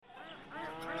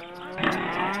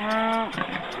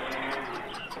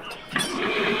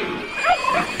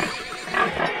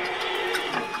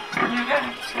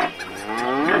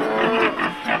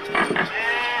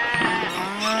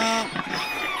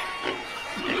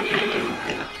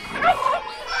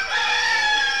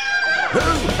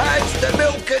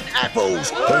and apples?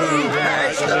 Who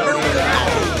has the milk and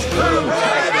apples? Who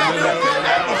has the milk and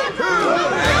apples? Who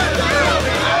has the milk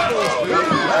and apples?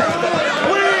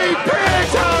 We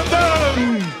picked on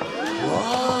them!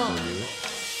 What?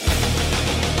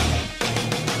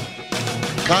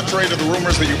 Contrary to the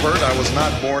rumors that you've heard, I was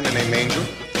not born in a manger.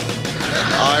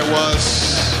 I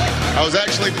was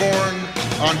actually born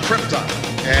on Krypton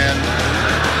and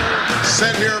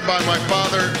sent here by my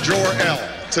father, Jor-El,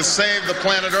 to save the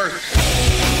planet Earth.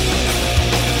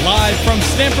 Live from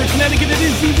Stamford, Connecticut, it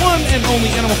is the one and only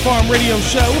Animal Farm radio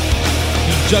show,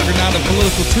 the juggernaut of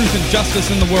political truth and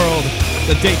justice in the world.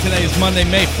 The date today is Monday,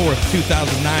 May 4th,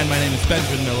 2009. My name is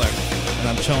Benjamin Miller, and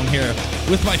I'm chilling here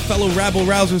with my fellow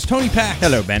rabble-rousers, Tony Pax.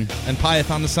 Hello, Ben. And Pyeth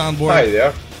on the soundboard. Hi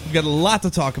there. We've got a lot to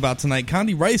talk about tonight.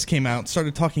 Condi Rice came out and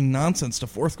started talking nonsense to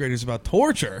fourth graders about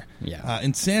torture. Yeah.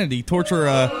 Insanity. Torture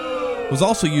was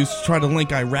also used to try to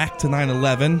link Iraq to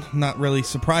 9/11. Not really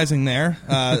surprising there.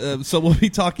 So we'll be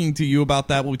talking to you about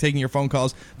that. We'll be taking your phone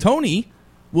calls. Tony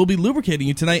will be lubricating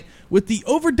you tonight with the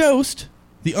overdosed,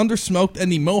 the undersmoked,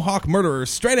 and the Mohawk murderers.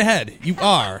 Straight ahead, you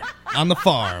are on the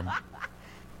farm.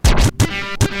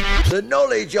 The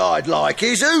knowledge I'd like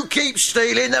is who keeps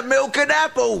stealing the milk and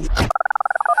apples?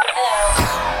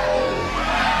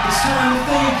 It's time to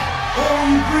thank all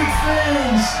you Greek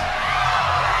fans.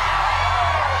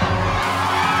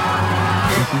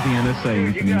 This is the NSA.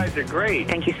 You guys are great.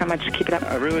 Thank you so much. Keep it up.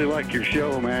 I really like your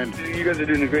show, man. You guys are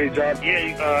doing a great job.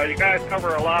 Yeah, you guys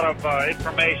cover a lot of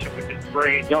information, which is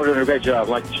great. Y'all are doing a great job. I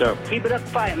like the show. Keep it up,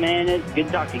 fight, man. It's good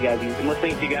to talk to you guys. We've been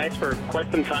listening to you guys for quite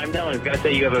some time now, and I've got to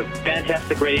say you have a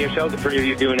fantastic radio show. The three of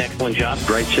you do an excellent job.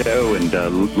 Great show, and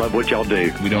love what y'all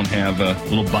do. We don't have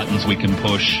little buttons we can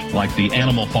push like the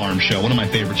Animal Farm show. One of my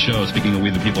favorite shows, speaking of We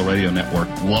the People Radio Network.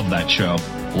 Love that show.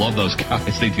 Love those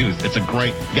guys. They do. It's a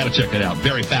great, you got to check it out.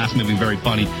 Very fast moving, very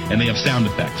funny, and they have sound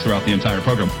effects throughout the entire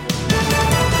program.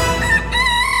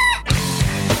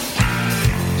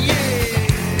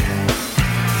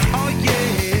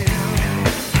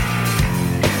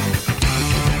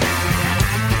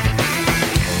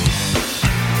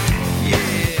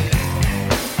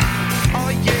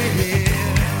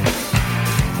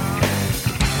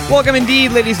 Welcome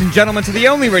indeed, ladies and gentlemen, to the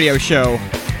only radio show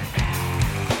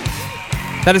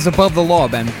that is above the law,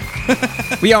 Ben.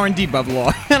 We are indeed above the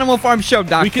law.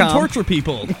 AnimalFarmShow.com. We can torture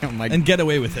people my and get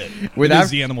away with it. Without, it is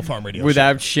the Animal Farm radio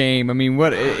without show. shame. I mean,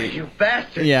 what? You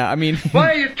bastard. Yeah, I mean...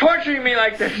 Why are you torturing me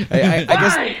like this?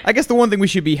 I guess the one thing we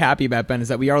should be happy about, Ben, is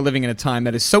that we are living in a time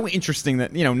that is so interesting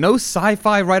that, you know, no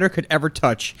sci-fi writer could ever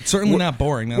touch. It's certainly not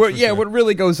boring. That's for sure. What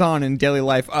really goes on in daily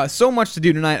life. So much to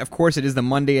do tonight. Of course, it is the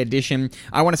Monday edition.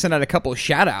 I want to send out a couple of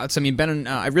shout-outs. I mean, Ben and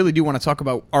I really do want to talk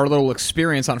about our little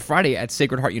experience on Friday at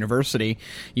Sacred Heart University.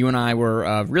 You and I were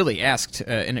really asked,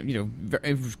 and you know,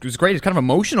 it was great. It's kind of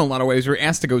emotional in a lot of ways. We were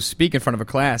asked to go speak in front of a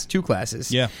class, 2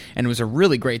 classes. Yeah. And it was a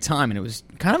really great time, and it was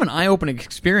kind of an eye-opening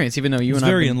experience, even though you and I...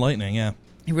 It's very enlightening, yeah.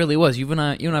 It really was. You and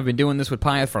I have been doing this with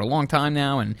Pyeth for a long time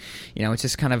now, and you know it's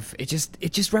just kind of it's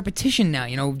just repetition now.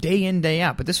 You know, day in, day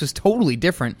out. But this was totally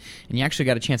different, and you actually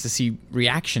got a chance to see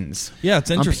reactions. Yeah, it's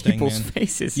interesting. On people's man.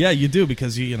 faces. Yeah, you do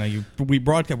because we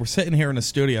broadcast. We're sitting here in a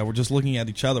studio. We're just looking at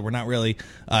each other. We're not really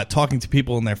talking to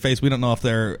people in their face. We don't know if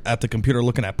they're at the computer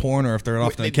looking at porn or if they're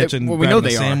off in the kitchen we know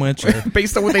they a sandwich. Are.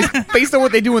 based on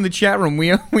what they do in the chat room.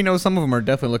 We know some of them are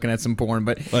definitely looking at some porn.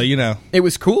 But you know, it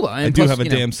was cool. I do have a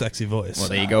damn sexy voice.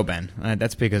 Well, there you go, Ben.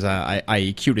 That's because I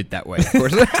EQ'd it that way, of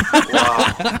course.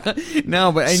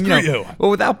 No, but Screw you.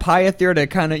 Well, without Pyeth there to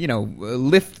kind of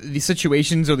lift the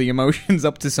situations or the emotions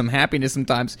up to some happiness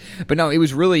sometimes. But no, it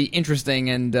was really interesting,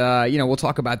 and we'll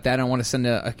talk about that. I want to send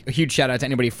a huge shout out to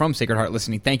anybody from Sacred Heart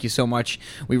listening. Thank you so much.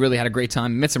 We really had a great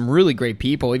time. Met some really great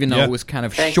people, even though it was kind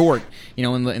of short.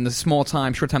 In the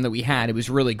short time that we had, it was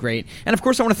really great. And of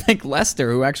course, I want to thank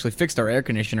Lester, who actually fixed our air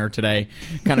conditioner today.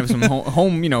 Kind of some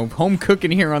home cooking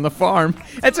here on the farm.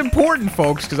 That's important,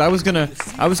 folks, because I was gonna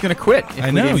quit. I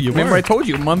know you remember were. I told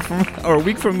you a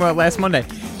week from last Monday.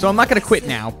 So I'm not gonna quit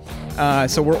now.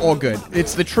 So we're all good.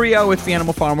 It's the trio. It's the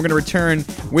Animal Farm. We're gonna return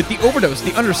with the overdose,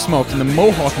 the undersmoked, and the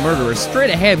Mohawk murderers.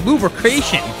 Straight ahead,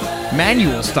 lubrication,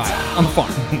 manual style on the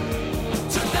farm.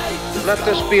 Let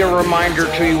this be a reminder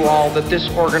to you all that this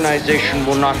organization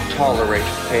will not tolerate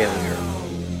failure.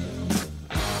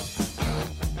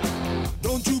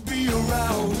 Don't you be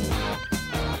around.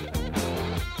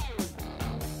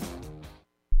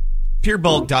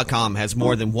 PureBulk.com has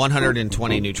more than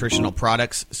 120 nutritional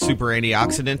products, super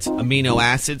antioxidants, amino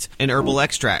acids, and herbal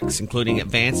extracts, including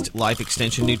advanced life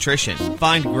extension nutrition.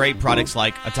 Find great products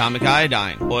like atomic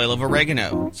iodine, oil of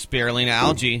oregano, spirulina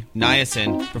algae,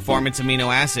 niacin, performance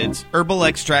amino acids, herbal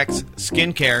extracts,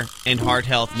 skincare, and heart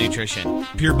health nutrition.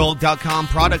 PureBulk.com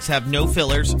products have no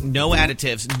fillers, no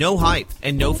additives, no hype,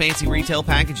 and no fancy retail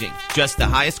packaging. Just the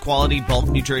highest quality bulk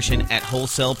nutrition at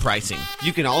wholesale pricing.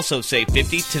 You can also save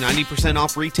 50 to 90%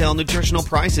 off retail nutritional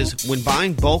prices when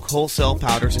buying bulk wholesale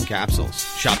powders and capsules.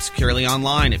 Shop securely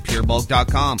online at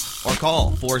PureBulk.com or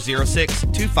call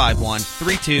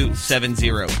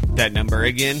 406-251-3270. That number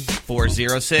again,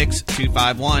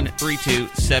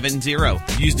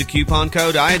 406-251-3270. Use the coupon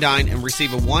code iodine and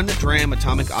receive a 1-gram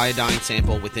atomic iodine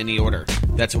sample with any order.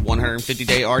 That's a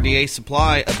 150-day RDA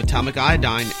supply of atomic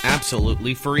iodine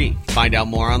absolutely free. Find out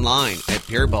more online at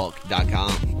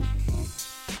purebulk.com.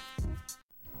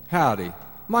 Howdy.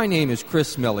 My name is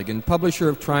Chris Milligan, publisher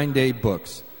of Trine Day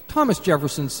Books. Thomas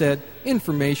Jefferson said,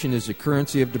 "Information is the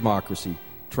currency of democracy."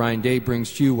 Trine Day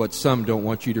brings to you what some don't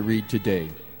want you to read today.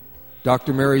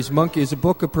 Dr. Mary's Monk is a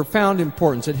book of profound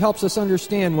importance. It helps us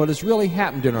understand what has really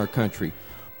happened in our country.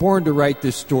 Born to write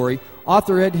this story,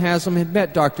 author Ed Haslam had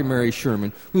met Dr. Mary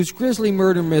Sherman, whose grisly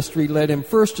murder mystery led him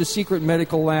first to secret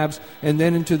medical labs and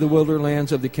then into the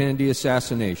wilderlands of the Kennedy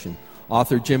assassination.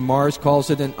 Author Jim Marrs calls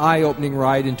it an eye-opening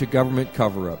ride into government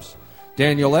cover-ups.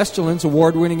 Daniel Esterlin's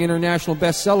award-winning international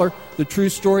bestseller, The True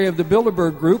Story of the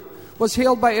Bilderberg Group, was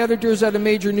hailed by editors at a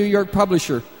major New York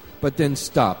publisher, but then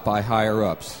stopped by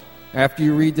higher-ups. After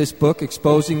you read this book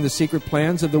exposing the secret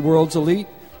plans of the world's elite,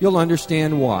 you'll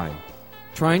understand why.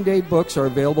 Trine Day books are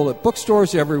available at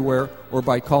bookstores everywhere or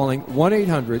by calling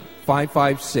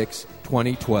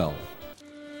 1-800-556-2012.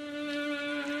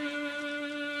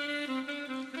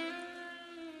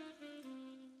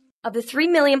 Of the 3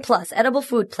 million plus edible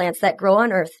food plants that grow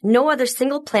on Earth, no other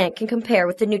single plant can compare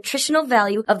with the nutritional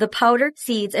value of the powder,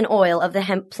 seeds, and oil of the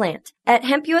hemp plant. At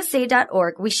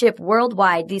hempusa.org, we ship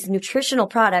worldwide these nutritional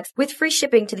products with free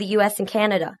shipping to the U.S. and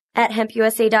Canada. At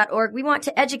hempusa.org, we want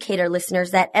to educate our listeners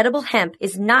that edible hemp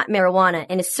is not marijuana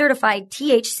and is certified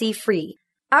THC-free.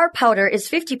 Our powder is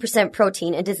 50%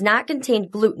 protein and does not contain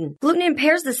gluten. Gluten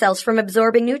impairs the cells from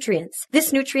absorbing nutrients.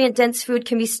 This nutrient-dense food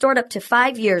can be stored up to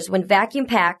 5 years when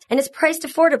vacuum-packed and is priced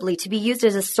affordably to be used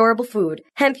as a storable food.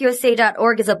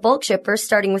 HempUSA.org is a bulk shipper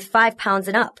starting with 5 pounds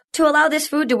and up. To allow this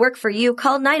food to work for you,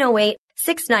 call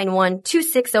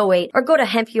 908-691-2608 or go to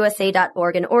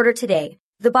HempUSA.org and order today.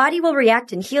 The body will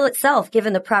react and heal itself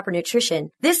given the proper nutrition.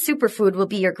 This superfood will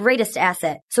be your greatest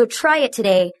asset. So try it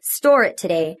today, store it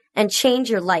today, and change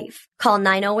your life. Call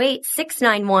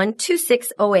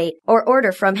 908-691-2608 or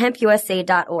order from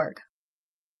hempusa.org.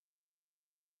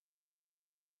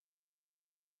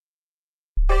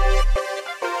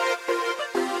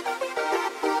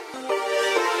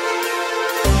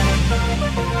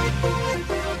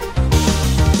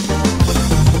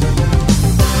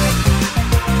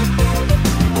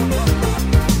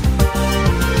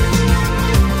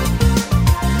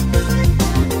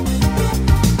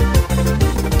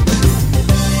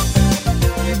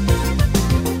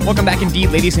 Welcome back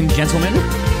indeed, ladies and gentlemen.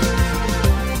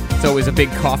 It's always a big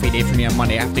coffee day for me on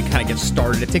Monday. I have to kind of get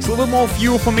started. It takes a little bit more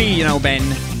fuel for me, you know, Ben.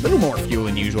 A little more fuel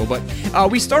than usual. But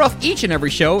we start off each and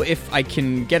every show, if I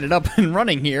can get it up and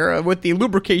running here, with the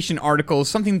lubrication articles,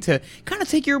 something to kind of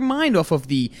take your mind off of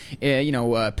the,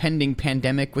 pending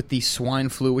pandemic with the swine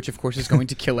flu, which, of course, is going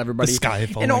to kill everybody. The sky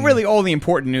falling. And really all the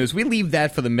important news. We leave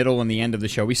that for the middle and the end of the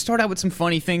show. We start out with some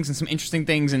funny things and some interesting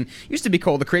things, and used to be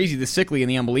called the crazy, the sickly, and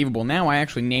the unbelievable. Now I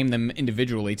actually name them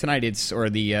individually. Today is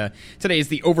the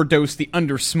overdose, the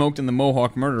undersmoked, and the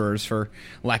Mohawk murderers, for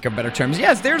lack of better terms.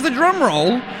 Yes, there's the drum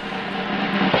roll.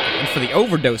 And for the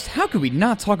overdose, how could we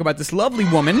not talk about this lovely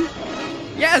woman?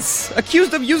 Yes,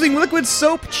 accused of using liquid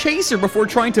soap chaser before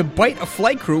trying to bite a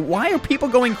flight crew. Why are people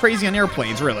going crazy on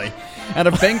airplanes, really? Out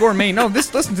of Bangor, Maine. No,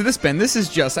 listen to this, Ben. This is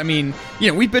just, we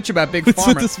bitch about Big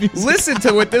Pharma. Listen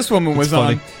to what this woman was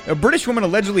on. A British woman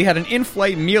allegedly had an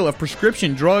in-flight meal of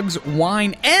prescription drugs,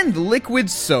 wine, and liquid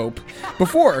soap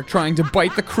before trying to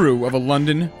bite the crew of a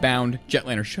London-bound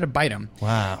jetliner. Should have bite him.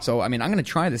 Wow. So, I'm going to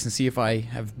try this and see if I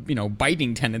have,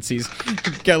 biting tendencies.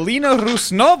 Galina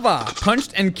Rusnova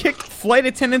punched and kicked flight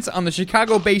attendants on the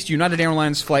Chicago-based United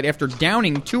Airlines flight after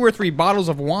downing 2 or 3 bottles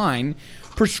of wine,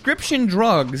 prescription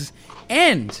drugs,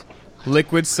 and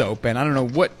liquid soap. And I don't know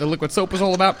what the liquid soap was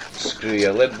all about. Screw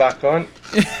your lid back on.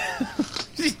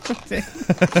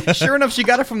 Sure enough, she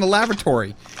got it from the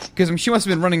lavatory. Because she must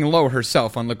have been running low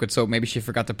herself on liquid soap. Maybe she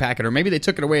forgot to pack it. Or maybe they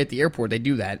took it away at the airport. They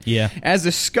do that. Yeah. As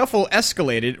the scuffle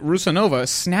escalated, Rusanova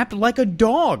snapped like a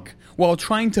dog while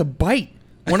trying to bite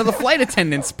one of the flight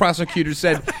attendants. Prosecutors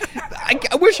said,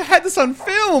 I wish I had this on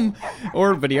film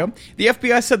or video. The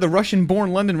FBI said the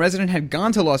Russian-born London resident had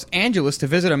gone to Los Angeles to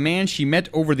visit a man she met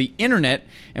over the internet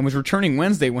and was returning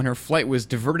Wednesday when her flight was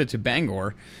diverted to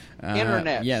Bangor.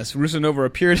 Internet. Yes, Rusanova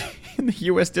appeared in the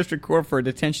U.S. District Court for a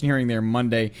detention hearing there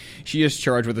Monday. She is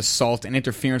charged with assault and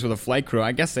interference with a flight crew.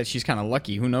 I guess that she's kind of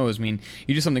lucky. Who knows? I mean,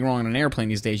 you do something wrong on an airplane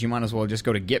these days, you might as well just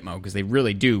go to Gitmo, because they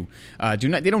really do not.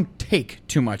 They don't take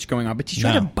too much going on. But she's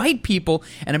trying to bite people.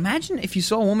 And imagine if you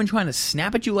saw a woman trying to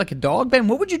snap at you like a dog, Ben.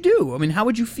 What would you do? I mean, how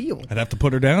would you feel? I'd have to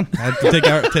put her down. I'd have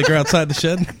to take her outside the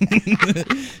shed.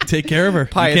 Take care of her.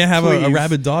 Pius, you can't have a please.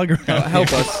 rabid dog around.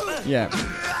 Help us. Yeah.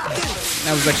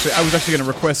 I was actually going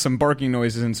to request some barking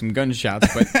noises and some gunshots,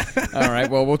 but all right,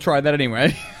 well, we'll try that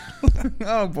anyway.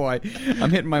 Oh boy,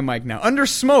 I'm hitting my mic now.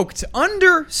 Undersmoked.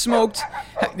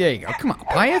 There you go. Come on,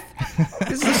 Pyeth.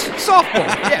 This is a softball.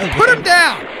 Yeah, put him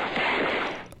down.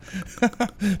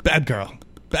 Bad girl.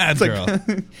 Bad girl.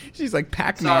 She's like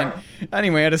Pac-Man.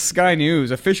 Anyway, out of Sky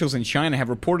News, officials in China have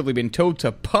reportedly been told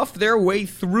to puff their way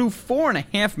through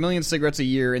 4.5 million cigarettes a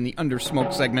year in the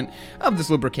undersmoked segment of this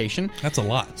lubrication. That's a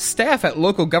lot. Staff at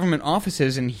local government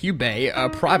offices in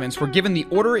Hubei province were given the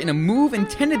order in a move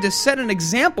intended to set an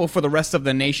example for the rest of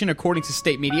the nation, according to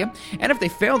state media. And if they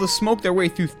fail to smoke their way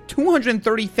through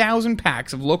 230,000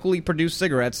 packs of locally produced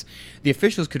cigarettes, the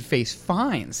officials could face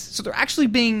fines. So they're actually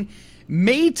being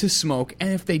made to smoke,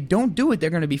 and if they don't do it,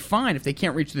 they're going to be fined if they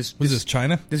can't reach this. Was this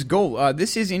China? This goal.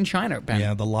 This is in China, Ben.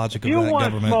 Yeah, the logic of You that want to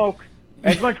government. smoke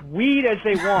as much weed as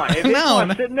they want. If they No,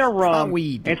 want to sit in their room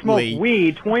weed, and smoke Lee.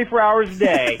 weed 24 hours a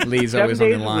day, Lee's 7 always on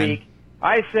days the a line. week,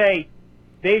 I say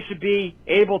they should be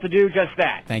able to do just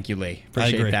that. Thank you, Lee. I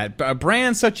Appreciate agree. that.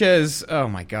 Brands such as, oh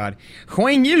my God,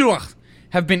 Huangyilua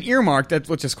have been earmarked,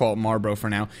 let's just call it Marlboro for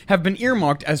now, have been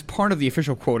earmarked as part of the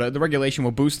official quota. The regulation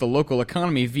will boost the local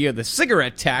economy via the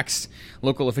cigarette tax,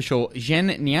 local official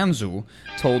Zhen Nianzhu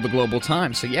told the Global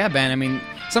Times. So yeah, Ben, I mean,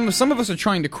 some of us are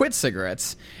trying to quit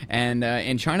cigarettes, and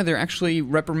in China they're actually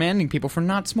reprimanding people for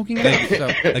not smoking them.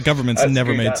 So. The government's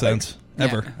never made that sense.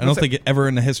 Ever. Yeah. I don't think ever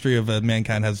in the history of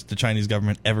mankind has the Chinese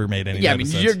government ever made any Yeah, I type mean,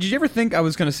 of did sense. you ever think I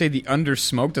was going to say the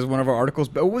undersmoked as one of our articles?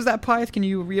 But what was that, Pyeth? Can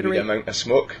you reiterate? The amount of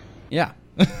smoke. Yeah.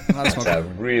 That's a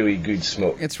really good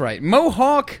smoke. It's right.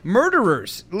 Mohawk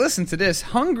murderers. Listen to this.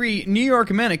 Hungry New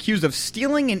York men accused of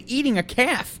stealing and eating a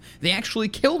calf. They actually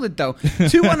killed it, though.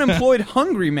 2 unemployed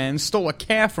hungry men stole a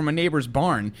calf from a neighbor's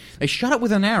barn. They shot it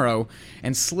with an arrow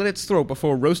and slit its throat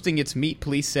before roasting its meat,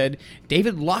 police said.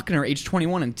 David Lochner, age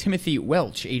 21, and Timothy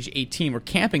Welch, age 18, were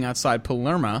camping outside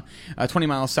Palermo, 20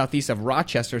 miles southeast of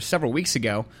Rochester, several weeks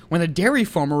ago, when a dairy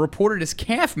farmer reported his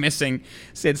calf missing,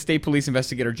 said state police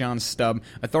investigator John Stubb.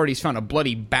 Authorities found a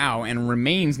bloody bow and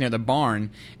remains near the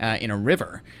barn in a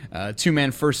river. 2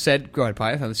 men first said... Go ahead,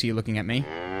 Pyeth. I see you looking at me.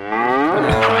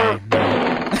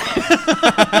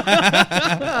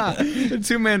 The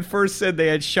 2 men first said they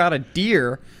had shot a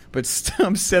deer, but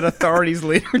Stubb said authorities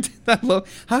later did that low.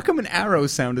 How come an arrow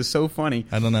sound is so funny?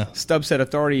 I don't know. Stubb said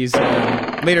authorities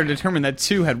later determined that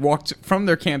 2 had walked from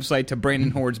their campsite to Brandon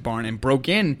Hord's barn and broke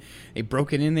in. They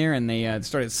broke it in there and they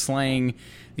started slaying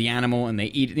the animal, and they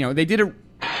eat. You know, they did it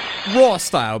raw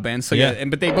style, Ben. So yeah,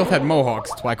 but they both had mohawks.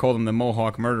 That's why I call them the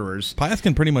Mohawk murderers. Pyeth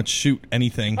can pretty much shoot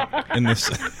anything in this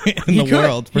in the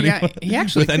world. Pretty much, he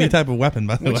actually with any type of weapon,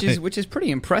 by the way. Which is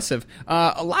pretty impressive.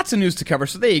 Lots of news to cover.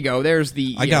 So there you go. There's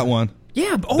the. I got one.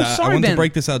 Yeah. Oh, sorry, I wanted Ben. to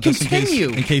break this out just in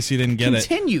case you didn't get it.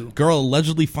 Continue. Girl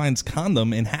allegedly finds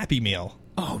condom in Happy Meal.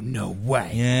 Oh, no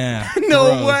way. Yeah.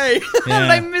 No way. Yeah. How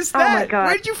did I miss that? Oh, my God.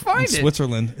 Where did you find it?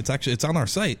 Switzerland. It's on our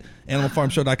site,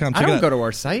 animalfarmshow.com. I don't go to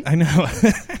our site. I know. What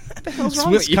the hell's wrong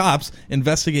Swiss with you? cops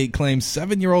investigate claims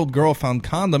 7-year-old girl found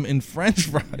condom in French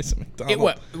fries at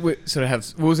McDonald's.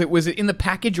 Was it in the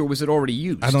package or was it already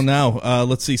used? I don't know.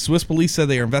 Let's see. Swiss police said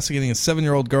they are investigating a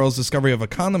 7-year-old girl's discovery of a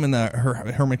condom in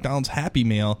her McDonald's Happy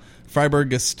Meal. Freiburg.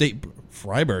 That's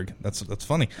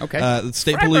funny. Okay. The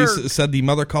state police said the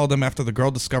mother called them after the girl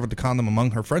discovered the condom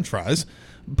among her French fries.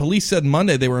 Police said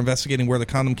Monday they were investigating where the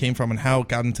condom came from and how it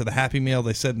got into the Happy Meal.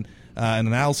 They said an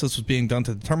analysis was being done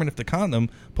to determine if the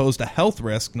condom posed a health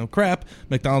risk. No crap.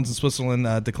 McDonald's in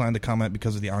Switzerland declined to comment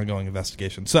because of the ongoing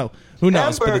investigation. So who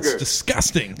knows? But it's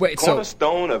disgusting. Wait, so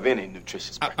Cornerstone of any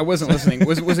nutritious breakfast. I wasn't listening.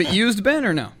 Was it used, Ben,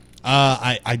 or no?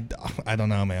 I don't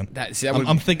know, man.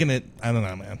 I'm thinking it. I don't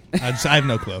know, man. I have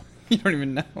no clue. You don't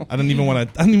even know. I don't even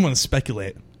want to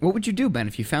speculate. What would you do, Ben,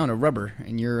 if you found a rubber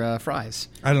in your fries?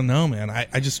 I don't know, man. I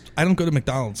don't go to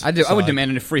McDonald's. I would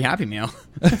demand a free Happy Meal.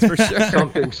 That's for sure.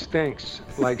 Something stinks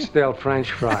like stale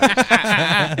French fries.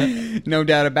 No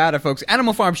doubt about it, folks.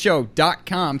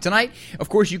 AnimalFarmShow.com. Tonight, of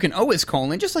course, you can always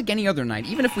call in just like any other night,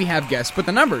 even if we have guests. But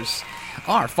the numbers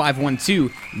are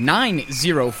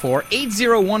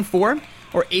 512-904-8014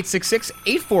 or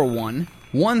 866-841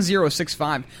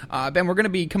 1065. Ben, we're going to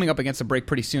be coming up against a break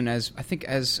pretty soon, as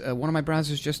one of my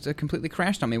browsers just completely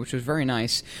crashed on me, which was very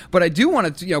nice. But I do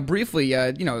want to, briefly,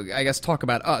 I guess talk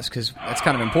about us, because that's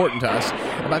kind of important to us,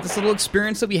 about this little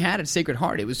experience that we had at Sacred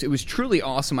Heart. It was truly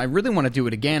awesome. I really want to do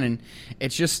it again, and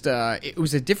it's just, it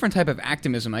was a different type of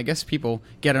activism. I guess people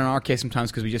get in our case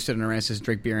sometimes because we just sit on our asses,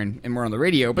 drink beer, and we're on the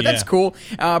radio, but that's cool.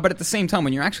 But at the same time,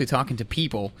 when you're actually talking to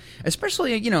people,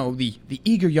 especially, the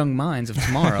eager young minds of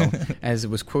tomorrow, as it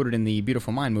was quoted in the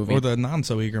Beautiful Mind movie. Or the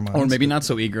not-so-eager minds. Or maybe not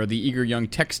so eager, the eager young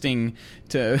texting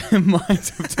to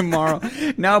minds of tomorrow.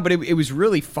 No, but it was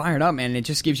really fired up, man, and it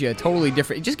just gives you a totally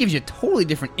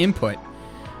different input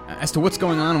as to what's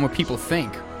going on and what people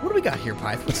think. What do we got here,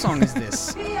 Pyth? What song is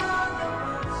this?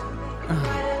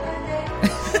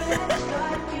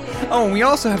 Oh, and we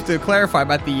also have to clarify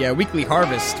about the Weekly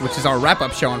Harvest, which is our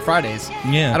wrap-up show on Fridays.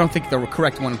 Yeah. I don't think the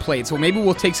correct one played, so maybe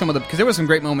we'll take some of because there were some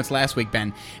great moments last week,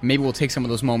 Ben, and maybe we'll take some of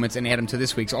those moments and add them to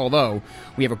this week's, although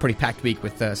we have a pretty packed week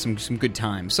with some good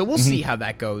times. So we'll see how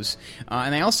that goes.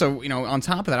 And I also, on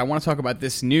top of that, I want to talk about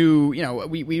this new,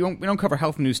 we don't cover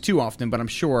health news too often, but I'm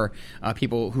sure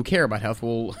people who care about health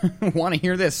will want to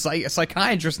hear this. A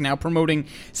psychiatrist now promoting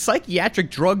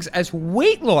psychiatric drugs as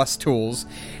weight loss tools.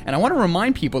 And I want to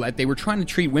remind people that they were trying to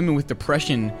treat women with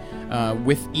depression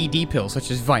with ED pills,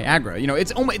 such as Viagra.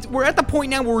 We're at the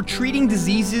point now where we're treating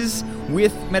diseases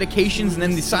with medications, and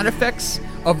then the side effects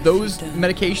of those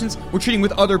medications we're treating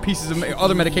with other pieces of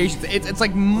other medications. It's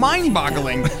like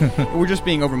mind-boggling. We're just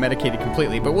being over-medicated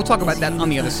completely. But we'll talk about that on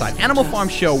the other side. Animal Farm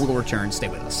Show will return. Stay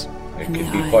with us. It could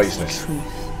be poisonous.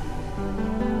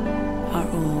 Are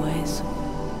always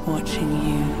watching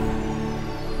you.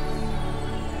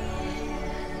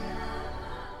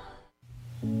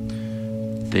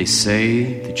 They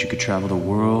say that you could travel the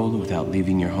world without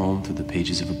leaving your home through the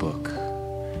pages of a book.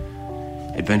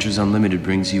 Adventures Unlimited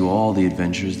brings you all the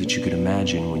adventures that you could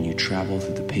imagine when you travel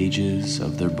through the pages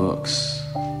of their books.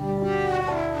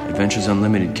 Adventures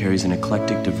Unlimited carries an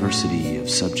eclectic diversity of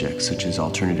subjects such as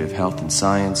alternative health and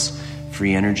science,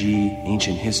 free energy,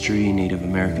 ancient history, Native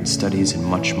American studies, and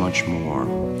much, much more.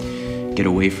 Get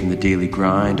away from the daily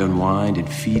grind, unwind, and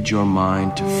feed your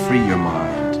mind to free your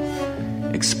mind.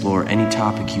 Explore any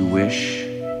topic you wish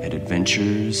at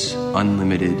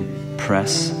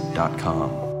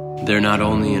adventuresunlimitedpress.com. They're not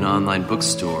only an online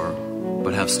bookstore,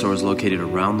 but have stores located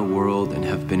around the world and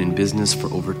have been in business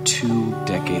for over 2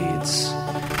 decades.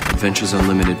 Adventures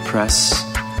Unlimited Press,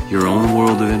 your own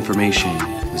world of information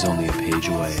is only a page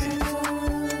away.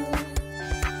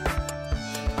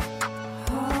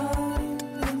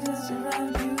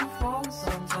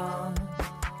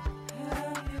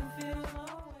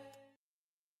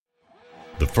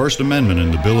 The First Amendment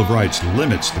in the Bill of Rights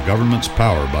limits the government's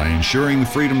power by ensuring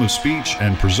freedom of speech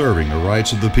and preserving the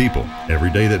rights of the people. Every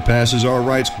day that passes, our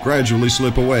rights gradually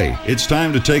slip away. It's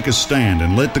time to take a stand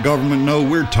and let the government know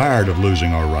we're tired of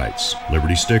losing our rights.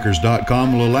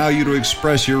 LibertyStickers.com will allow you to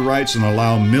express your rights and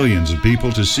allow millions of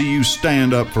people to see you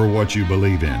stand up for what you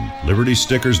believe in.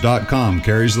 LibertyStickers.com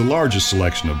carries the largest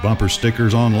selection of bumper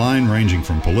stickers online, ranging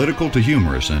from political to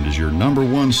humorous, and is your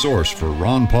 #1 source for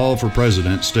Ron Paul for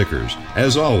President stickers.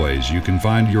 As always, you can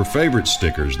find your favorite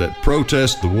stickers that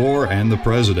protest the war and the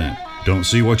president. Don't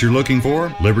see what you're looking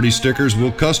for? Liberty Stickers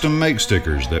will custom make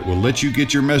stickers that will let you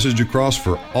get your message across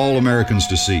for all Americans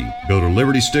to see. Go to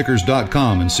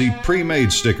LibertyStickers.com and see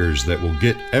pre-made stickers that will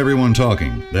get everyone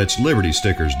talking. That's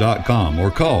LibertyStickers.com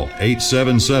or call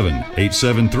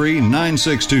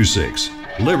 877-873-9626.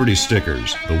 Liberty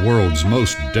Stickers, the world's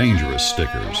most dangerous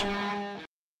stickers.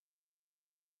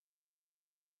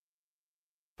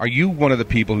 Are you one of the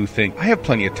people who think, I have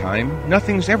plenty of time,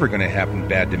 nothing's ever going to happen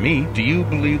bad to me? Do you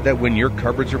believe that when your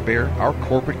cupboards are bare, our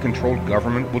corporate-controlled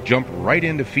government will jump right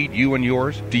in to feed you and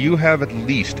yours? Do you have at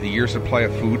least a year's supply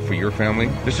of food for your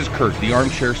family? This is Kurt, the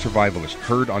armchair survivalist,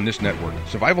 heard on this network.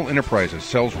 Survival Enterprises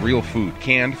sells real food,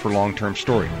 canned for long-term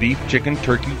storage. Beef, chicken,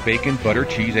 turkey, bacon, butter,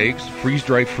 cheese, eggs,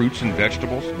 freeze-dried fruits and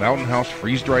vegetables, Mountain House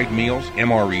freeze-dried meals,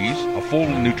 MREs, a full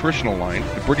nutritional line,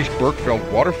 the British Berkefeld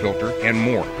water filter, and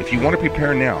more. If you want to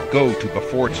prepare now, go to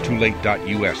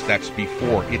beforeitstoolate.us. That's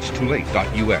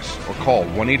beforeitstoolate.us. Or call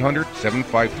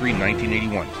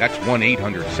 1-800-753-1981. That's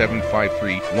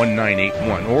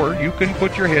 1-800-753-1981. Or you can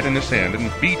put your head in the sand and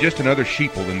be just another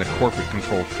sheeple in the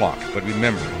corporate-controlled flock. But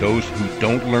remember, those who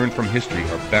don't learn from history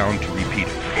are bound to repeat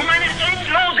it. Meine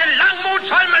endlose Langmut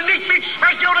soll man nicht mit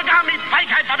Schwäche oder gar mit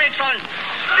Feigheit verwechseln.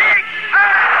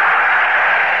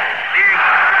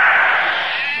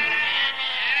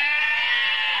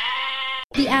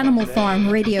 The Animal Farm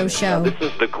Radio Show. This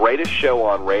is the greatest show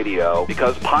on radio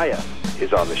because pious.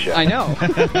 is on the show. I know.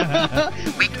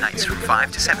 Weeknights from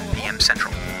 5 to 7 p.m.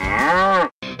 Central.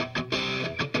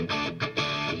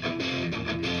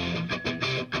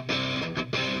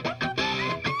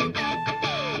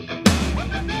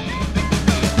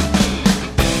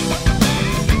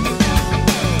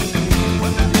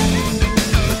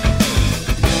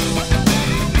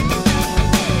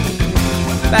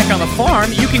 Back on the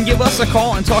farm, you can give us a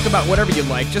call and talk about whatever you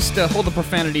like. Just hold the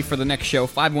profanity for the next show,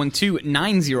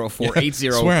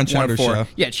 512-904-8014. Swear on Chowder's show.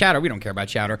 Yeah, Chowder. We don't care about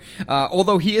Chowder.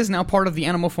 Although he is now part of the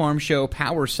Animal Farm Show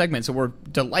Power segment, so we're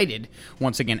delighted.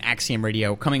 Once again, Axiom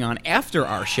Radio coming on after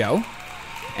our show.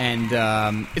 And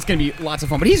it's going to be lots of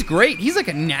fun. But he's great. He's like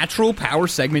a natural power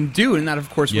segment dude. And that, of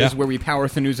course, was where we power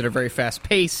through news at a very fast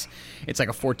pace. It's like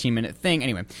a 14-minute thing.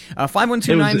 Anyway,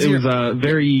 512-90... It was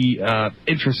very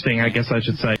interesting, I guess I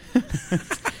should say.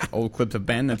 Old clips of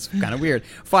Ben, that's kind of weird.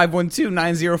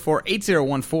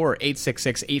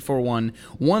 512-904-8014,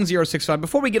 866-841-1065.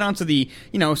 Before we get on to the,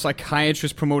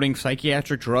 psychiatrists promoting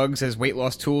psychiatric drugs as weight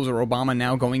loss tools, or Obama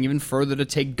now going even further to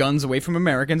take guns away from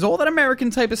Americans, all that American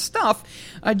type of stuff,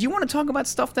 do you want to talk about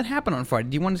stuff that happened on Friday?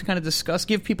 Do you want to kind of discuss,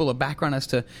 give people a background as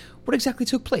to what exactly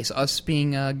took place, us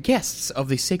being guests of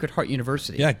the Sacred Heart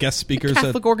University? Yeah, guest speakers. A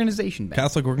Catholic organization, Ben.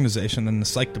 Catholic organization in the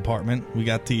psych department. We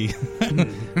got the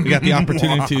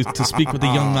opportunity to speak with the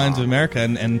young minds of America,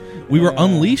 and we were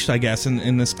unleashed, I guess,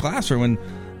 in this classroom. And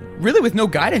really, with no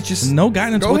guidance, just no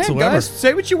guidance go whatsoever. Ahead, guys,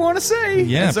 say what you want to say.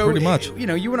 Yeah, and so, pretty much.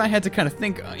 You and I had to kind of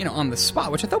think, on the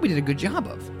spot, which I thought we did a good job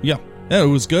of. Yeah, it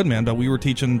was good, man. But we were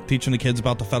teaching the kids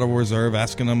about the Federal Reserve,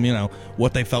 asking them,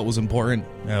 what they felt was important.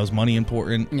 Was money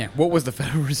important? Yeah, what was the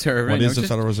Federal Reserve? What is the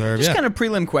Federal Reserve? Just kind of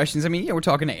prelim questions. I mean, we're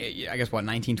talking, I guess,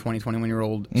 19, 20,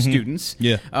 21-year-old students.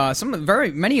 Yeah.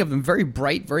 Many of them very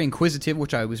bright, very inquisitive,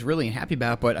 which I was really happy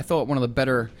about. But I thought one of the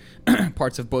better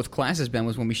parts of both classes, Ben,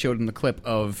 was when we showed them the clip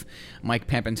of Mike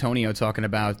Pampantonio talking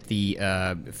about the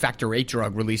Factor VIII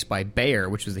drug released by Bayer,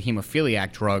 which was the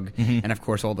hemophiliac drug, and of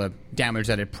course all the damage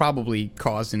that it probably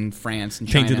caused in France and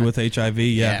China. Tainted with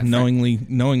HIV,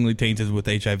 knowingly tainted with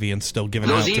HIV and still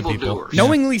given out to people.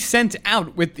 Knowingly sent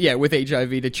out with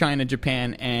HIV to China,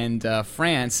 Japan, and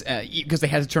France because they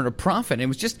had to turn a profit.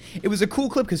 And it was a cool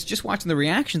clip because just watching the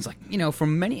reactions,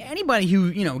 from anybody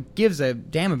who gives a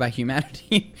damn about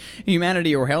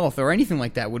humanity or health or anything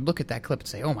like that would look at that clip and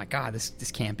say, "Oh my God,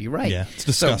 this can't be right." Yeah, it's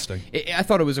disgusting. So, I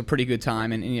thought it was a pretty good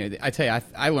time, and I tell you,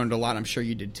 I learned a lot. I'm sure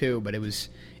you did too, but it was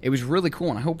really cool,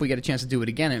 and I hope we get a chance to do it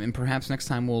again. And perhaps next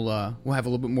time we'll have a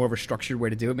little bit more of a structured way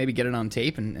to do it. Maybe get it on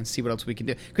tape and see what else we can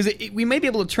do, because we may be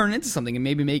able to turn it into something and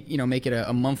maybe make it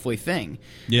a monthly thing.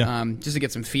 Yeah. Just to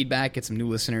get some feedback, get some new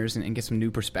listeners, and get some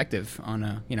new perspective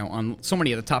on on so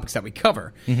many of the topics that we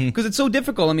cover, because it's so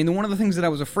difficult. I mean, one of the things that I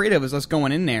was afraid of is us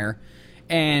going in there,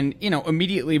 and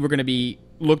immediately we're going to be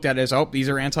looked at as, these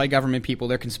are anti-government people,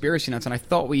 they're conspiracy nuts, and I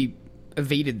thought we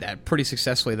evaded that pretty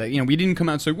successfully. That we didn't come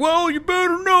out and say, "Well, you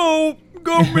better know,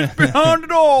 government's behind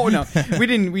it all." No, we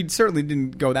didn't. We certainly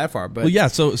didn't go that far. But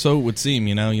so it would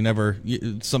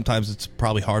seem. Sometimes it's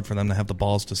probably hard for them to have the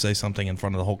balls to say something in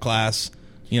front of the whole class.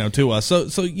 To us.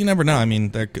 So you never know. I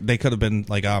mean, they could have been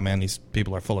like, "Oh man, these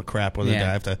people are full of crap. Whether they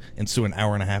have to ensue an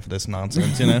hour and a half of this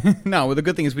nonsense." No. Well, the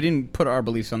good thing is we didn't put our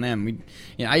beliefs on them.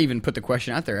 I even put the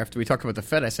question out there after we talked about the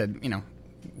Fed. I said,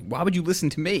 why would you listen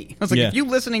to me? I was like, if you're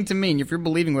listening to me and if you're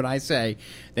believing what I say,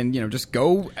 then just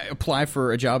go apply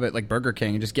for a job at like Burger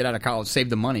King and just get out of college, save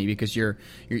the money, because you're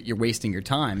wasting your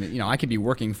time. I could be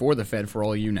working for the Fed for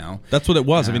all you know. That's what it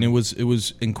was. I mean, it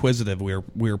was inquisitive. We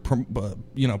were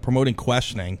promoting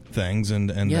questioning things, and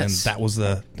that was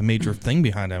the major thing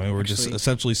behind it. I mean, we were just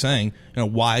essentially saying,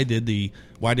 why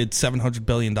did $700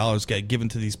 billion get given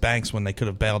to these banks when they could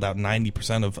have bailed out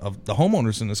 90% of the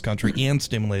homeowners in this country and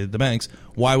stimulated the banks?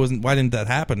 Why didn't that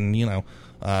happen?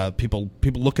 People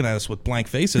looking at us with blank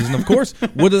faces, and of course,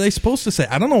 what are they supposed to say?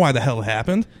 I don't know why the hell it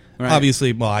happened. Right.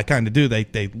 Obviously, well, I kind of do.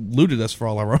 They looted us for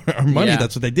all our money. Yeah.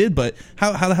 That's what they did. But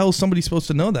how the hell is somebody supposed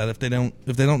to know that if they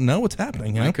don't know what's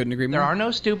happening? I couldn't agree more. There are no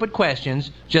stupid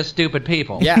questions, just stupid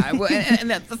people. Yeah, well,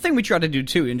 and the thing we try to do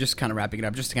too, and just kind of wrapping it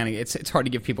up, just to kind of it's hard to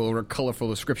give people a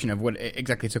colorful description of what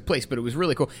exactly took place, but it was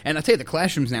really cool. And I tell you, the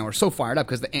classrooms now are so fired up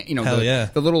because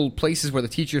the little places where the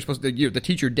teacher is supposed to the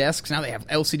teacher desks, now they have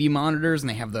LCD monitors and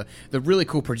they have the really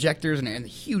cool projectors and the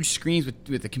huge screens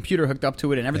with the computer hooked up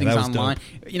to it and everything's online.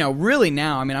 Dope. really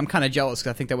now, I mean, I'm kind of jealous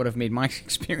because I think that would have made my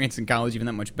experience in college even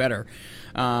that much better.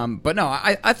 But no,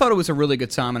 I thought it was a really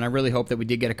good time, and I really hope that we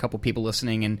did get a couple people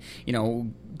listening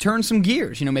and, turn some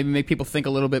gears, maybe make people think a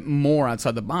little bit more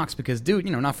outside the box because, dude,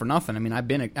 not for nothing. I mean, I've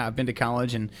been to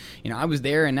college and, I was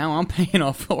there and now I'm paying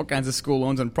off all kinds of school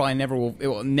loans and probably it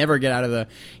will never get out of the,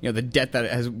 the debt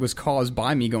that was caused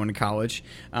by me going to college.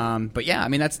 But yeah, I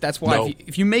mean, that's why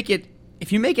if you make it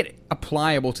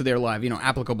applicable to their life,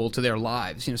 applicable to their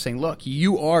lives, saying, look,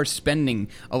 you are spending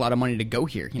a lot of money to go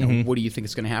here. What do you think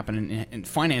is going to happen? And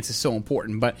finance is so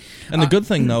important. But the good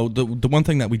thing, though, the one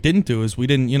thing that we didn't do is we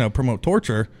didn't, promote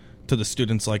torture to the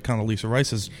students like Condoleezza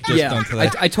Rice has just done today.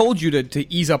 I told you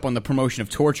to ease up on the promotion of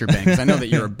torture, Ben, because I know that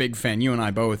you're a big fan. You and I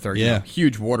both are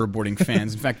huge waterboarding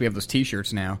fans. In fact, we have those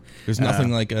T-shirts now. There's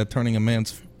nothing like turning a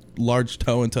man's large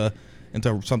toe into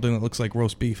something that looks like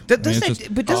roast beef.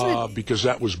 Because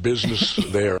that was business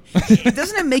there.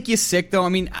 Doesn't it make you sick, though? I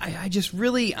mean, I just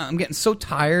really, I'm getting so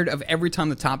tired of every time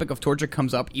the topic of torture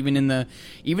comes up, even in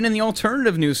the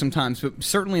alternative news sometimes, but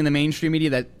certainly in the mainstream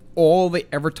media, that all they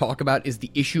ever talk about is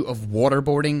the issue of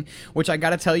waterboarding, which I got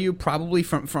to tell you, probably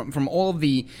from all of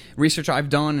the research I've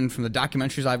done and from the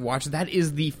documentaries I've watched, that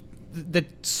is the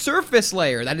surface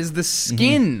layer, that is the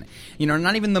skin,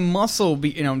 not even the muscle,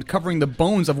 covering the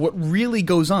bones of what really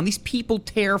goes on. These people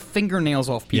tear fingernails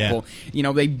off people.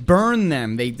 Yeah. They burn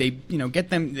them. They get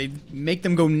them. They make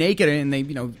them go naked, and they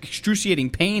excruciating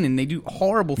pain, and they do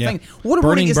horrible things. Waterboarding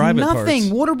Burning is private nothing.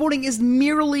 parts. Waterboarding is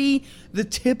merely the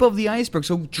tip of the iceberg.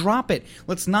 So drop it.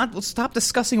 Let's stop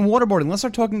discussing waterboarding. Let's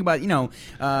start talking about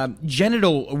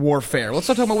genital warfare. Let's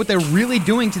start talking about what they're really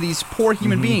doing to these poor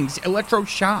human beings.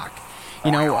 Electroshock.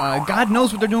 God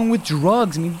knows what they're doing with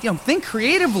drugs. I mean, think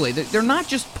creatively. They're not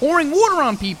just pouring water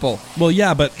on people. Well,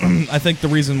 yeah, but I think the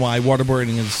reason why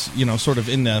waterboarding is, sort of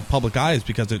in the public eye is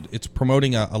because it's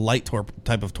promoting a light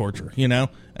type of torture,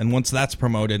 And once that's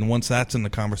promoted and once that's in the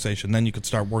conversation, then you could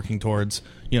start working towards,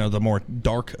 the more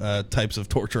dark types of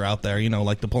torture out there,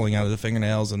 like the pulling out of the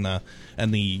fingernails and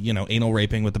the anal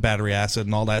raping with the battery acid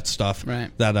and all that stuff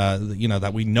that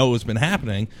that we know has been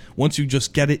happening. Once you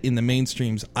just get it in the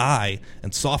mainstream's eye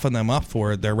and soften them up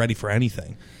for it, they're ready for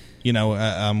anything.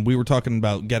 We were talking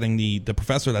about getting the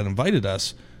professor that invited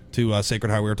us to Sacred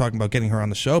Heart. We were talking about getting her on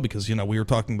the show because, we were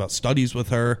talking about studies with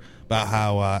her about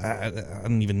how, I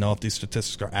don't even know if these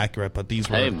statistics are accurate, but these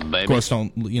were, of course,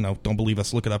 don't believe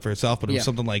us, look it up for yourself, but it was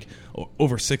something like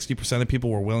over 60% of people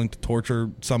were willing to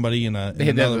torture somebody in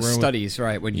another room. Studies,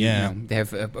 right, when they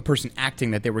have a person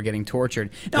acting that they were getting tortured.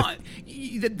 No,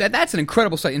 that's an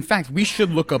incredible study. In fact, we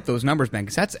should look up those numbers, man,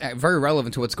 because that's very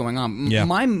relevant to what's going on. Yeah.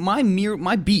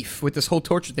 My beef with this whole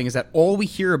torture thing is that all we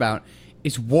hear about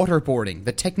is waterboarding,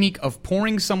 the technique of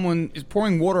pouring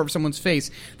water over someone's face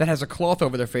that has a cloth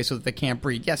over their face so that they can't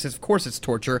breathe. Yes, of course it's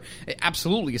torture. It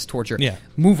absolutely is torture. Yeah.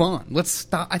 Move on. Let's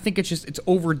stop. I think it's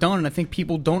overdone, and I think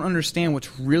people don't understand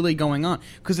what's really going on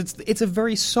because it's a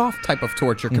very soft type of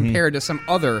torture compared to some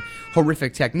other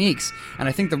horrific techniques. And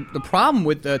I think the problem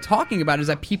with talking about it is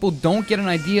that people don't get an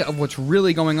idea of what's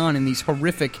really going on in these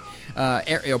horrific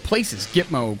places.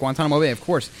 Gitmo, Guantanamo Bay, of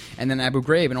course, and then Abu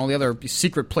Ghraib and all the other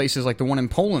secret places like the one in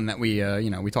Poland that we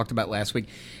talked about last week.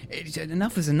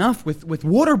 Enough is enough with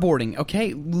waterboarding.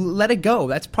 Okay, let it go.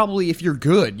 That's probably if you're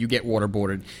good, you get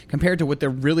waterboarded compared to what they're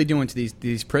really doing to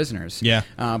these prisoners. Yeah.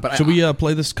 But should we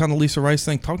play this Condoleezza Rice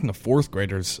thing? Talking to fourth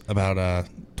graders about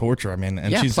torture. I mean,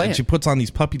 and she puts on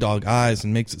these puppy dog eyes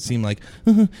and makes it seem like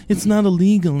it's not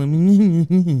illegal. I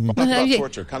mean, talk about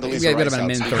torture. Condoleezza Rice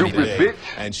outside today,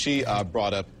 and she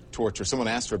brought up torture. Someone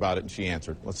asked her about it, and she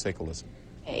answered. Let's take a listen.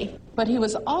 But he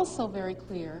was also very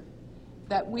clear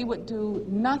that we would do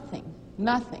nothing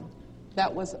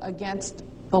that was against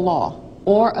the law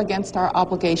or against our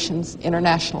obligations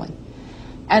internationally.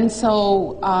 And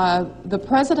so the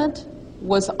president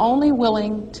was only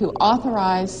willing to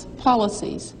authorize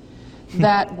policies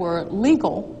that were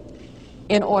legal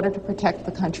in order to protect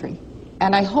the country.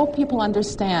 And I hope people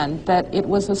understand that it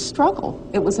was a struggle.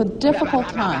 It was a difficult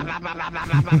time.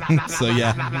 So,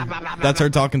 yeah, that's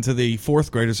her talking to the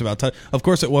fourth graders about of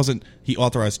course, it wasn't he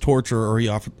authorized torture or he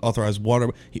authorized water.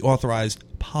 He authorized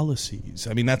policies.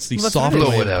 I mean, that's the soft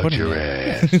way of putting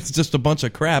it. It's just a bunch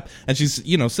of crap. And she's,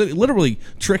 literally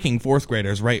tricking fourth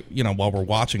graders while we're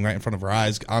watching right in front of our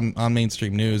eyes on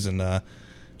mainstream news. And,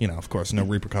 of course, no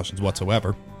repercussions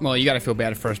whatsoever. Well, you got to feel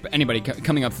bad for anybody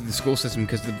coming up through the school system,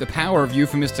 because the power of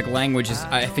euphemistic language is,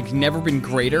 I think, never been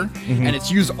greater, and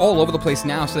it's used all over the place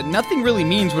now, so that nothing really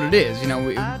means what it is.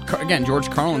 Again,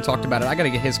 George Carlin talked about it. I got to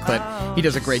get his clip. He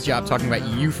does a great job talking about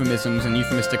euphemisms and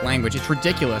euphemistic language. It's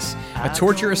ridiculous. A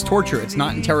torture is torture. It's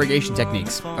not interrogation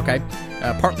techniques, okay?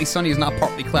 Partly sunny is not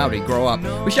partly cloudy. Grow up.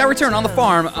 We shall return on the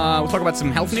farm. We'll talk about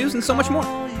some health news and so much more.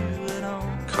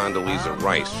 Condoleezza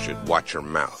Rice should watch her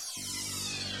mouth.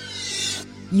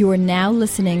 You are now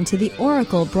listening to the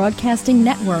Oracle Broadcasting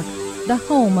Network, the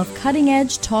home of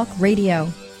cutting-edge talk radio.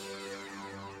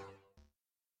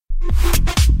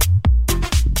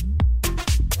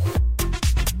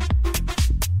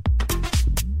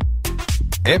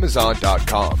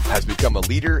 Amazon.com has become a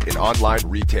leader in online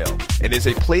retail and is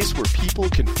a place where people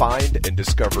can find and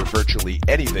discover virtually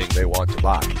anything they want to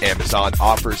buy. Amazon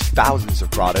offers thousands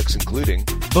of products, including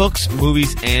books,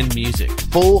 movies, and music,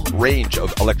 full range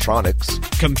of electronics,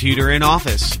 computer and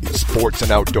office, sports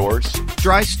and outdoors,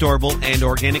 dry, storable, and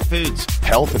organic foods,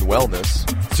 health and wellness,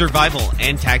 survival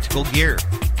and tactical gear,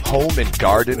 home and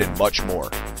garden, and much more.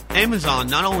 Amazon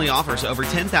not only offers over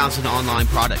 10,000 online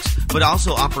products, but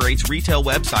also operates retail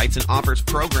websites and offers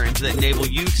programs that enable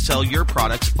you to sell your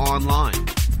products online.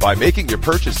 By making your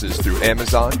purchases through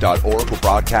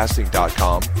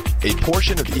Amazon.oraclebroadcasting.com, a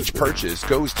portion of each purchase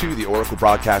goes to the Oracle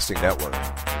Broadcasting Network.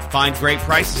 Find great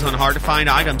prices on hard-to-find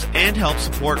items and help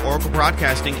support Oracle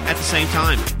Broadcasting at the same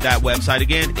time. That website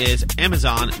again is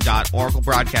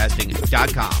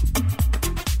Amazon.oraclebroadcasting.com.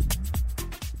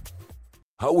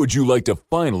 How would you like to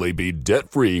finally be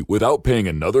debt-free without paying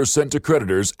another cent to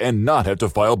creditors and not have to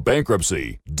file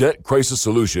bankruptcy?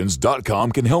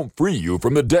 DebtCrisisSolutions.com can help free you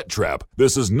from the debt trap.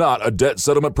 This is not a debt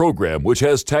settlement program which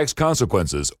has tax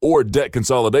consequences or debt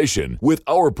consolidation. With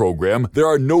our program, there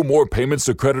are no more payments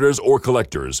to creditors or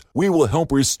collectors. We will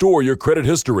help restore your credit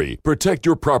history, protect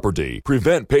your property,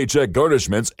 prevent paycheck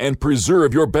garnishments, and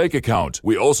preserve your bank account.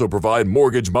 We also provide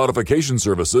mortgage modification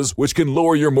services which can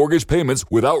lower your mortgage payments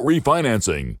without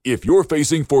refinancing. If you're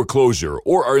facing foreclosure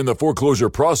or are in the foreclosure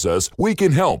process, we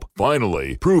can help.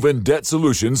 Finally, proven debt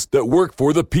solutions that work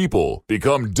for the people.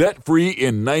 Become debt-free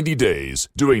in 90 days.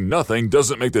 Doing nothing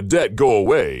doesn't make the debt go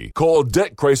away. Call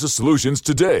Debt Crisis Solutions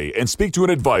today and speak to an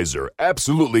advisor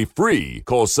absolutely free.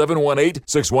 Call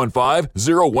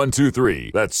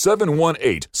 718-615-0123. That's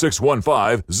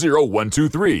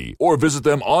 718-615-0123. Or visit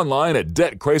them online at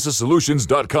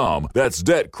DebtCrisisSolutions.com. That's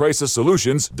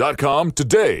DebtCrisisSolutions.com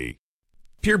today.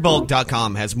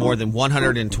 PureBulk.com has more than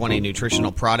 120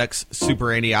 nutritional products, super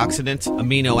antioxidants,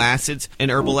 amino acids,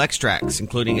 and herbal extracts,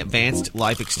 including advanced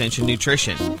life extension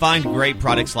nutrition. Find great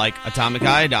products like atomic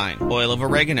iodine, oil of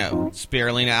oregano,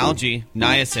 spirulina algae,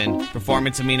 niacin,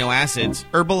 performance amino acids,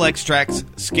 herbal extracts,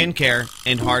 skincare,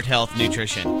 and heart health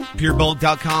nutrition.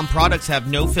 PureBulk.com products have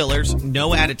no fillers,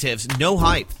 no additives, no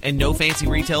hype, and no fancy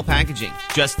retail packaging.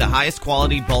 Just the highest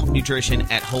quality bulk nutrition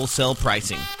at wholesale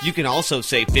pricing. You can also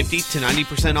save 50 to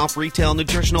 90% off retail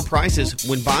nutritional prices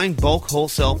when buying bulk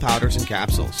wholesale powders and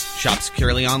capsules. Shop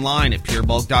securely online at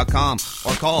purebulk.com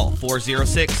or call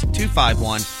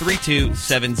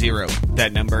 406-251-3270.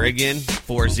 That number again,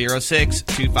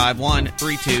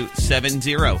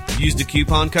 406-251-3270. Use the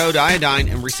coupon code iodine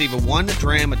and receive a 1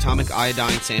 gram atomic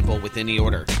iodine sample with any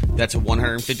order. That's a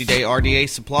 150-day RDA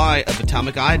supply of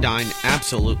atomic iodine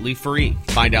absolutely free.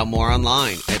 Find out more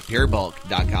online at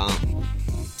purebulk.com.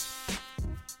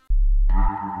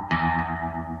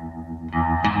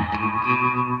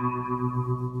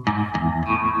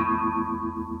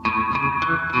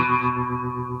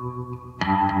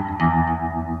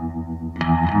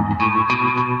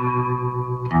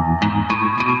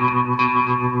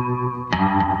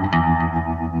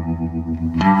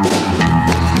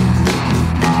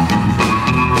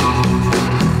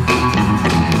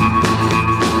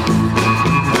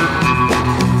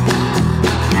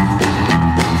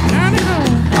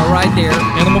 Right there.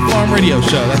 Animal Farm Radio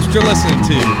Show. That's what you're listening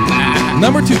to.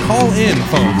 Number 2, call in,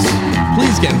 folks.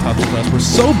 Please get in touch with us. We're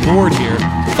so bored here.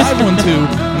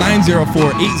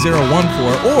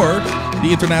 512-904-8014 or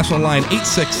the international line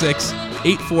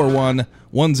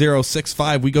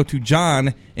 866-841-1065. We go to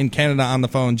John in Canada on the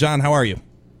phone. John, how are you?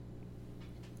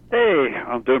 Hey,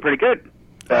 I'm doing pretty good.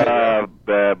 But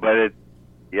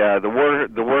the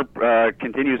war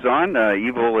continues on.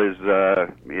 Evil is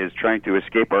trying to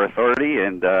escape our authority,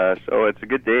 and so it's a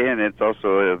good day, and it's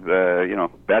also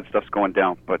bad stuff's going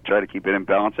down. But try to keep it in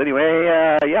balance.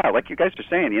 Anyway, like you guys are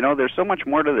saying, there's so much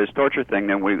more to this torture thing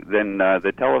than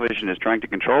the television is trying to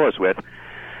control us with.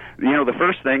 the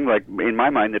first thing, like in my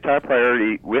mind, the top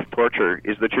priority with torture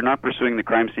is that you're not pursuing the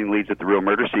crime scene leads at the real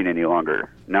murder scene any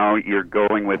longer. Now you're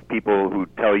going with people who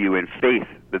tell you in faith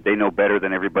that they know better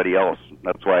than everybody else.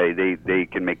 That's why they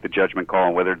can make the judgment call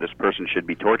on whether this person should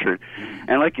be tortured.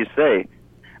 And like you say,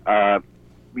 when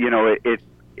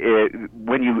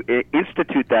you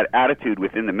institute that attitude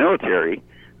within the military,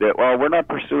 that, well, we're not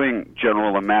pursuing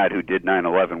General Ahmad who did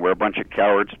 9/11. We're a bunch of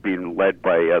cowards being led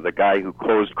by the guy who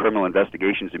closed criminal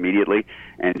investigations immediately,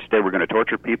 and instead we're going to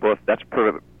torture people. If that's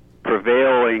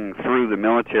prevailing through the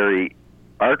military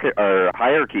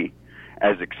hierarchy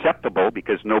as acceptable,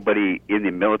 because nobody in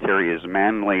the military is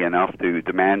manly enough to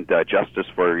demand justice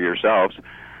for yourselves,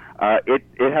 it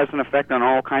has an effect on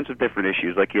all kinds of different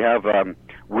issues. Like you have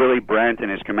Willy Brandt and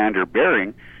his commander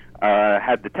Bering,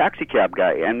 had the taxi cab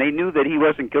guy, and they knew that he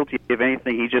wasn't guilty of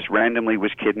anything. He just randomly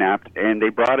was kidnapped, and they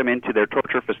brought him into their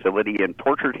torture facility and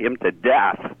tortured him to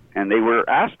death. And they were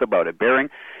asked about it. Bering,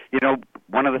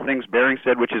 one of the things Bering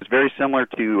said, which is very similar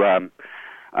to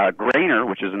Grainer,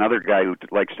 which is another guy who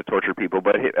likes to torture people,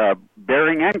 but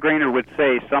Bering and Grainer would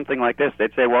say something like this.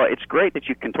 They'd say, well, it's great that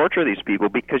you can torture these people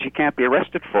because you can't be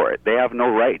arrested for it. They have no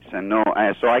rights, and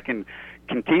so I can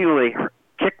continually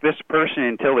kick this person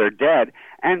until they're dead,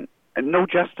 and no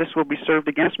justice will be served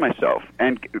against myself.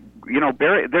 And,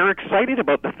 they're excited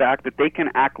about the fact that they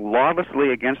can act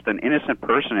lawlessly against an innocent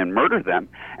person and murder them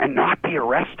and not be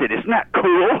arrested. Isn't that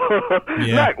cool?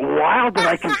 Isn't that wild that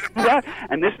I can do that?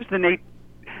 And this is the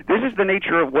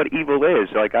nature of what evil is.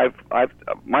 Like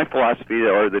my philosophy,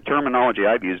 or the terminology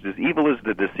I've used, is evil is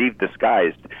the deceived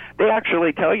disguised. They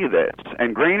actually tell you this.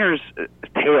 And Grainer's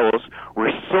tales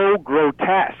were so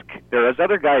grotesque. There is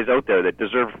other guys out there that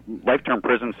deserve lifetime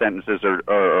prison sentences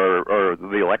or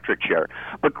the electric chair.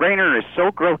 But Grainer is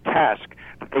so grotesque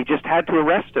that they just had to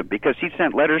arrest him because he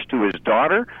sent letters to his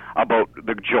daughter about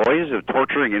the joys of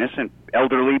torturing innocent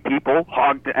elderly people,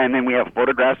 and then we have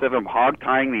photographs of him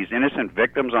hog-tying these innocent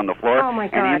victims on the floor,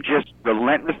 and him just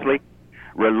relentlessly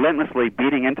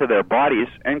beating into their bodies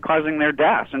and causing their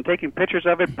deaths and taking pictures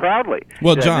of it proudly.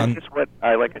 Well, John, this is what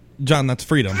I like. John, that's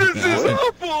freedom.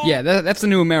 Yeah, that's the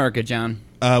new America, John.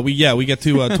 We get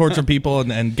to torture people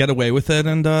and get away with it,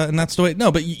 and that's the way.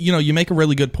 No, but you make a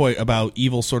really good point about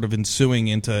evil sort of ensuing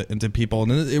into people,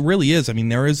 and it really is. I mean,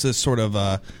 there is this sort of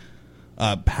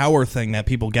power thing that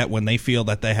people get when they feel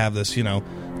that they have this,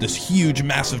 this huge,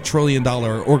 massive $1 trillion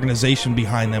organization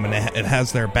behind them, and it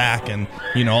has their back, and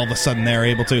all of a sudden they're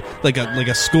able to, like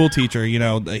a school teacher,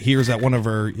 hears that one of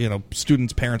her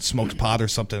students' parents smokes pot or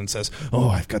something and says, "Oh,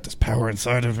 I've got this power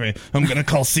inside of me. I'm gonna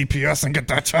call CPS and get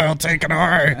that child taken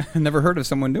away." I never heard of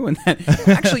someone doing that.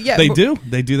 Actually, yeah, they do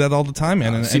that all the time,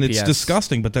 man, and it's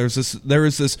disgusting. But there is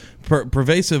this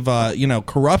pervasive,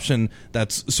 corruption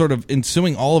that's sort of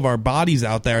ensuing all of our bodies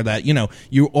out there, that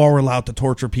you are allowed to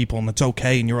torture people and it's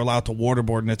okay, and you're allowed to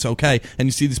waterboard and it's okay. And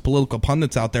you see these political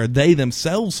pundits out there, they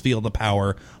themselves feel the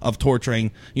power of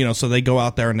torturing, so they go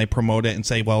out there and they promote it and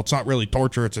say, well, it's not really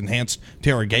torture, it's enhanced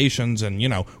interrogations, and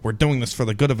we're doing this for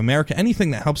the good of America.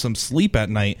 Anything that helps them sleep at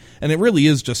night. And it really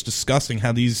is just disgusting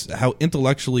how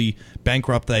intellectually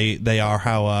bankrupt they are,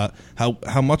 how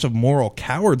much of moral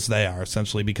cowards they are,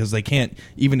 essentially, because they can't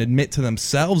even admit to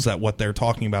themselves that what they're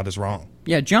talking about is wrong.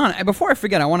 Yeah, John, before I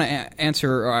forget, I want to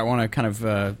answer, or I want to kind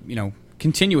of,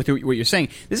 continue with what you're saying.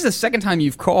 This is the second time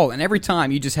you've called, and every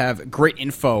time you just have great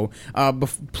info.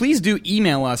 Please do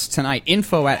email us tonight,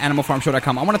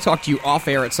 info@animalfarmshow.com. I want to talk to you off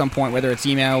air at some point, whether it's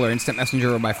email or instant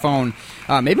messenger or by phone.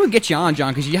 Maybe we'll get you on,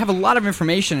 John, because you have a lot of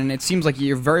information, and it seems like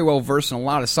you're very well versed in a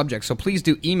lot of subjects, so please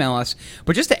do email us.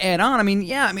 But just to add on,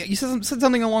 you said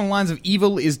something along the lines of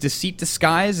evil is deceit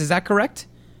disguised. Is that correct?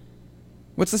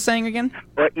 What's the saying again?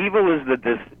 Well, evil is the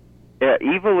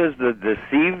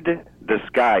deceived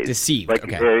disguise. Deceived,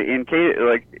 okay.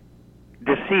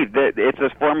 Deceived. It's a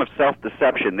form of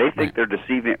self-deception. They think they're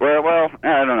deceiving. Well,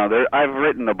 I don't know. I've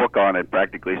written a book on it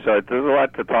practically, so there's a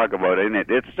lot to talk about in it.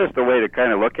 It's just a way to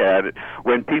kind of look at it.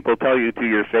 When people tell you to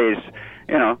your face,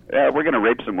 we're going to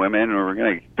rape some women, or we're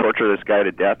going to torture this guy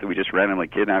to death that we just randomly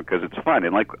kidnapped because it's fun.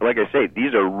 And like I say,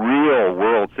 these are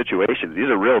real-world situations. These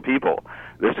are real people.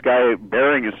 This guy,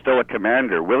 Bering, is still a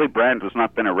commander. Willy Brandt has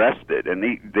not been arrested, and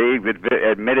they've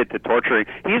admitted to torturing.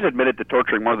 He's admitted to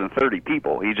torturing more than 30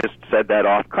 people. He just said that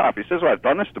off cuff. He says, well, I've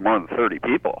done this to more than 30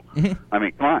 people. I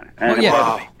mean, come on. And you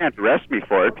can't arrest me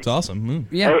for it. It's awesome.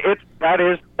 Yeah.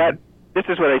 This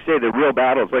is what I say, the real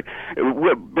battles. Like,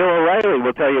 Bill O'Reilly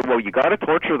will tell you, well, you got to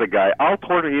torture the guy. I'll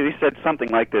torture you. He said something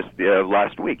like this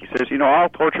last week. He says, I'll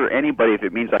torture anybody if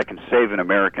it means I can save an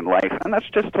American life. And that's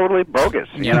just totally bogus,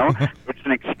 It's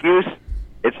an excuse.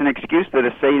 It's an excuse that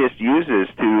a sadist uses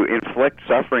to inflict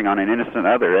suffering on an innocent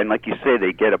other. And like you say,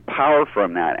 they get a power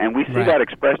from that. And we see that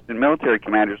expressed in military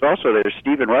commanders also. There's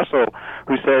Stephen Russell,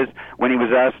 who says, when he was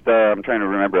asked, I'm trying to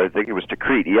remember, I think it was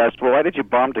Tikrit, he asked, well, why did you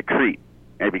bomb Tikrit?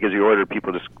 And because he ordered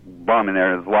people to bomb in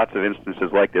there. There's lots of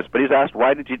instances like this. But he's asked,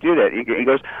 why did you do that? He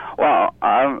goes, well,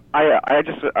 I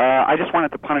just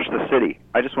wanted to punish the city.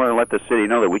 I just wanted to let the city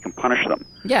know that we can punish them.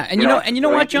 Yeah, and you know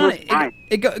what, John?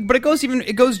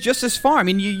 It goes just as far. I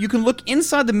mean, you can look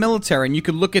inside the military and you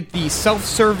can look at the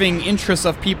self-serving interests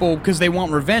of people because they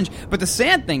want revenge. But the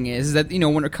sad thing is that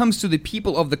when it comes to the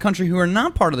people of the country who are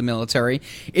not part of the military,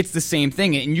 it's the same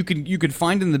thing. And you could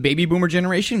find it in the baby boomer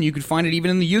generation. You could find it even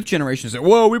in the youth generation. Say,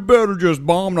 well, we better just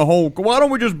bomb the whole. Why don't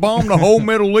we just bomb the whole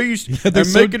Middle East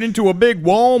and make it into a big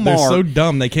Walmart? They're so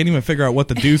dumb they can't even figure out what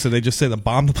to do, so they just say the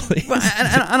bomb the place.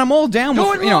 And I'm all down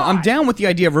with I'm down with the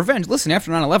idea of revenge. Listen, after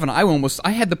 9/11,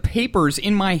 I had the papers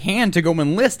in my hand to go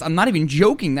enlist. I'm not even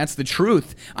joking. That's the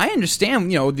truth. I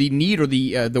understand, the need or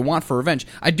the want for revenge.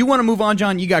 I do want to move on,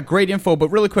 John. You got great info, but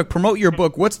really quick, promote your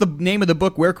book. What's the name of the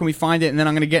book? Where can we find it? And then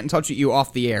I'm going to get in touch with you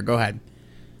off the air. Go ahead.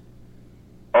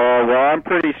 Oh, well, I'm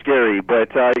pretty scary, but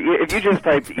if you just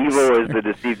type evil as the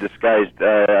deceived disguised,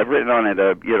 I've written on it,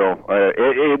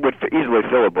 it would easily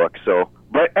fill a book, so.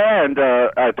 But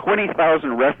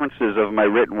 20,000 references of my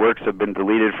written works have been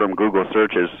deleted from Google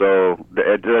searches, so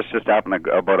this just happened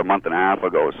about a month and a half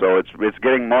ago, so it's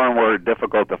getting more and more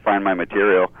difficult to find my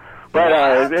material.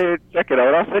 But check it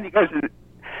out. I'll send you guys...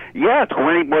 Yeah,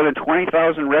 more than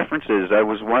 20,000 references. I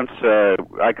was once,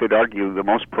 I could argue, the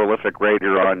most prolific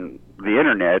writer on the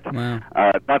internet. Wow.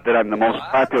 Not that I'm the most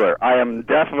popular. I am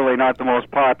definitely not the most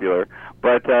popular.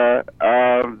 But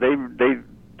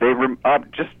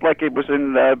just like it was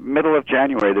in the middle of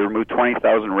January, they removed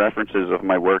 20,000 references of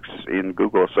my works in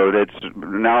Google. So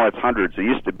now it's hundreds. It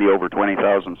used to be over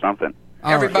 20,000 something.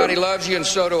 Everybody loves you, and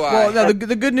so do I. Well,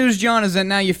 the good news, John, is that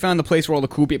now you found the place where all the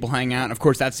cool people hang out. And, of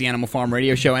course, that's the Animal Farm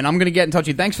Radio Show. And I'm going to get in touch with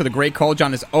you. Thanks for the great call,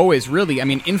 John, as always. Really,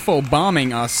 info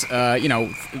bombing us,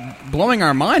 blowing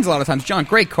our minds a lot of times. John,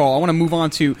 great call. I want to move on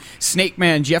to Snake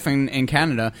Man Jeff in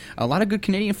Canada. A lot of good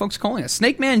Canadian folks calling us.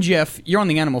 Snake Man Jeff, you're on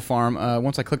the Animal Farm.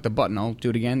 Once I click the button, I'll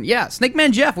do it again. Yeah, Snake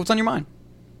Man Jeff, what's on your mind?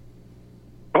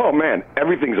 Oh, man,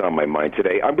 everything's on my mind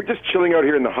today. I'm just chilling out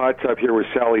here in the hot tub here with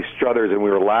Sally Struthers, and we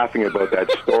were laughing about that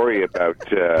story about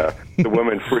the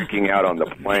woman freaking out on the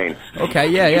plane. Okay,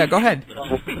 yeah, go ahead.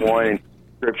 Wine,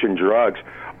 prescription drugs.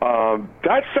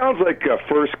 That sounds like a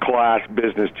first-class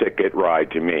business ticket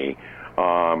ride to me.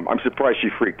 I'm surprised she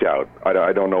freaked out.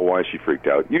 I don't know why she freaked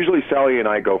out. Usually Sally and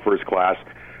I go first class.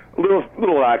 A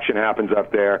little action happens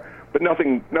up there, but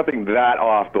nothing that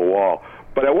off the wall.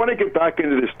 But I want to get back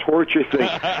into this torture thing.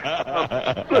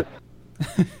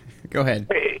 Go ahead.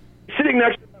 Hey, sitting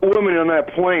next to a woman on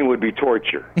that plane would be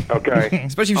torture, okay?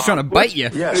 Especially if she's trying to bite you.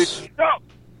 Yes.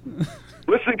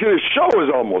 Listening to this show is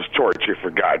almost torture, for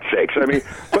God's sakes. I mean,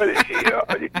 but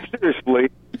seriously,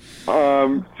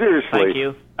 Thank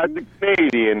you. As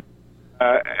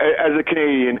a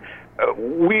Canadian,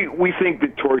 we think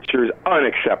that torture is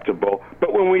unacceptable.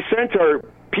 But when we sent our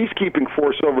peacekeeping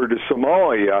force over to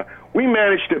Somalia, we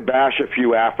managed to bash a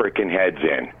few African heads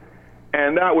in,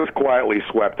 and that was quietly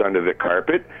swept under the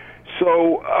carpet.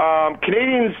 So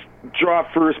Canadians draw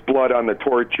first blood on the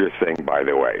torture thing, by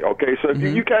the way. Okay, so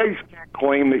you guys can't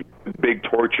claim that you're big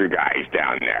torture guys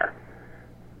down there.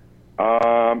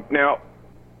 Now,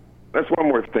 that's one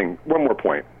more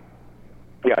point.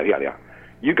 Yeah.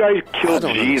 You guys killed Jesus. I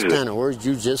don't understand a word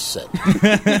you just said.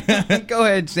 Go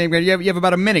ahead, Snake Man. You have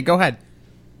about a minute. Go ahead.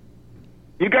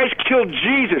 You guys killed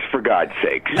Jesus, for God's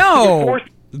sake. No!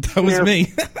 That was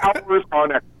me. Hours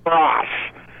on a cross.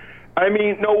 I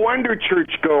mean, no wonder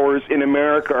churchgoers in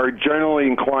America are generally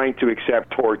inclined to accept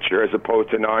torture as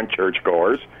opposed to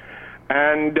non-churchgoers.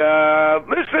 And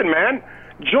listen, man,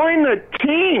 join the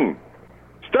team.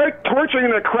 Start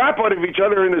torturing the crap out of each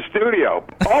other in the studio.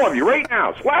 All of you, right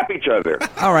now. Slap each other.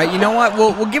 All right, you know what?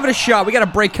 We'll give it a shot. We got a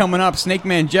break coming up. Snake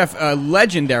Man Jeff,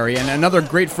 legendary, and another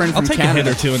great friend from Canada. I'll take a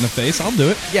hit or two in the face. I'll do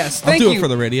it. Yes, I'll do it for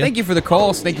the radio. Thank you for the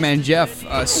call, Snake Man Jeff.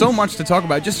 So much to talk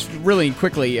about. Just really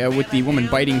quickly, with the woman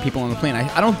biting people on the plane.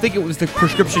 I don't think it was the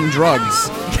prescription drugs.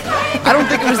 I don't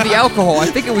think it was the alcohol. I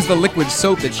think it was the liquid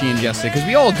soap that she ingested, because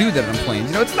we all do that on planes.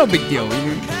 It's no big deal.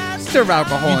 Serve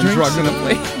alcohol and drugs on the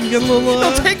plane. You get a little,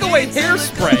 they'll take away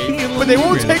hairspray, but they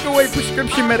won't take away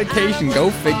prescription medication. Go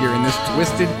figure in this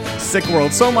twisted, sick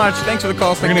world. So much. Thanks for the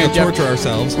call. We're going to torture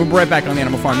ourselves. We'll be right back on the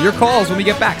Animal Farm. Your calls when we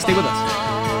get back. Stay with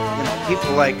us.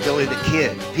 People like Billy the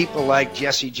Kid. People like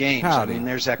Jesse James. Howdy. I mean,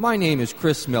 there's that. My name is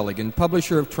Chris Milligan,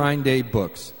 publisher of Trine Day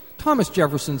Books. Thomas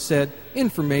Jefferson said,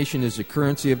 "Information is the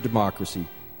currency of democracy.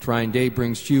 Trying Day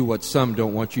brings to you what some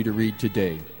don't want you to read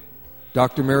today."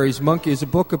 Dr. Mary's Monk is a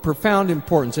book of profound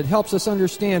importance. It helps us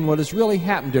understand what has really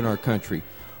happened in our country.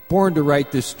 Born to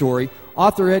write this story,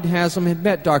 author Ed Haslam had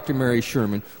met Dr. Mary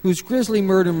Sherman, whose grisly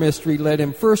murder mystery led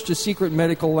him first to secret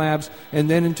medical labs and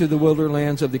then into the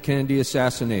wilderlands of the Kennedy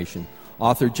assassination.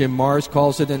 Author Jim Marrs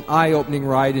calls it an eye-opening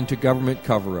ride into government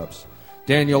cover-ups.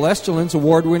 Daniel Esterlin's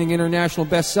award-winning international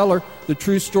bestseller, The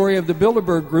True Story of the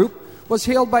Bilderberg Group, was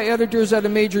hailed by editors at a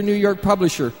major New York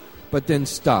publisher, but then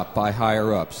stopped by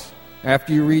higher-ups.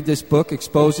 After you read this book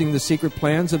exposing the secret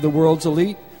plans of the world's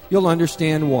elite, you'll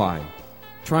understand why.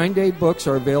 Trying Day books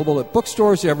are available at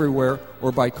bookstores everywhere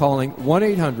or by calling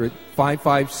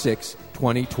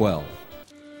 1-800-556-2012.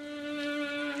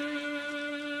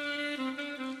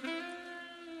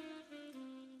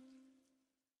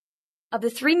 Of the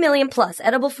 3 million plus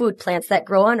edible food plants that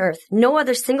grow on Earth, no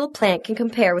other single plant can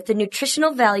compare with the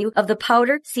nutritional value of the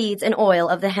powder, seeds, and oil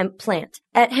of the hemp plant.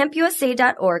 At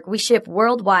hempusa.org, we ship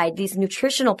worldwide these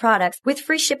nutritional products with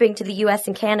free shipping to the U.S.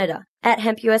 and Canada. At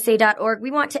hempusa.org,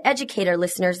 we want to educate our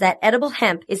listeners that edible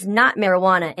hemp is not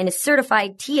marijuana and is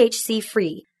certified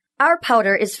THC-free. Our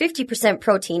powder is 50%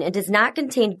 protein and does not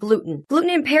contain gluten.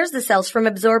 Gluten impairs the cells from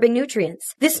absorbing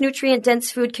nutrients. This nutrient-dense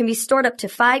food can be stored up to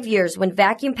 5 years when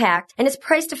vacuum-packed and is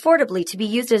priced affordably to be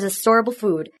used as a storable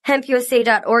food.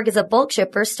 HempUSA.org is a bulk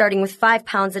shipper starting with 5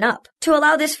 pounds and up. To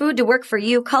allow this food to work for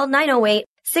you, call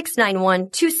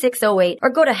 908-691-2608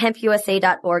 or go to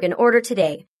HempUSA.org and order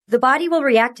today. The body will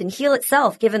react and heal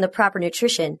itself given the proper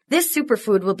nutrition. This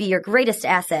superfood will be your greatest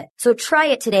asset. So try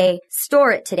it today,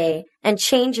 store it today, and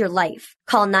change your life.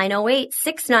 Call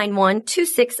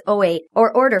 908-691-2608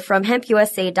 or order from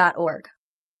hempusa.org.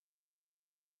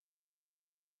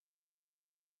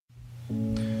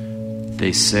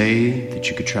 They say that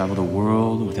you could travel the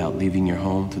world without leaving your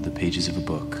home through the pages of a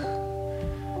book.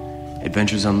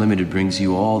 Adventures Unlimited brings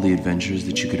you all the adventures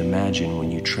that you could imagine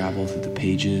when you travel through the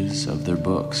pages of their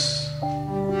books.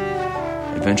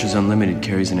 Adventures Unlimited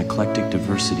carries an eclectic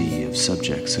diversity of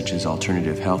subjects such as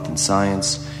alternative health and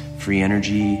science, free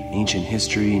energy, ancient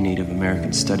history, Native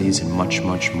American studies, and much,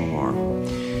 much more.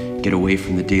 Get away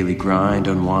from the daily grind,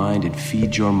 unwind, and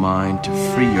feed your mind to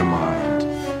free your mind.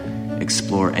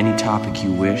 Explore any topic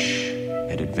you wish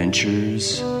at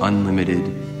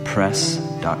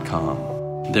adventuresunlimitedpress.com.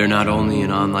 They're not only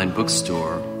an online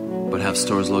bookstore, but have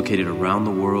stores located around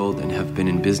the world and have been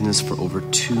in business for over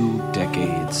 2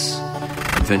 decades.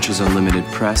 Adventures Unlimited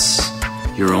Press,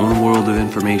 your own world of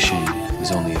information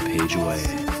is only a page away.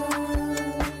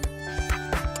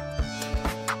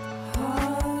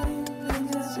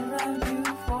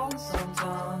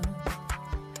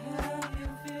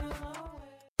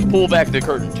 Pull back the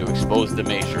curtain to expose the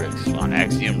Matrix on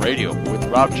Axiom Radio with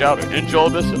Rob Chowdah and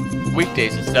Joel Bissell.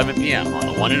 Weekdays at 7 p.m. on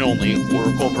the one and only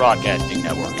Oracle Broadcasting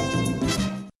Network.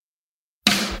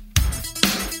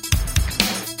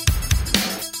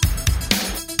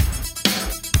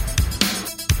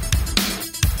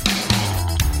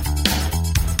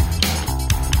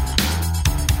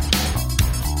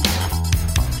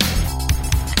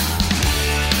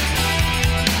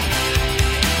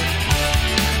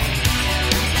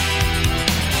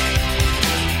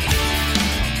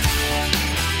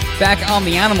 Back on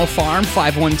the Animal Farm,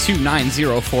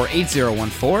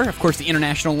 512-904-8014. Of course, the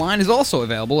international line is also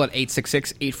available at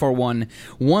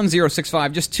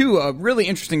 866-841-1065. Just 2 really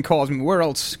interesting calls. I mean, where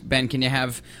else, Ben, can you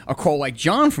have a call like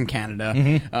John from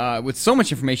Canada with so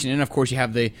much information? And, of course, you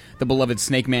have the beloved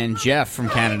Snake Man Jeff from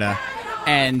Canada.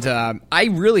 And I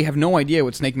really have no idea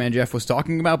what Snake Man Jeff was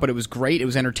talking about, but it was great. It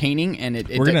was entertaining, and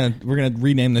we're gonna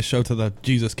rename this show to the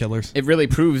Jesus Killers. It really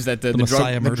proves that the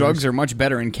drugs are much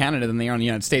better in Canada than they are in the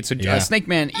United States. So, Snake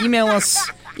Man, email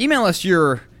us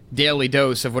your daily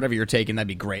dose of whatever you're taking. That'd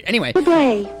be great. Anyway, good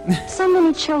day. So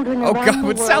many children around the world.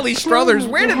 With Sally Struthers,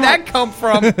 where did that come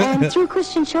from? And through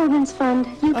Christian Children's Fund,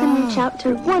 you can reach out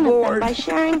to one of them by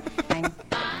sharing.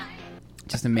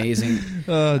 Just amazing.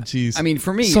 Oh, jeez. I mean,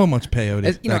 for me, so much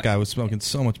peyote. That guy was smoking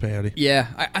so much peyote. Yeah,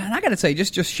 and I got to say,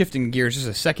 just shifting gears just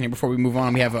a second here before we move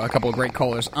on. We have a couple of great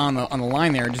callers on the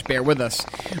line there. Just bear with us.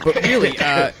 But really,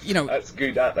 that's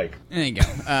good. That like. There you go.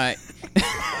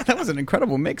 That was an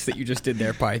incredible mix that you just did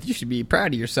there, Pi. You should be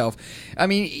proud of yourself. I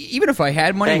mean, even if I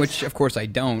had money, which of course I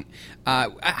don't,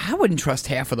 I wouldn't trust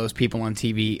half of those people on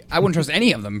TV. I wouldn't trust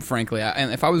any of them, frankly.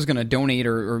 And if I was going to donate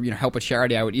or help a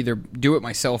charity, I would either do it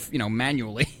myself,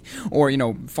 manually, or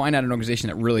find out an organization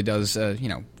that really does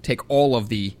take all of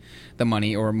the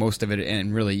money or most of it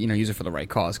and really, use it for the right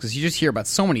cause. Because you just hear about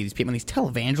so many of these people, these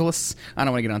televangelists. I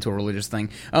don't want to get onto a religious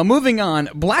thing. Moving on,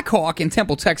 Black Hawk in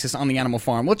Temple, Texas on the animal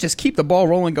farm. Let's just keep the ball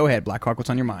rolling. Go ahead, Black Hawk. What's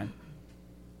on your mind?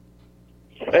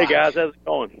 Hey, guys. How's it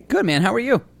going? Good, man. How are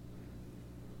you?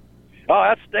 Oh,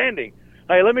 outstanding.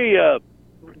 Hey, let me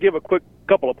give a quick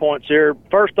couple of points here.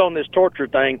 First, on this torture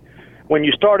thing, when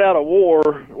you start out a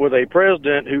war with a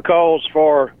president who calls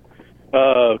for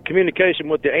communication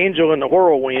with the angel in the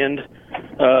whirlwind,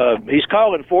 he's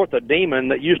calling forth a demon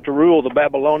that used to rule the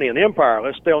Babylonian Empire.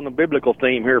 Let's stay on the biblical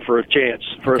theme here for a chance,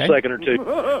 for a second or two.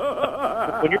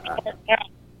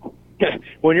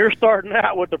 When you're starting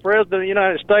out with the president of the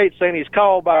United States saying he's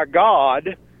called by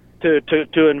God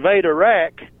to invade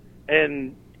Iraq,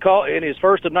 and in his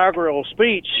first inaugural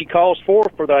speech, he calls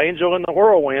forth for the angel in the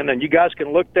whirlwind, and you guys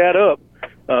can look that up.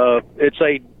 It's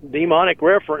a demonic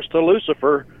reference to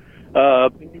Lucifer.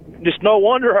 Just no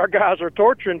wonder our guys are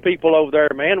torturing people over there,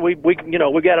 man. We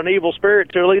got an evil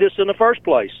spirit to lead us in the first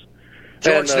place.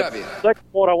 George W.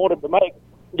 Second point I wanted to make.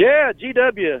 Yeah,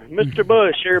 GW, Mr.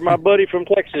 Bush here, my buddy from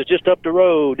Texas, just up the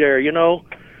road there.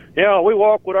 Yeah, we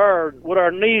walk with our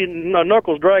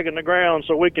knuckles dragging the ground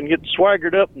so we can get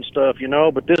swaggered up and stuff,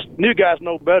 But this new guys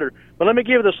know better. But let me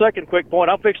give you the second quick point.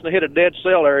 I'm fixing to hit a dead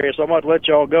cell area, so I'm going to let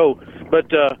y'all go.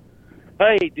 But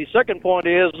hey, the second point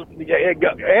is,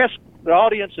 ask the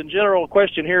audience in general a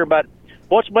question here about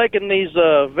what's making these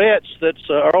vets that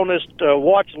are on this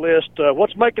watch list,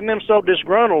 what's making them so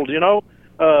disgruntled,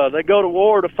 They go to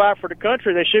war to fight for the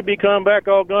country. They should be coming back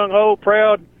all gung-ho,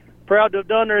 proud to have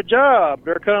done their job.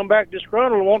 They're coming back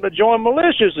disgruntled and wanting to join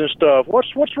militias and stuff.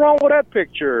 What's wrong with that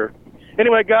picture?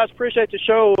 Anyway, guys, appreciate the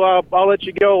show. I'll let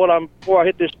you go before I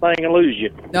hit this thing and lose you.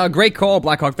 Great call,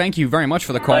 Blackhawk. Thank you very much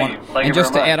for the call. Thank you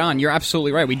just very to much. add on, you're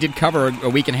absolutely right. We did cover a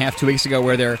week and a half, 2 weeks ago,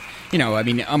 where they're,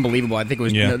 unbelievable. I think it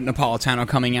was Napolitano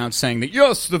coming out saying that,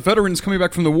 yes, the veterans coming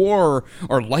back from the war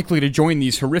are likely to join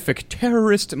these horrific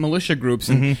terrorist militia groups,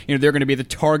 and they're going to be the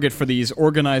target for these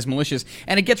organized militias.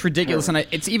 And it gets ridiculous, and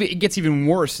it gets even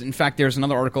worse. In fact, there's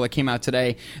another article that came out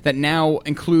today that now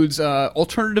includes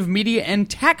alternative media and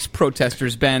tax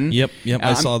protesters, Ben. Yep,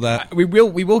 I saw that. We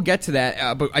will get to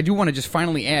that, but I do want to just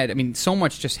finally add, so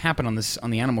much just happened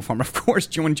on the animal farm. Of course,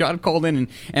 when John called in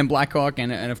and Blackhawk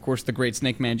and of course the great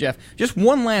Snake Man Jeff. Just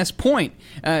one last point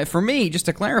for me, just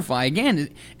to clarify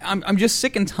again, I'm just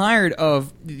sick and tired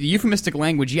of the euphemistic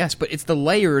language, yes, but it's the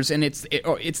layers and it's the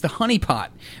honeypot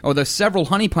or the several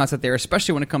honeypots out there,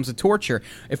 especially when it comes to torture.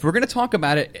 If we're going to talk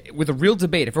about it with a real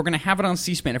debate, if we're going to have it on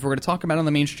C-SPAN, if we're going to talk about it on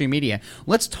the mainstream media,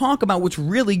 let's talk about what's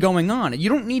really going on. You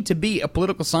don't need to be a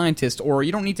political scientist or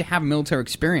you don't need to have military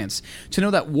experience to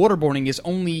know that waterboarding is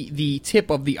only the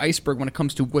tip of the iceberg when it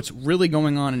comes to what's really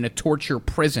going on in a torture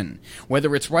prison.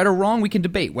 Whether it's right or wrong, we can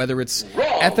debate. Whether it's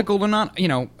ethical or not, you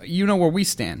know where we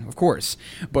stand, of course.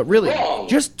 But really,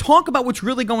 just talk about what's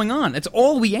really going on. That's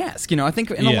all we ask. I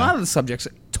think in a lot of the subjects,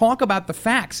 talk about the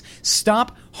facts.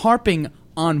 Stop harping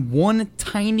on one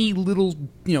tiny little,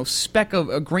 speck of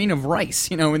a grain of rice,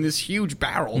 in this huge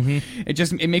barrel.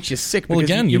 It makes you sick because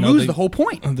you lose the whole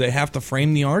point. They have to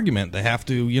frame the argument. They have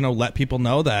to, let people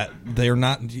know that they're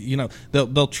not,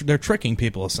 they're tricking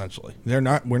people essentially. We're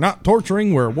not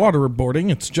torturing. We're waterboarding.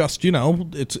 It's just,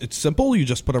 it's simple. You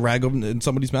just put a rag in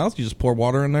somebody's mouth. You just pour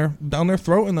water down their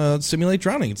throat and simulate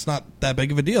drowning. It's not that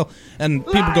big of a deal. And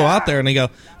people go out there and they go,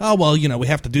 oh well, we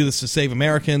have to do this to save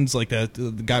Americans. Like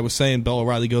the guy was saying, Bill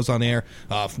O'Reilly goes on air.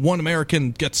 If one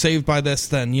American gets saved by this,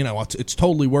 then it's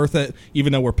totally worth it.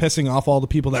 Even though we're pissing off all the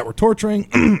people that we're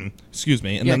torturing. Excuse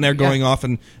me. And then they're going off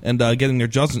and getting their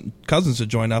cousins to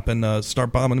join up and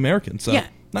start bombing Americans. So.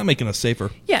 Not making us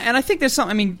safer. Yeah, and I think there's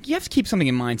something, you have to keep something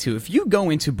in mind, too. If you go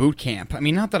into boot camp,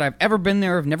 not that I've ever been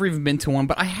there, I've never even been to one,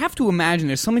 but I have to imagine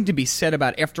there's something to be said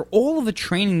about after all of the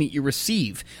training that you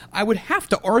receive, I would have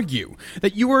to argue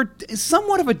that you are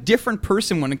somewhat of a different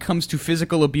person when it comes to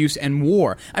physical abuse and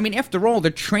war. After all, they're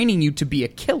training you to be a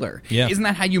killer. Yeah. Isn't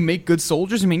that how you make good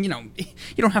soldiers? You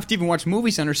don't have to even watch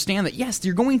movies to understand that, yes,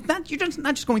 you're not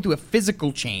just going through a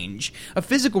physical change, a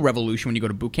physical revolution when you go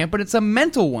to boot camp, but it's a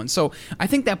mental one. So I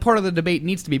think that part of the debate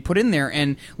needs to be put in there,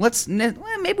 and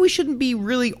maybe we shouldn't be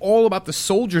really all about the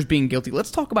soldiers being guilty.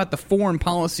 Let's talk about the foreign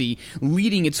policy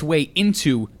leading its way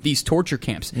into these torture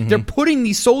camps. They're putting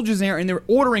these soldiers there, and they're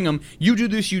ordering them, you do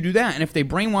this, you do that, and if they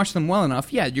brainwash them well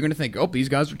enough, you're going to think, oh, these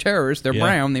guys are terrorists, they're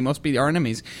brown, they must be our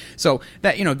enemies. So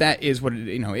that that is what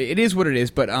it is what it is,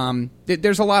 but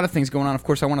there's a lot of things going on. Of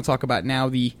course, I want to talk about now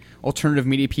the alternative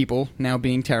media people now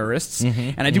being terrorists,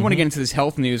 and I do want to get into this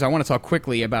health news. I want to talk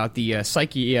quickly about the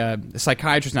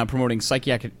psychiatrists now promoting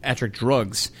psychiatric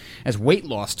drugs as weight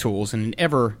loss tools in an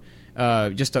ever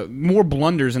more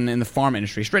blunders in the farm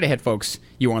industry. Straight ahead, folks.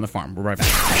 You are on the farm. We're right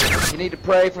back. You need to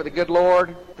pray for the good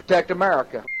Lord, protect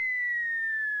America.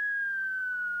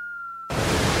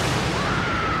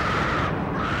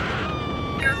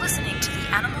 You're listening to the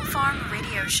Animal Farm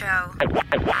Radio Show.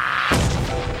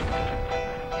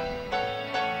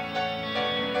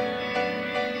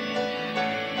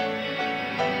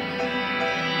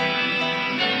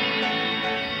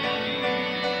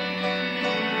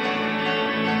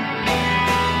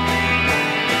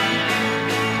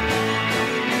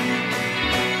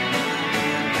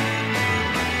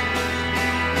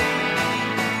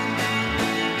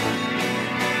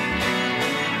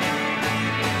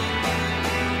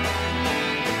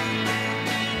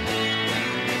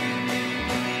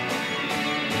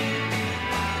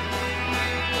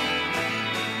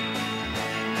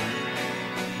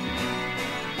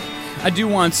 I do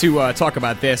want to talk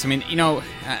about this. I mean,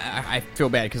 I feel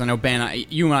bad because I know, Ben,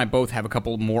 you and I both have a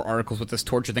couple more articles with this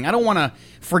torture thing. I don't want to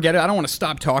forget it. I don't want to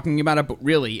stop talking about it, but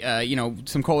really,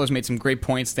 some callers made some great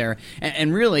points there.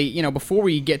 And really, before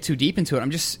we get too deep into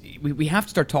it, we have to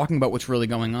start talking about what's really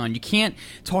going on. You can't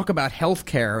talk about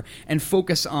healthcare and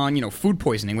focus on, food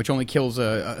poisoning, which only kills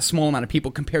a small amount of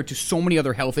people compared to so many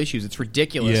other health issues. It's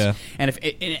ridiculous. Yeah. And if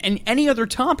in any other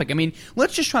topic, I mean,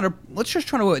 let's just try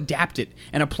to adapt it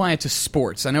and apply it to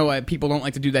sports. I know people don't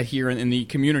like to do that here in the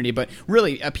community, but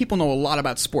really, people know a lot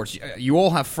about sports. You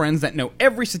all have friends that know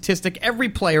every statistic, every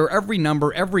player, every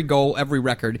number, every goal, every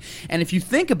record. And if you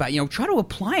think about, try to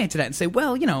apply it to that and say,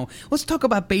 well, let's talk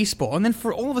about baseball. And then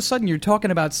for all of a sudden, you're talking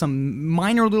about some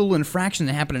minor little infraction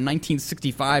that happened in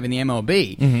 1965 in the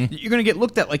MLB. Mm-hmm. You're going to get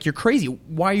looked at like you're crazy.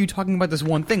 Why are you talking about this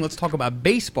one thing? Let's talk about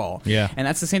baseball. Yeah. And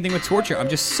that's the same thing with torture. I'm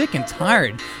just sick and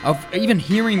tired of even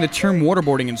hearing the term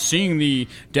waterboarding and seeing the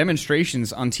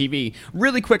demonstrations on TV.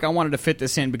 Really quick, I wanted to fit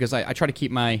this in because I try to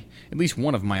keep at least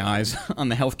one of my eyes on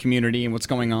the health community and what's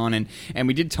going on. And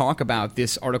we did talk about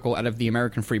this article out of the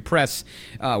American Free Press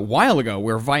a while ago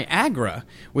where Viagra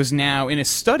was now in a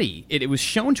study. It was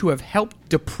shown to have helped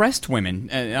depressed women.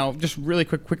 And I'll just really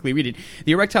quickly read it.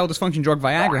 The erectile dysfunction drug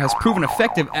Viagra has proven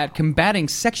effective at combating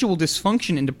sexual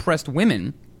dysfunction in depressed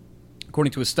women.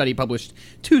 According to a study published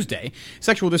Tuesday,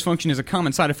 sexual dysfunction is a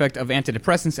common side effect of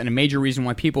antidepressants and a major reason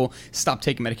why people stop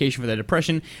taking medication for their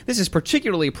depression. This is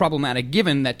particularly problematic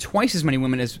given that twice as many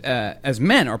women as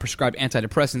men are prescribed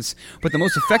antidepressants, but the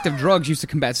most effective drugs used to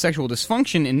combat sexual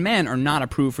dysfunction in men are not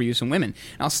approved for use in women.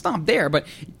 And I'll stop there, but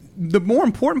the more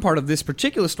important part of this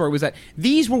particular story was that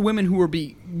these were women who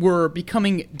were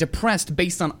becoming depressed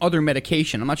based on other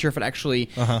medication. I'm not sure if it actually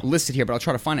listed here, but I'll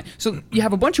try to find it. So you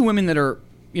have a bunch of women that are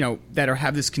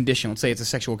have this condition. Let's say it's a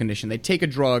sexual condition. They take a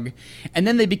drug, and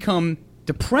then they become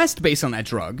depressed based on that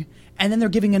drug, and then they're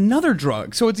giving another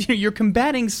drug. So it's you're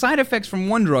combating side effects from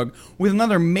one drug with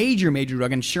another major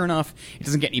drug, and sure enough, it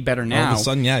doesn't get any better now. All of a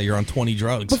sudden, you're on 20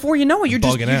 drugs. Before you know it, you're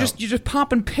just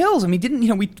popping pills. I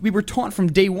mean, we were taught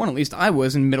from day one, at least I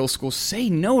was in middle school, say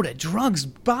no to drugs.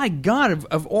 By God,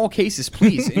 of all cases,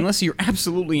 please, unless you're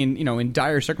absolutely in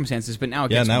dire circumstances. But now it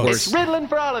gets worse. It's Ritalin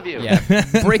for all of you. Yeah,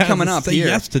 break coming up say here.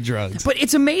 Yes to drugs. But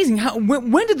it's amazing how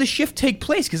when did the shift take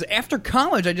place? Because after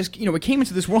college, I just it came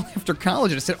into this world after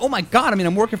college, and I said, oh my God,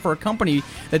 I'm working for a company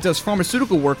that does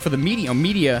pharmaceutical work for the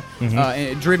media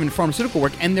driven pharmaceutical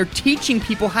work, and they're teaching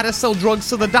people how to sell drugs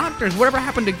to the doctors. Whatever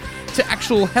happened to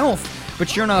actual health? But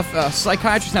sure enough,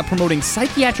 psychiatrists now promoting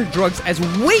psychiatric drugs as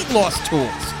weight loss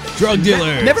tools. Drug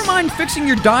dealers. Never mind fixing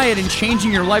your diet and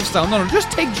changing your lifestyle. No,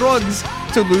 just take drugs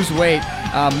to lose weight.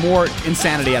 More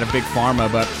insanity out of Big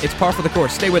Pharma, but it's par for the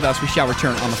course. Stay with us. We shall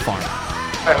return on the farm.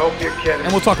 I hope you're kidding.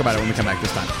 And we'll talk about it when we come back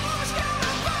this time.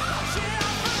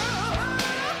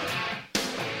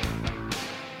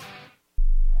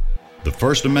 The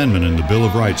First Amendment in the Bill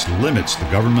of Rights limits the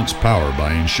government's power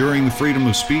by ensuring the freedom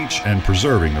of speech and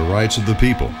preserving the rights of the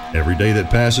people. Every day that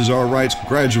passes, our rights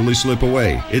gradually slip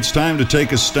away. It's time to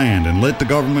take a stand and let the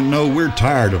government know we're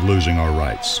tired of losing our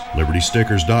rights.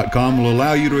 LibertyStickers.com will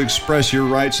allow you to express your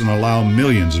rights and allow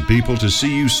millions of people to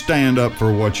see you stand up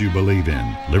for what you believe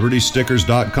in.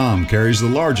 LibertyStickers.com carries the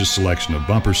largest selection of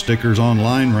bumper stickers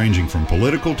online, ranging from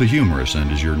political to humorous,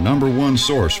 and is your #1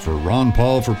 source for Ron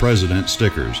Paul for President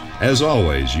stickers. As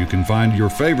always, you can find your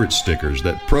favorite stickers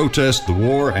that protest the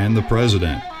war and the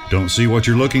president. Don't see what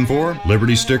you're looking for?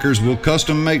 Liberty Stickers will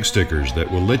custom make stickers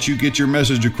that will let you get your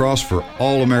message across for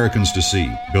all Americans to see.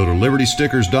 Go to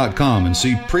LibertyStickers.com and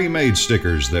see pre-made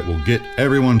stickers that will get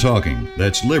everyone talking.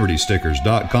 That's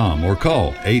LibertyStickers.com or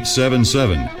call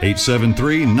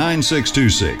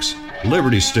 877-873-9626.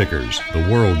 Liberty Stickers, the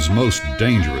world's most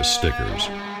dangerous stickers.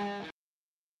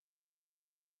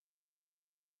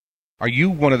 Are you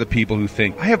one of the people who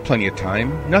think, I have plenty of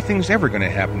time, nothing's ever going to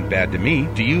happen bad to me?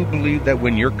 Do you believe that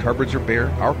when your cupboards are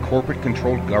bare, our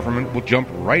corporate-controlled government will jump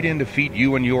right in to feed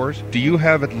you and yours? Do you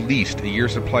have at least a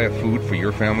year's supply of food for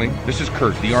your family? This is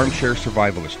Kurt, the armchair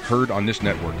survivalist, heard on this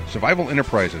network. Survival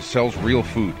Enterprises sells real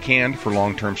food, canned for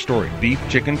long-term storage. Beef,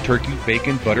 chicken, turkey,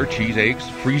 bacon, butter, cheese, eggs,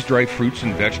 freeze-dried fruits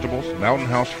and vegetables, Mountain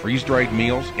House freeze-dried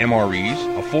meals,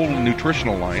 MREs, a full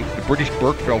nutritional line, the British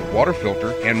Berkefeld water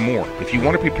filter, and more. If you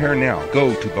want to prepare now,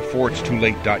 go to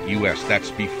beforeitstoolate.us.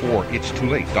 That's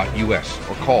beforeitstoolate.us.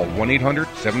 Or call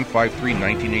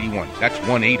 1-800-753-1981. That's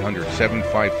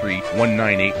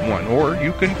 1-800-753-1981. Or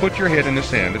you can put your head in the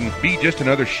sand and be just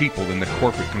another sheeple in the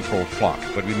corporate-controlled flock.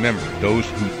 But remember, those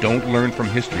who don't learn from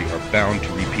history are bound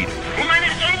to repeat it.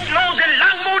 Meine endlose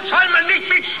Langmut soll man nicht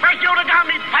mit Schwäche oder gar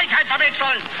mit Feigheit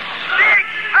verwechseln.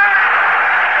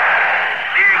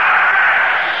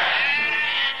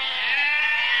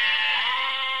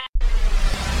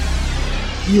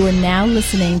 You are now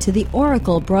listening to the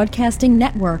Oracle Broadcasting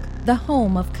Network, the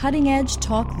home of cutting-edge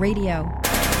talk radio.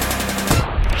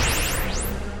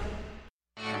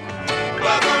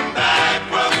 Welcome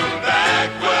back, welcome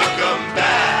back, welcome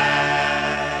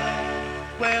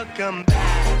back. Welcome back.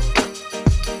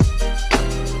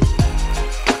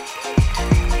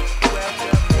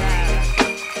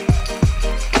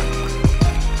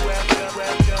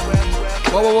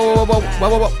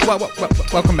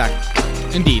 Welcome back.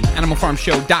 Indeed,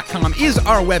 AnimalFarmShow.com is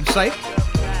our website,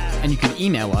 and you can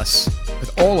email us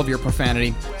with all of your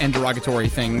profanity and derogatory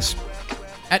things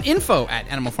at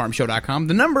info@AnimalFarmShow.com.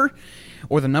 The number,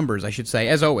 or the numbers, I should say,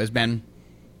 as always, Ben,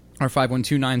 are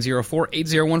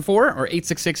 512-904-8014 or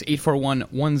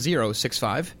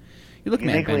 866-841-1065. You look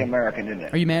mad, Uniquely Ben. American, isn't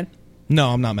it? Are you mad?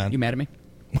 No, I'm not mad. You mad at me?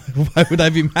 Why would I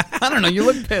be mad? I don't know. You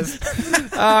look pissed.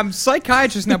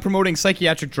 Psychiatrists now promoting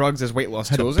psychiatric drugs as weight loss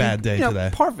tools. Had a bad day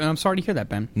today. I'm sorry to hear that,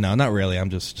 Ben. No, not really. I'm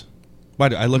just... Why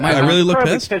do I look? I really look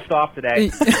pissed. Pissed off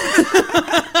today.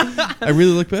 I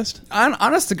really look pissed.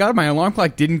 Honest to God, my alarm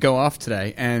clock didn't go off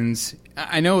today, and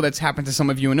I know that's happened to some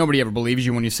of you, and nobody ever believes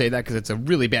you when you say that because it's a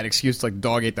really bad excuse, like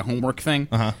dog ate the homework thing.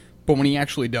 Uh-huh. But when he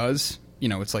actually does,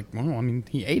 it's like, well, I mean,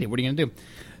 he ate it. What are you going to do?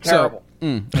 Terrible.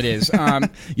 It is.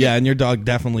 Yeah, and your dog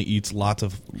definitely eats lots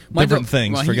of different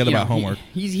things. Well, Forget about homework.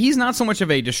 He's not so much of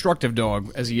a destructive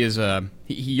dog as he is.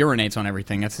 He urinates on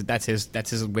everything. That's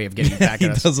his way of getting back He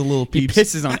at us. does a little peeps. He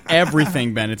pisses on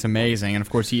everything, Ben. It's amazing, and of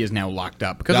course he is now locked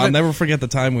up. Because I'll never forget the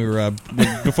time we were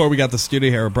before we got the studio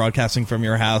here, broadcasting from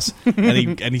your house,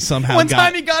 and he somehow one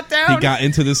time he got down. He got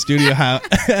into the studio house,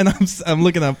 and I'm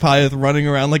looking at Pyeth running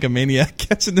around like a maniac,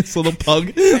 catching this little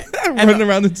pug, running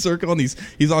around in circle, and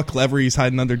he's all clever. He's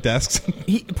hiding under desks.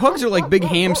 Pugs are like big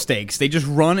ham steaks. They just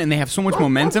run, and they have so much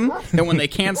momentum that when they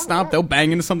can't stop, they'll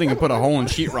bang into something and put a hole in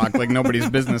sheetrock like nobody's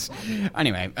business.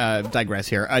 Anyway, digress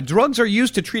here. Drugs are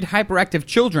used to treat hyperactive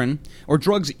children, or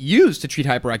drugs used to treat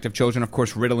hyperactive children, of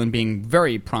course, Ritalin being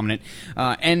very prominent,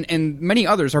 and many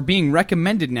others are being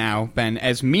recommended now, Ben,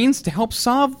 as means to help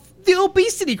solve the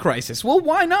obesity crisis. Well,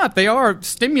 why not? They are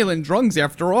stimulant drugs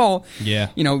after all. Yeah.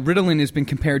 Ritalin has been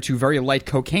compared to very light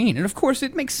cocaine, and of course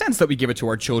it makes sense that we give it to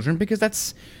our children because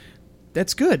that's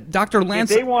good. Dr.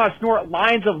 Lance... If they want to snort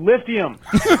lines of lithium,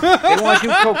 they want to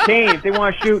do cocaine, if they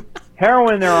want to shoot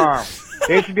heroin in their arm,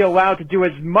 they should be allowed to do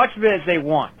as much of it as they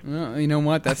want. You know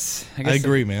what? I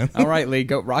agree, man. All right, Lee,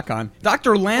 go rock on.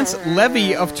 Dr. Lance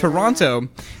Levy of Toronto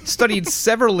studied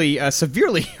severely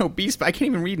obese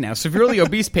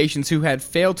patients who had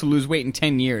failed to lose weight in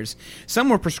 10 years. Some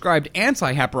were prescribed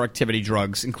anti-hyperactivity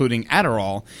drugs, including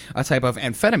Adderall, a type of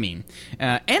amphetamine,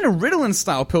 and a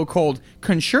Ritalin-style pill called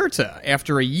Concerta.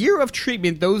 After a year of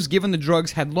treatment, those given the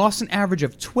drugs had lost an average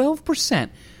of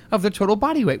 12% of their total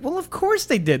body weight. Well, of course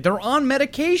they did. They're on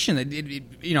medication.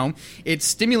 It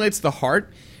stimulates the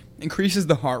heart, increases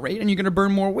the heart rate, and you're going to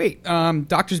burn more weight.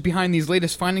 Doctors behind these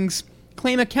latest findings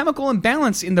claim a chemical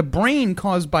imbalance in the brain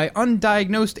caused by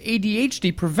undiagnosed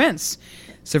ADHD prevents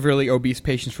severely obese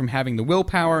patients from having the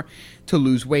willpower to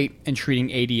lose weight, and treating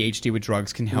ADHD with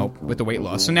drugs can help with the weight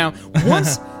loss. So now,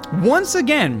 once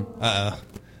again...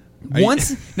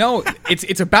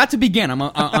 it's about to begin.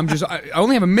 I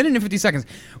only have a minute and 50 seconds.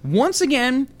 Once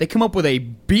again, they come up with a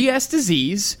BS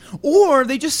disease, or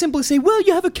they just simply say, well,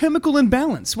 you have a chemical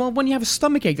imbalance. Well, when you have a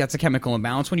stomachache, that's a chemical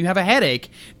imbalance. When you have a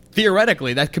headache,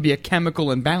 theoretically, that could be a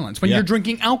chemical imbalance. When you're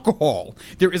drinking alcohol,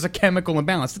 there is a chemical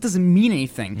imbalance. That doesn't mean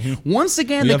anything. Once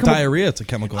again, you have diarrhea, it's a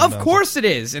chemical imbalance. Of course it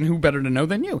is, and who better to know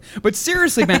than you? But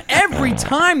seriously, man, every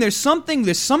time there's some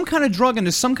kind of drug and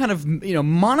there's some kind of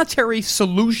monetary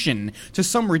solution to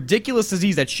some ridiculous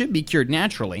disease that should be cured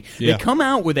naturally, they come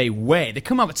out with a way. They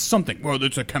come out with something. Well,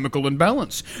 there's a chemical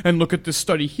imbalance, and look at this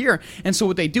study here. And so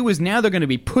what they do is now they're going to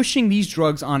be pushing these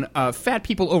drugs on fat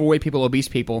people, overweight people, obese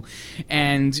people,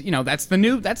 and that's the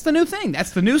new thing.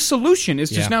 That's the new solution is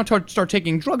just now start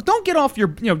taking drugs. Don't get off your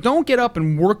don't get up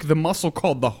and work the muscle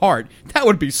called the heart. That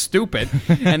would be stupid,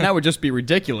 and that would just be it'd be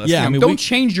ridiculous. Yeah, don't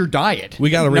change your diet. We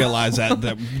got to realize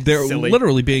that they're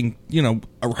literally being,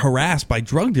 harassed by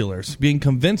drug dealers, being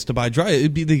convinced to buy drugs.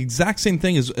 It'd be the exact same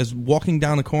thing as walking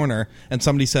down a corner and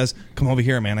somebody says, "Come over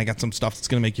here, man. I got some stuff that's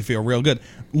going to make you feel real good."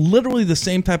 Literally the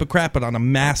same type of crap, but on a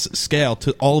mass scale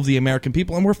to all of the American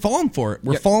people, and we're falling for it.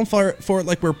 We're falling for it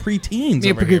like we're preteens.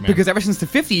 Because ever since the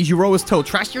 50s, you were always told,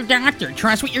 trust your doctor,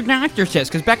 trust what your doctor says.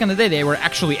 Because back in the day, they were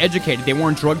actually educated. They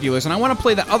weren't drug dealers. And I want to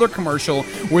play the other commercial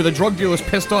where the drug dealer's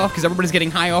pissed off because everybody's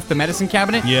getting high off the medicine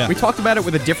cabinet. Yeah. We talked about it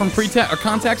with a different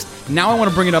context. Now I want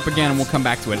to bring it up again, and we'll come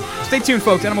back to it. Stay tuned,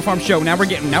 folks. Animal Farm Show. Now we're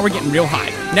getting real high.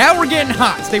 Now we're getting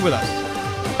hot. Stay with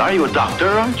us. Are you a doctor,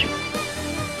 aren't you?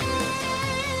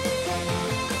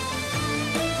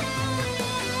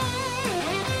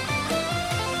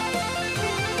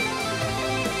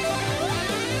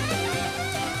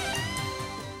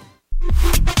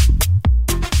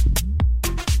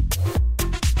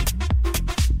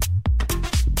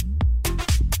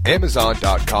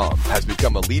 Amazon.com has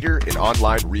become a leader in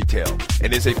online retail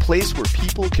and is a place where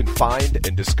people can find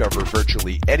and discover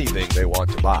virtually anything they want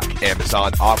to buy.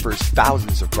 Amazon offers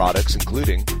thousands of products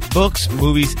including books,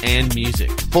 movies, and music,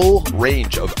 full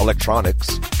range of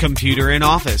electronics, computer and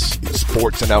office,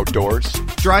 sports and outdoors,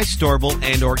 dry, storable,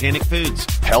 and organic foods,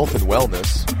 health and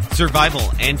wellness,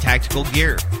 survival and tactical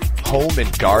gear, home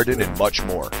and garden, and much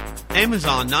more.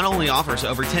 Amazon not only offers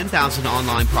over 10,000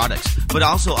 online products, but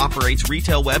also operates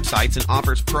retail websites and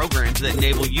offers programs that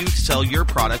enable you to sell your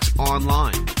products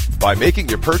online. By making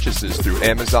your purchases through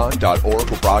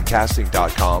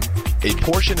Amazon.oraclebroadcasting.com, a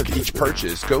portion of each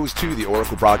purchase goes to the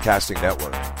Oracle Broadcasting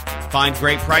Network. Find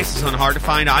great prices on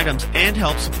hard-to-find items and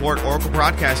help support Oracle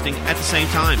Broadcasting at the same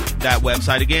time. That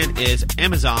website again is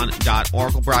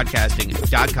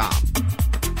Amazon.oraclebroadcasting.com.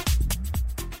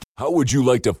 How would you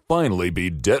like to finally be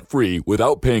debt-free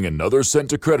without paying another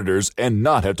cent to creditors and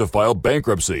not have to file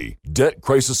bankruptcy?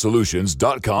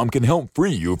 DebtCrisisSolutions.com can help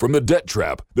free you from the debt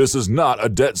trap. This is not a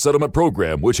debt settlement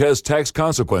program which has tax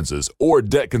consequences or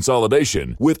debt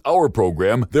consolidation. With our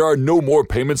program, there are no more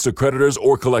payments to creditors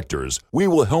or collectors. We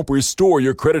will help restore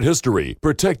your credit history,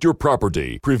 protect your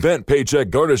property, prevent paycheck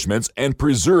garnishments, and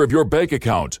preserve your bank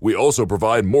account. We also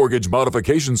provide mortgage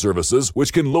modification services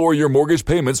which can lower your mortgage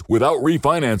payments without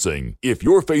refinancing. If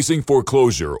you're facing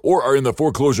foreclosure or are in the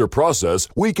foreclosure process,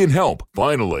 we can help.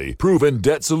 Finally, proven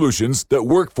debt solutions that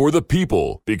work for the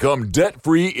people. Become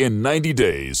debt-free in 90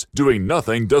 days. Doing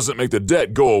nothing doesn't make the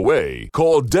debt go away.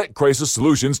 Call Debt Crisis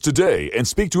Solutions today and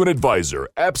speak to an advisor.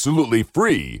 Absolutely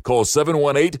free. Call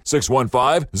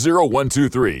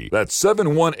 718-615-0123. That's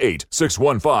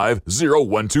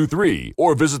 718-615-0123.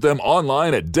 Or visit them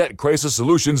online at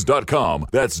DebtCrisisSolutions.com.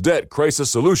 That's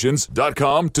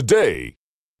DebtCrisisSolutions.com today.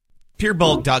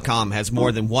 PureBulk.com has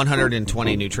more than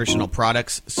 120 nutritional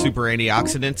products, super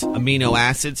antioxidants, amino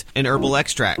acids, and herbal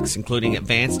extracts, including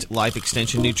advanced life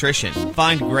extension nutrition.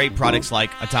 Find great products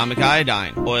like atomic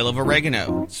iodine, oil of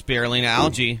oregano, spirulina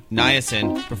algae,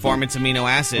 niacin, performance amino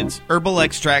acids, herbal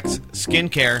extracts,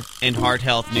 skincare, and heart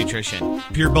health nutrition.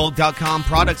 PureBulk.com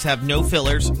products have no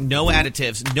fillers, no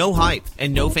additives, no hype,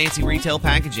 and no fancy retail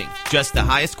packaging. Just the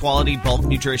highest quality bulk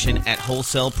nutrition at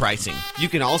wholesale pricing. You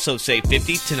can also save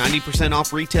 50 to 90%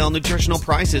 off retail nutritional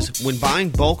prices when buying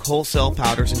bulk wholesale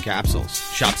powders and capsules.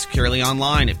 Shop securely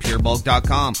online at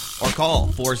purebulk.com or call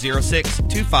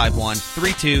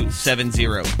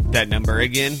 406-251-3270. That number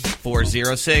again,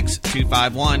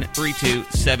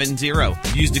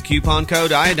 406-251-3270. Use the coupon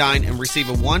code iodine and receive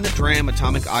a 1 gram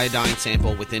atomic iodine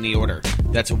sample with any order.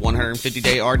 That's a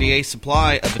 150-day RDA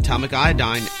supply of atomic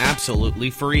iodine absolutely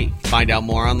free. Find out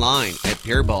more online at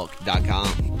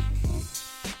purebulk.com.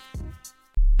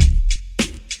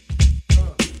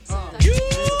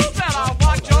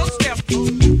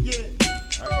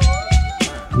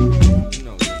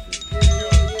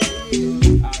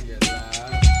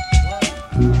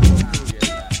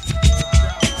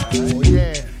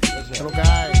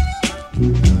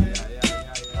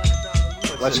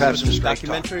 Let's have some straight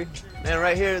documentary. Man,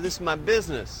 right here, this is my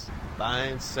business.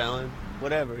 Buying, selling,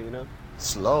 whatever, you know.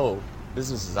 Slow.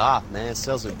 Business is off, man.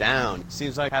 Sales are down.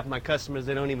 Seems like half my customers,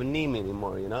 they don't even need me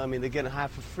anymore, you know? I mean, they're getting high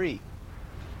for free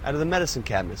out of the medicine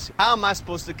cabinets. How am I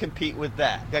supposed to compete with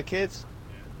that? Got kids?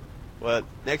 Well,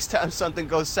 next time something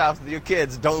goes south with your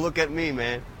kids, don't look at me,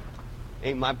 man.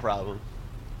 Ain't my problem.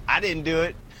 I didn't do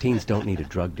it. Teens don't need a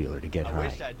drug dealer to get high. I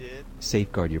wish I did.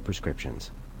 Safeguard your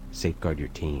prescriptions. Safeguard your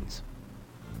teens.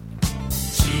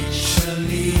 Teacher,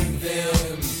 leave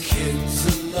them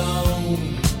kids alone.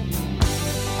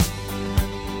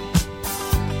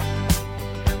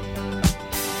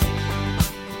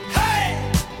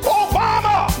 Hey,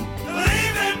 Obama!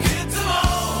 Leave them kids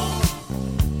alone.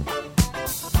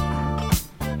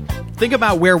 Think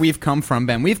about where we've come from,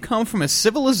 Ben. We've come from a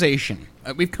civilization.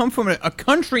 We've come from a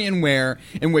country in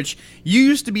which you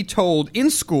used to be told in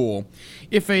school,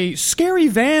 if a scary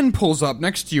van pulls up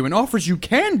next to you and offers you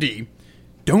candy,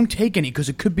 don't take any because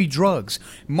it could be drugs.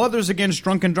 Mothers against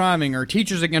drunken driving or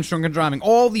teachers against drunken driving.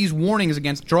 All these warnings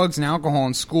against drugs and alcohol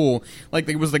in school, like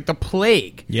it was like the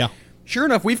plague. Yeah. Sure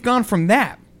enough, we've gone from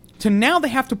that to now they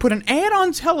have to put an ad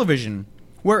on television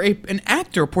where an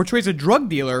actor portrays a drug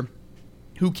dealer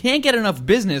who can't get enough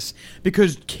business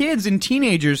because kids and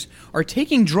teenagers are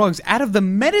taking drugs out of the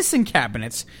medicine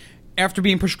cabinets after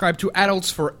being prescribed to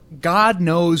adults for God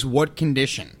knows what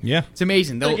condition. Yeah. It's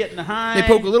amazing. They're getting high. They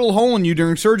poke a little hole in you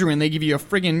during surgery and they give you a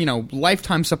friggin',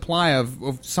 lifetime supply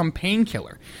of some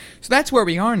painkiller. So that's where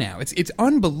we are now. It's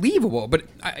unbelievable. But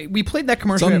we played that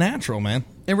commercial. It's unnatural, man.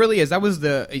 It really is. That was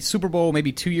a Super Bowl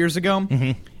maybe 2 years ago. Mm-hmm.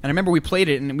 And I remember we played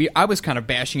it and I was kind of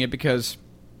bashing it because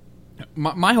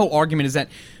my whole argument is that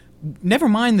never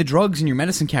mind the drugs in your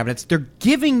medicine cabinets, they're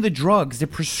giving the drugs, they're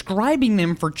prescribing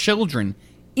them for children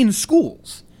in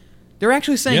schools. They're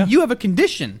actually saying, you have a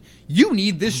condition, you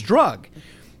need this drug.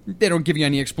 They don't give you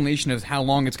any explanation of how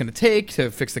long it's going to take to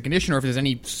fix the condition or if there's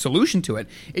any solution to it.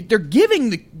 They're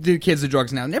giving the kids the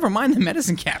drugs now, never mind the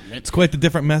medicine cabinet. It's quite the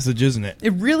different message, isn't it?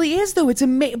 It really is, though. It's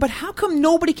amazing. But how come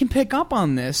nobody can pick up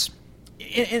on this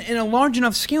in a large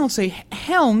enough scale and say,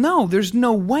 hell no, there's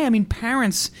no way. I mean,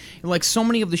 parents, like so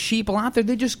many of the sheeple out there,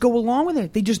 they just go along with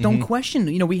it. They just don't question.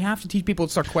 We have to teach people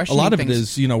to start questioning a lot of things.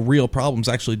 it is, real problems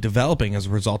actually developing as a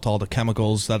result of all the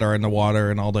chemicals that are in the water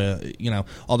and all the,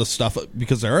 all the stuff,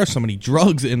 because there are so many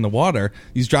drugs in the water.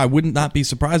 I would not be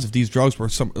surprised if these drugs were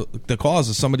the cause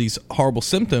of some of these horrible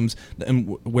symptoms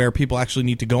and where people actually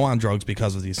need to go on drugs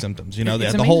because of these symptoms.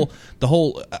 The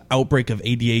whole outbreak of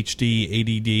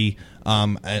ADHD, ADD,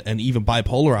 and even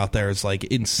bipolar out there is like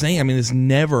insane. I mean, this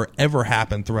never ever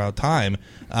happened throughout time,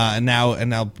 and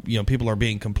now people are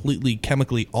being completely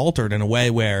chemically altered in a way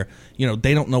where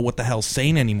they don't know what the hell's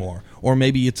sane anymore, or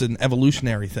maybe it's an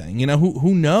evolutionary thing.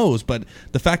 Who knows? But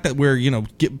the fact that we're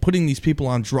putting these people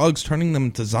on drugs, turning them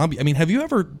into zombies. I mean,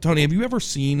 Tony? Have you ever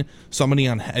seen somebody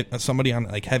on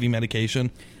like heavy medication?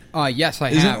 Yes,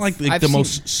 I have. Isn't it like the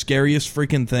most scariest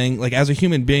freaking thing? Like, as a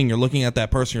human being, you're looking at that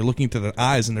person, you're looking to their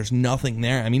eyes, and there's nothing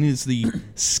there. I mean, it's the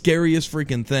scariest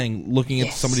freaking thing, looking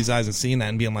at somebody's eyes and seeing that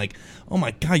and being like, oh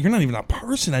my God, you're not even a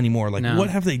person anymore. Like, what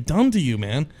have they done to you,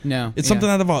 man? No. It's something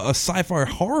out of a sci-fi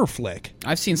horror flick.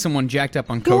 I've seen someone jacked up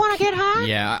on cocaine. You want to get high?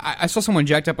 Yeah, I saw someone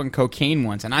jacked up on cocaine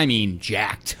once, and I mean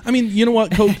jacked. I mean, you know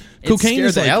what? Cocaine scared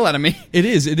is the hell out of me. It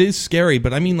is scary,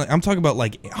 but I mean, I'm talking about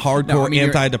like hardcore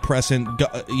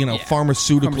antidepressant,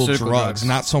 pharmaceutical drugs,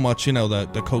 not so much,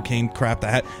 the cocaine crap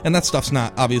and that stuff's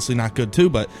obviously not good too.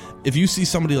 But if you see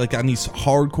somebody like on these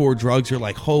hardcore drugs, you're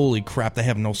like, holy crap, they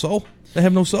have no soul. They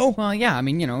have no soul. Well, yeah, I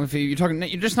mean, if you're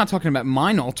just not talking about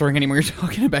mind altering anymore. You're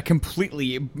talking about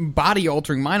completely body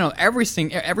altering, every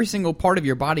single part of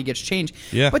your body gets changed.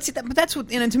 Yeah. But see, that's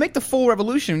what, and to make the full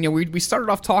revolution, we started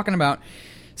off talking about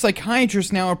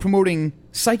psychiatrists now are promoting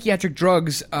psychiatric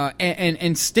drugs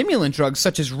and stimulant drugs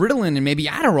such as Ritalin and maybe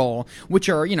Adderall, which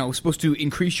are supposed to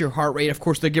increase your heart rate. Of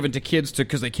course, they're given to kids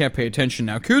because they can't pay attention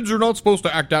now. Kids are not supposed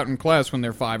to act out in class when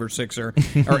they're 5 or 6 or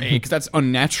 8 because that's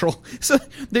unnatural. So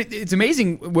it's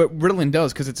amazing what Ritalin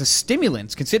does because it's a stimulant.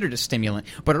 It's considered a stimulant,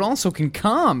 but it also can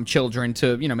calm children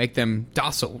to make them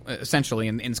docile essentially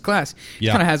in class. It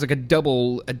kind of has like a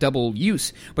double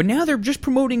use. But now they're just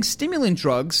promoting stimulant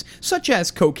drugs such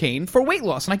as cocaine for weight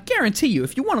loss, and I guarantee you,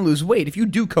 if you want to lose weight, if you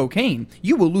do cocaine,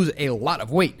 you will lose a lot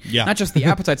of weight. Yeah. Not just the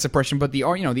appetite suppression, but the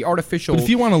artificial. But if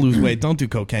you want to lose weight, don't do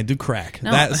cocaine, do crack. No,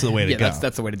 that's the way to go.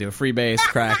 That's the way to do it. Freebase,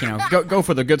 crack, go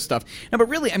for the good stuff. No, but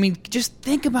really, I mean, just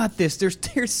think about this.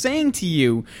 They're saying to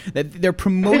you that they're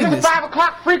promoting this. 5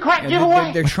 o'clock free crack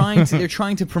giveaway. They're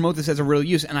trying to promote this as a real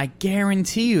use, and I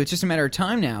guarantee you, it's just a matter of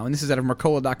time now. And this is out of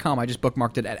Mercola.com. I just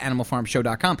bookmarked it at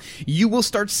AnimalFarmShow.com. You will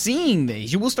start seeing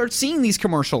these. You will start seeing these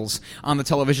commercials on the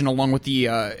television along with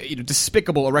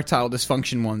despicable erectile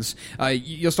dysfunction ones.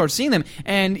 You'll start seeing them,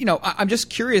 and I'm just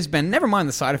curious, Ben. Never mind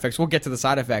the side effects. We'll get to the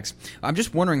side effects. I'm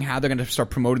just wondering how they're going to start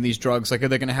promoting these drugs. Like, are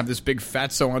they going to have this big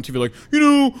fatso on TV, like,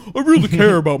 I really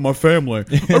care about my family.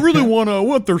 I really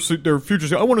want their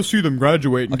futures. I want to see them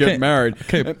graduate and get married.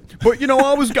 Okay. But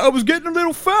I was getting a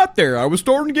little fat there. I was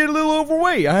starting to get a little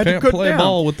overweight. I had Can't to cut play down.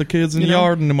 ball with the kids in the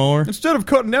yard anymore. Instead of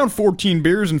cutting down 14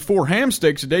 beers and 4 ham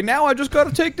steaks a day, now I just got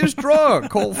to take this drug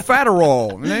called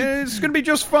Fatterol. And it's going to be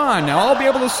just fine. Now I'll be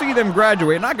able to see them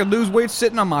graduate, and I can lose weight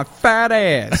sitting on my fat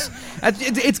ass.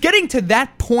 It's getting to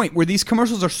that point where these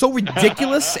commercials are so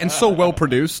ridiculous and so well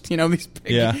produced. These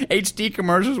big HD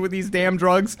commercials with these damn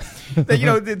drugs. That,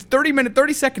 it's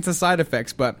 30 seconds of side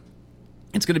effects, but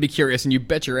it's going to be curious, and you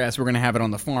bet your ass we're going to have it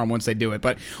on the farm once they do it.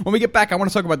 But when we get back, I want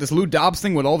to talk about this Lou Dobbs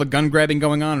thing with all the gun grabbing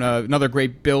going on, another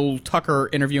great Bill Tucker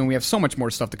interview, and we have so much more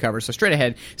stuff to cover. So straight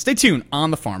ahead, stay tuned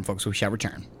on the farm, folks. We shall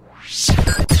return.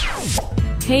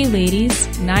 Hey,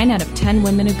 ladies, 9 out of 10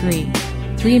 women agree.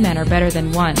 3 men are better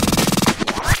than 1.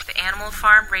 The Animal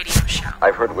Farm Radio Show.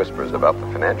 I've heard whispers about the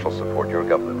financial support your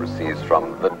government receives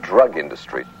from the drug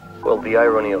industry. Well, the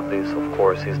irony of this, of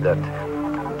course, is that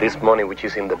this money, which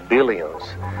is in the billions,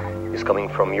 is coming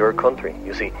from your country.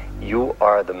 You see, you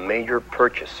are the major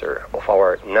purchaser of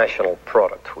our national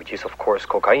product, which is, of course,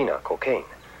 cocaine.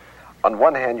 On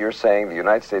one hand, you're saying the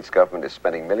United States government is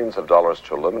spending millions of dollars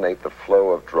to eliminate the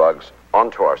flow of drugs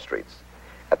onto our streets.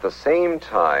 At the same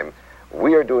time,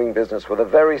 we are doing business with the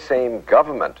very same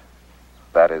government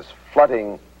that is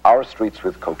flooding our streets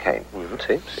with cocaine.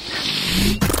 See?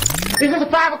 Is this a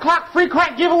 5 o'clock free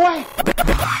crack giveaway?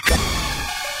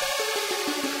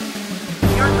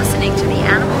 You're listening to the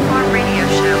Animal Farm Radio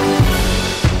Show.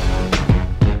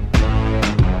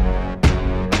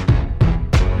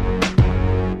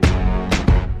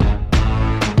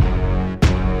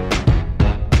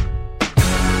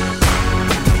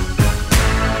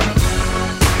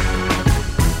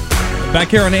 Back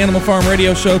here on Animal Farm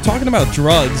Radio Show, talking about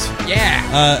drugs.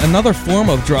 Yeah. Another form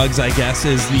of drugs, I guess,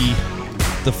 is the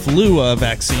flu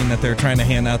vaccine that they're trying to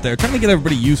hand out there. Trying to get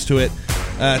everybody used to it.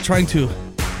 Trying to,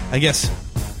 I guess,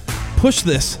 push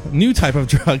this new type of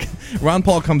drug. Ron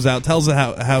Paul comes out, tells it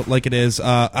how like it is.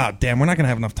 Damn, we're not going to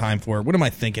have enough time for it. What am I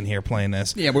thinking here playing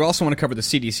this? Yeah, we also want to cover the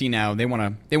CDC now. They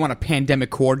want a pandemic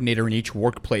coordinator in each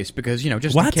workplace because,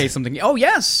 just in case something... Oh,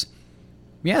 yes.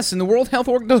 Yes, in the World Health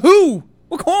Organization. The WHO.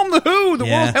 We'll call them the WHO, the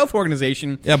World Health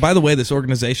Organization. Yeah, by the way, this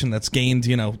organization that's gained,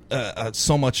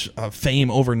 so much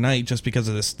fame overnight just because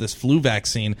of this flu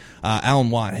vaccine, Alan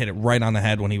Watt hit it right on the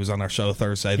head when he was on our show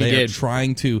Thursday. They are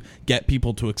trying to get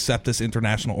people to accept this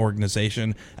international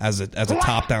organization as a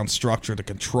top-down structure to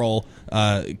control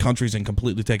countries and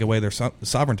completely take away their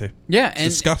sovereignty. Yeah, it's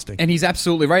disgusting. And he's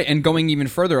absolutely right. And going even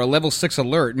further, a level 6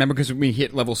 alert. Remember, because we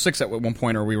hit level 6 at one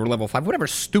point, or we were level 5, whatever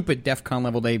stupid DEFCON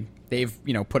level they've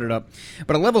put it up.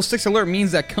 But a level 6 alert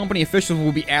means that company officials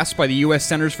will be asked by the U.S.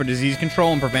 Centers for Disease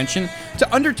Control and Prevention to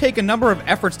undertake a number of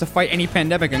efforts to fight any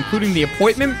pandemic, including the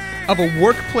appointment of a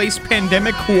workplace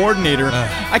pandemic coordinator.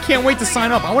 I can't wait to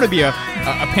sign up. I want to be a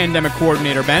pandemic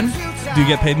coordinator, Ben. Do you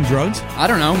get paid in drugs? I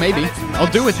don't know, maybe.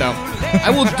 I'll do it, though. I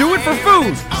will do it for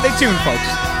food. Stay tuned, folks.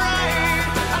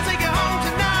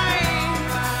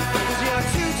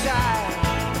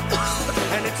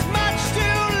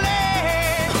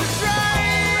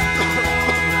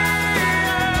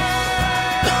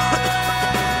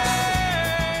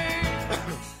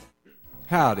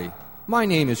 Howdy. My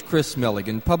name is Chris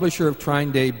Milligan, publisher of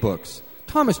Trine Day Books.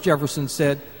 Thomas Jefferson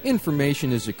said,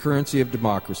 "Information is the currency of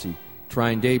democracy."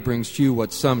 Trine Day brings to you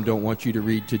what some don't want you to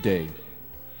read today.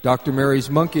 Dr. Mary's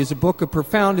Monk is a book of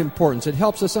profound importance. It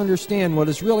helps us understand what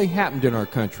has really happened in our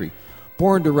country.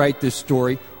 Born to write this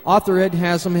story, author Ed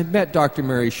Haslam had met Dr.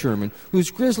 Mary Sherman, whose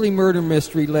grisly murder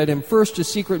mystery led him first to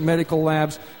secret medical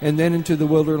labs and then into the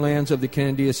wilderlands of the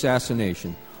Kennedy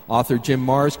assassination. Author Jim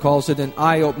Marrs calls it an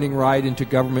eye-opening ride into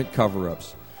government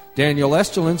cover-ups. Daniel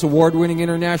Esterlin's award-winning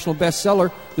international bestseller,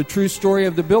 The True Story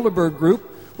of the Bilderberg Group,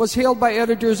 was hailed by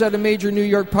editors at a major New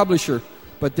York publisher,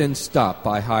 but then stopped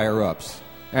by higher-ups.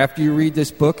 After you read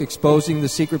this book exposing the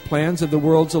secret plans of the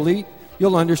world's elite,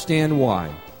 you'll understand why.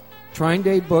 Trine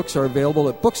Day books are available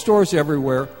at bookstores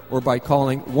everywhere or by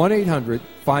calling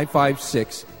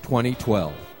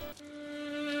 1-800-556-2012.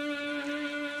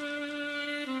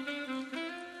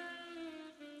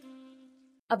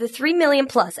 Of the 3 million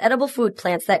plus edible food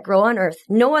plants that grow on Earth,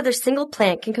 no other single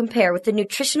plant can compare with the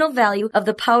nutritional value of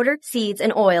the powder, seeds,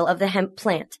 and oil of the hemp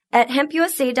plant. At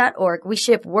hempusa.org, we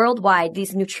ship worldwide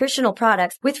these nutritional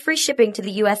products with free shipping to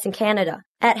the U.S. and Canada.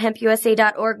 At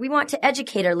hempusa.org, we want to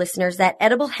educate our listeners that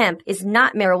edible hemp is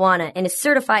not marijuana and is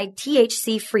certified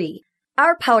THC-free.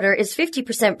 Our powder is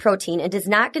 50% protein and does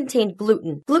not contain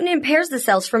gluten. Gluten impairs the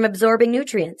cells from absorbing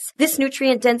nutrients. This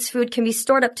nutrient-dense food can be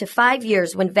stored up to 5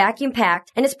 years when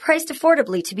vacuum-packed and is priced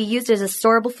affordably to be used as a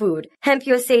storable food.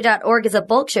 HempUSA.org is a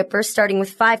bulk shipper starting with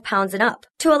 5 pounds and up.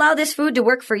 To allow this food to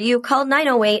work for you, call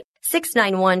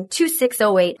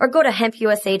 908-691-2608 or go to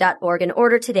HempUSA.org and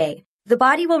order today. The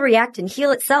body will react and heal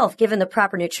itself given the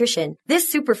proper nutrition.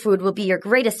 This superfood will be your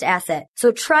greatest asset.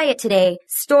 So try it today,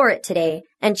 store it today,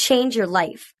 and change your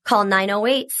life. Call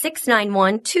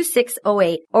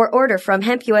 908-691-2608 or order from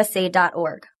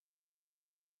HempUSA.org.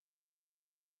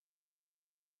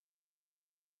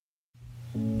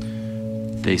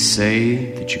 They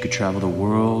say that you could travel the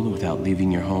world without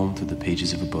leaving your home through the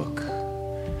pages of a book.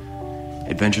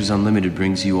 Adventures Unlimited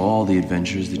brings you all the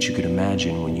adventures that you could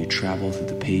imagine when you travel through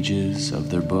the pages of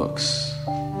their books.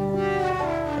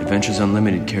 Adventures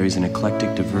Unlimited carries an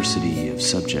eclectic diversity of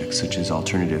subjects such as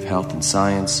alternative health and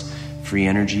science, free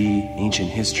energy, ancient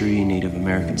history, Native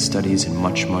American studies, and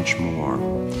much, much more.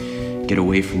 Get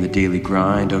away from the daily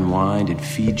grind, unwind, and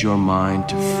feed your mind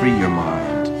to free your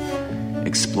mind.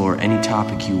 Explore any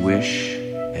topic you wish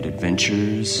at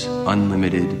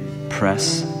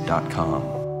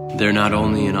adventuresunlimitedpress.com. They're not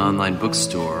only an online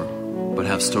bookstore, but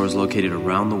have stores located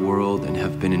around the world and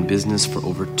have been in business for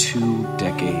over 2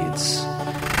 decades.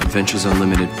 Adventures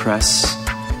Unlimited Press,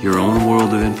 your own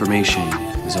world of information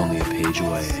is only a page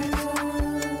away.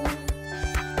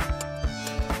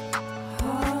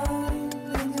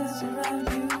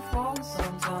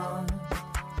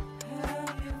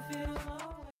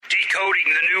 Decoding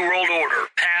the New World Order,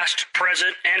 past,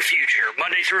 present, and future,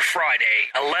 Monday through Friday,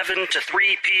 11 to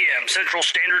 3 p.m. Central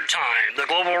Standard Time, The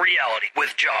Global Reality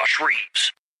with Josh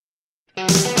Reeves.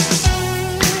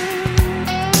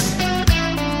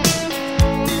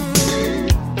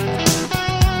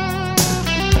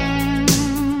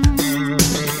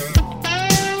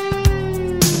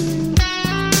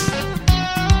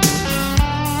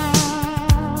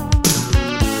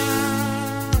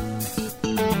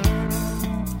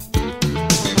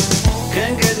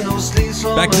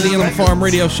 Back to the Animal Farm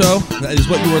Radio Show. That is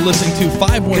what you were listening to.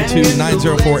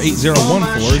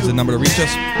 512-904-8014 is the number to reach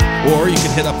us. Or you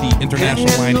can hit up the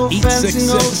international line,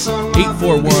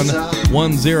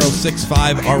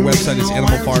 866-841-1065. Our website is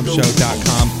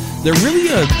animalfarmshow.com. They're really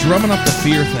drumming up the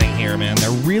fear thing here, man. They're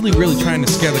really, really trying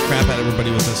to scare the crap out of everybody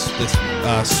with this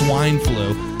swine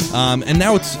flu. And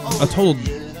now it's a total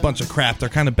bunch of crap. They're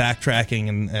kind of backtracking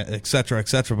and et cetera,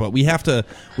 but we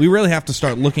really have to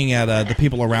start looking at the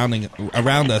people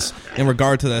around us in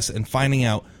regard to this and finding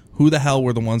out who the hell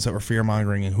were the ones that were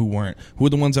fear-mongering and who weren't. Who were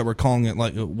the ones that were calling it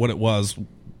like what it was,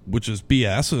 which is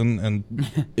BS, and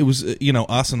it was,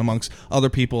 us and amongst other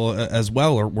people as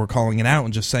well we're calling it out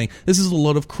and just saying, this is a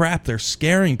load of crap. They're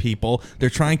scaring people.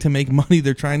 They're trying to make money.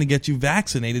 They're trying to get you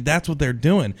vaccinated. That's what they're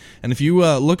doing. And if you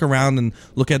look around and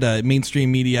look at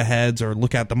mainstream media heads or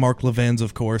look at the Mark Levins,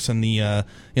 of course, and the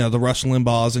Rush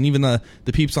Limbaughs and even the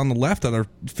peeps on the left that are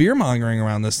fear-mongering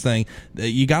around this thing,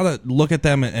 you got to look at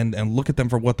them and look at them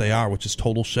for what they are, which is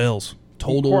total shills.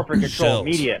 Total corporate control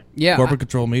media. Yeah, corporate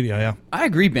control media. Yeah, I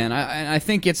agree, Ben. I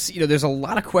think it's there's a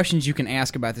lot of questions you can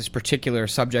ask about this particular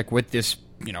subject with this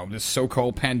this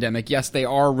so-called pandemic. Yes, they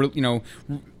are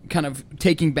kind of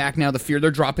taking back now the fear. They're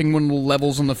dropping one of the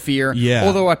levels on the fear. Yeah.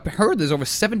 Although I've heard there's over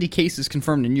 70 cases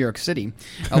confirmed in New York City.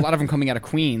 A lot of them coming out of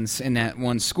Queens in that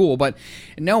one school. But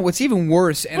no, what's even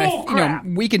worse,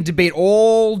 and we can debate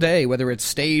all day whether it's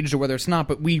staged or whether it's not,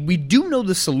 but we do know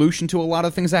the solution to a lot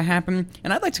of things that happen.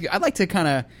 And I'd like to kind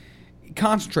of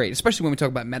concentrate, especially when we talk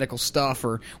about medical stuff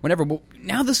or whenever. Well,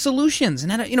 now the solutions,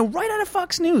 and right out of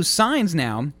Fox News, signs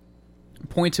now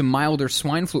point to milder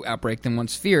swine flu outbreak than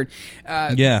once feared.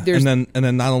 And then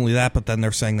not only that, but then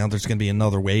they're saying now there's going to be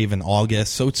another wave in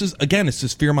August. So it's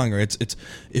just fear mongering. It's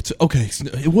okay.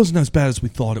 It wasn't as bad as we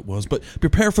thought it was, but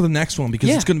prepare for the next one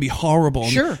because it's going to be horrible.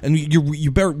 Sure. And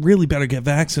you really better get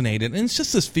vaccinated. And it's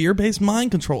just this fear-based mind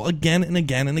control again and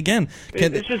again and again.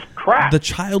 It's just crap. The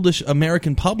childish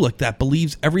American public that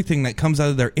believes everything that comes out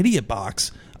of their idiot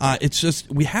box. It's just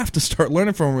we have to start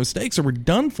learning from our mistakes or we're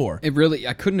done for.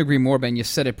 I couldn't agree more, Ben. You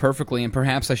said it perfectly, and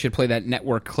perhaps I should play that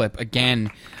network clip again,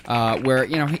 where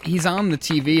he's on the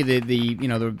TV,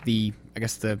 the I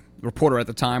guess the reporter at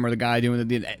the time or the guy doing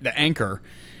the anchor.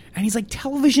 And he's like,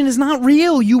 television is not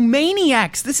real, you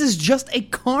maniacs. This is just a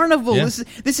carnival. Yeah.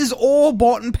 This is all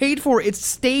bought and paid for. It's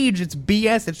staged. It's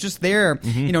BS. It's just there.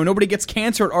 Mm-hmm. Nobody gets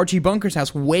cancer at Archie Bunker's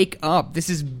house. Wake up. This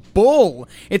is bull.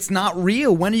 It's not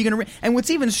real. When are you going to... And what's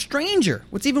even stranger,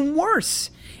 what's even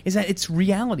worse, is that it's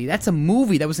reality. That's a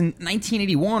movie that was in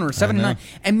 1981 or 79.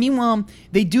 And meanwhile,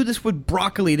 they do this with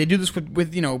broccoli. They do this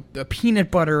with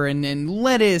peanut butter and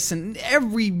lettuce. And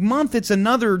every month it's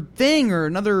another thing or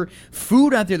another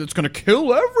food out there that's going to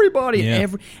kill everybody. Yeah.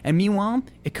 And meanwhile,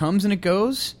 it comes and it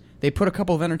goes. They put a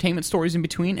couple of entertainment stories in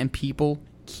between, and people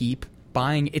keep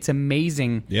buying. It's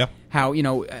amazing how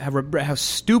how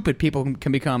stupid people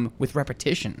can become with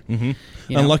repetition.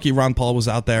 Mm-hmm. And lucky Ron Paul was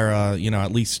out there,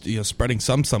 at least spreading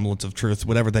some semblance of truth,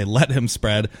 whatever they let him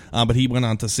spread. But he went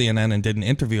on to CNN and did an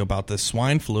interview about this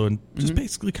swine flu and just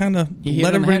basically kind of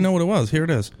let everybody know what it was. Here it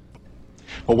is.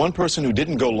 Well, one person who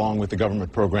didn't go along with the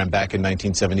government program back in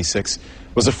 1976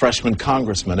 was a freshman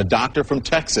congressman, a doctor from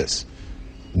Texas.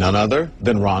 None other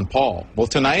than Ron Paul. Well,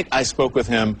 tonight I spoke with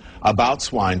him about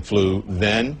swine flu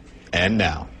then and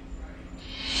now.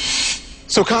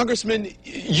 So, Congressman,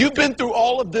 you've been through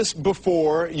all of this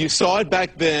before. You saw it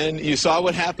back then. You saw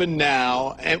what happened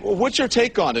now. And what's your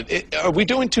take on it? Are we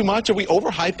doing too much? Are we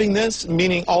overhyping this?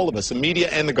 Meaning all of us, the media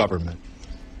and the government.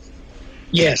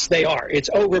 Yes, they are. It's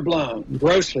overblown,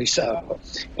 grossly so.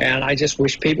 And I just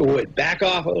wish people would back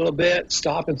off a little bit,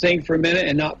 stop and think for a minute,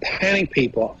 and not panic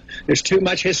people. There's too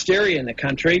much hysteria in the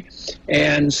country,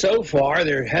 and so far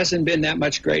there hasn't been that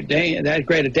much great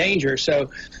a danger. So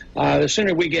the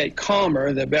sooner we get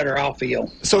calmer, the better I'll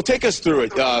feel. So take us through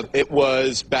it. It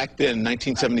was back then,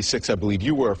 1976, I believe.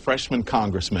 You were a freshman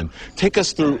congressman. Take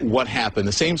us through what happened.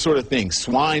 The same sort of thing,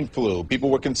 swine flu. People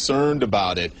were concerned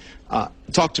about it.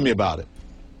 Talk to me about it.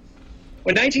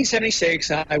 In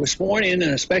 1976, I was sworn in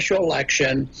a special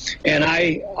election, and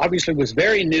I obviously was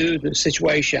very new to the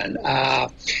situation.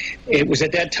 It was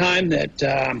at that time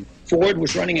that Ford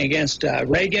was running against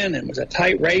Reagan, and it was a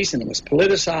tight race, and it was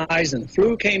politicized, and the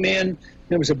flu came in, and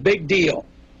it was a big deal.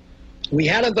 We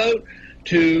had a vote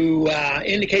to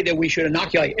indicate that we should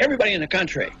inoculate everybody in the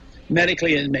country.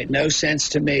 Medically, it made no sense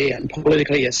to me, and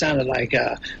politically, it sounded like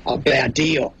a bad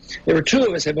deal. There were two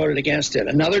of us that voted against it.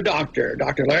 Another doctor,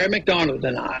 Dr. Larry McDonald,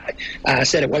 and I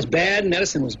said it was bad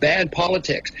medicine, was bad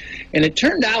politics. And it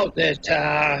turned out that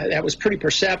that was pretty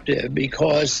perceptive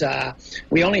because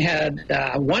we only had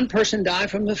one person die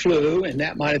from the flu, and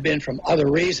that might have been from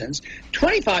other reasons.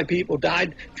 25 people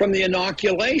died from the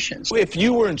inoculations. If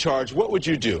you were in charge, what would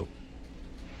you do?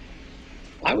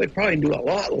 I would probably do a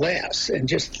lot less and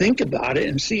just think about it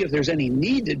and see if there's any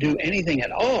need to do anything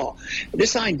at all.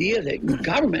 This idea that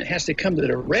government has to come to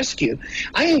the rescue,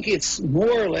 I think it's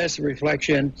more or less a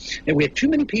reflection that we have too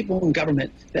many people in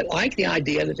government that like the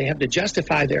idea that they have to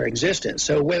justify their existence.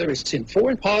 So whether it's in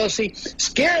foreign policy,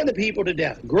 scare the people to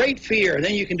death, great fear, and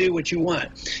then you can do what you want.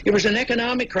 If there's an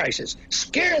economic crisis,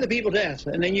 scare the people to death,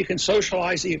 and then you can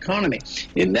socialize the economy.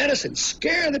 In medicine,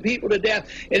 scare the people to death,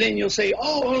 and then you'll say,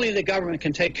 oh, only the government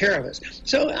can take care of us.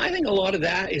 So I think a lot of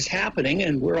that is happening,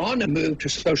 and we're on the move to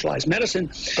socialized medicine.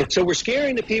 So we're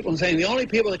scaring the people and saying the only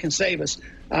people that can save us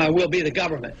will be the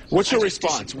government. What's your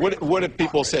response? What have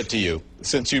people said to you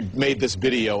since you made this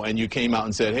video and you came out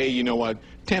and said, hey, you know what,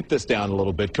 tamp this down a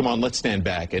little bit. Come on, let's stand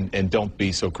back and don't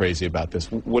be so crazy about this.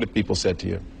 What have people said to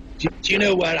you? Do you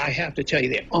know what? I have to tell you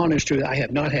the honest truth. I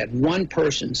have not had one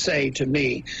person say to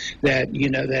me that,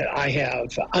 that I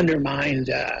have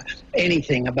undermined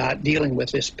anything about dealing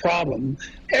with this problem.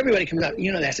 Everybody comes out,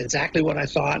 that's exactly what I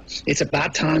thought. It's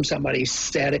about time somebody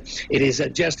said it. It is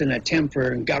just an attempt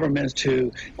for governments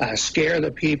to scare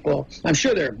the people. I'm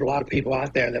sure there are a lot of people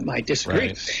out there that might disagree.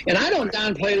 Right. And I don't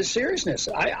downplay the seriousness.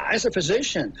 As a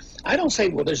physician, I don't say,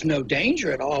 well, there's no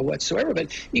danger at all whatsoever,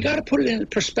 but you got to put it in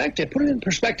perspective. Put it in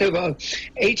perspective of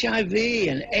HIV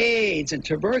and AIDS and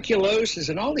tuberculosis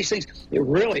and all these things. It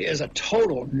really is a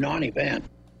total non-event.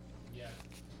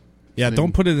 Yeah,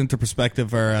 don't put it into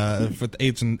perspective with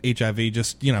AIDS and HIV.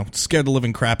 Just scare the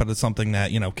living crap out of something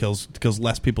that kills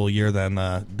less people a year than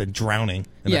drowning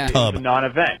in a tub. It's a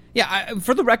non-event. Yeah,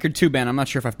 for the record too, Ben, I'm not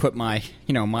sure if I've put my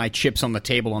my chips on the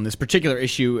table on this particular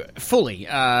issue fully.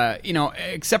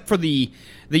 Except for the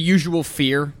usual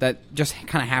fear that just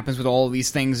kind of happens with all of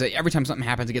these things. Every time something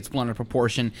happens, it gets blown out of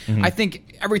proportion. Mm-hmm. I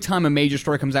think every time a major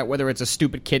story comes out, whether it's a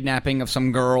stupid kidnapping of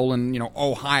some girl in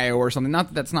Ohio or something, not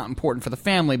that that's not important for the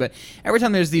family, but every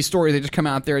time there's these stories, they just come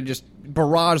out there and just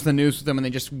barrage the news with them, and they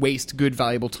just waste good,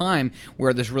 valuable time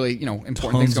where there's really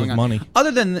important things going on. Money.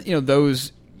 Other than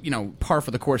those par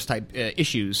for the course type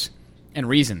issues and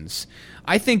reasons,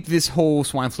 I think this whole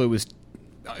swine flu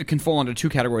can fall under two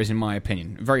categories in my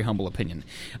opinion, very humble opinion.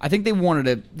 I think they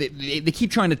wanted to, they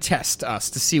keep trying to test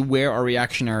us to see where our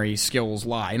reactionary skills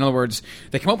lie. In other words,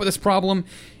 they come up with this problem,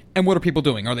 And what are people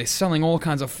doing? Are they selling all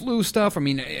kinds of flu stuff? I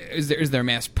mean, is there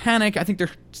mass panic? I think they're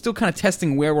still kind of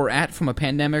testing where we're at from a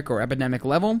pandemic or epidemic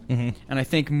level. Mm-hmm. And I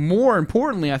think more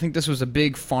importantly, I think this was a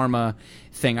big pharma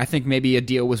thing. I think maybe a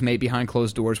deal was made behind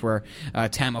closed doors where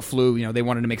Tamiflu, they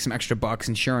wanted to make some extra bucks,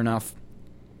 and sure enough,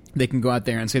 they can go out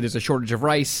there and say there's a shortage of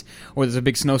rice or there's a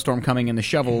big snowstorm coming and the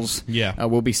shovels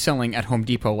will be selling at Home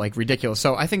Depot like ridiculous.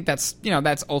 So I think that's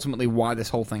ultimately why this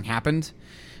whole thing happened.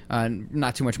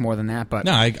 Not too much more than that, but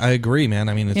no, I agree, man.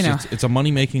 I mean, it's a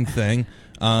money making thing,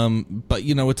 but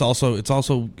it's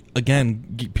also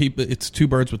again, people. It's two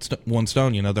birds with one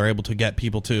stone. They're able to get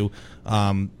people to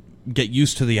get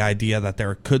used to the idea that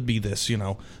there could be this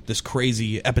this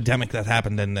crazy epidemic that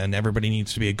happened, and everybody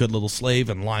needs to be a good little slave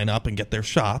and line up and get their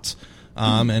shots.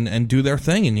 And do their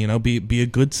thing and be a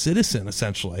good citizen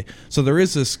essentially. So there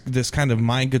is this kind of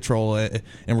mind control in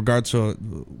regards to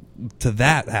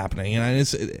that happening, and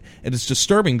it's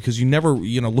disturbing because you never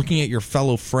looking at your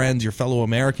fellow friends, your fellow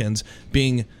Americans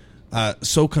being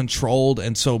so controlled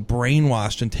and so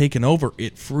brainwashed and taken over.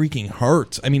 It freaking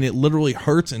hurts. I mean, it literally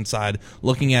hurts inside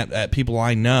looking at people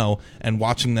I know and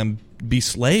watching them be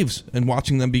slaves and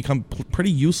watching them become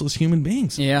pretty useless human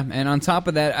beings. Yeah, and on top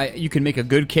of that, you can make a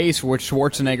good case for what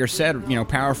Schwarzenegger said,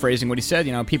 paraphrasing what he said,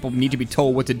 people need to be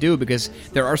told what to do because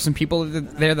there are some people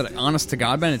there that, honest to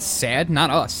God, man, it's sad, not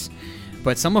us,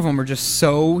 but some of them are just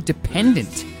so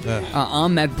dependent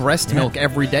on that breast milk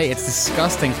every day. It's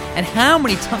disgusting. And how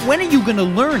many times, when are you going to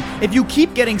learn? If you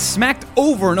keep getting smacked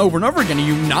over and over and over again, are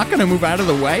you not going to move out of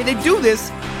the way? They do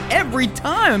this every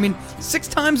time. I mean, 6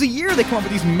 times a year they come up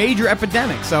with these major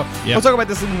epidemics. So we'll talk about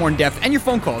this a little more in depth and your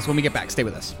phone calls when we get back. Stay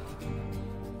with us.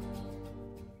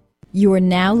 You are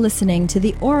now listening to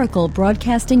the Oracle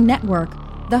Broadcasting Network,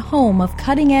 the home of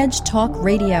cutting-edge talk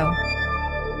radio.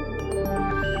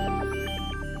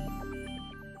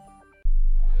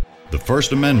 The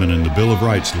First Amendment in the Bill of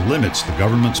Rights limits the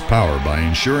government's power by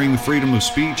ensuring freedom of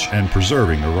speech and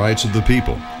preserving the rights of the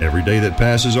people. Every day that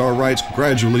passes, our rights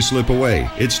gradually slip away.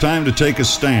 It's time to take a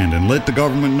stand and let the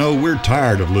government know we're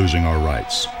tired of losing our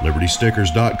rights.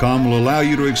 LibertyStickers.com will allow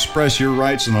you to express your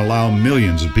rights and allow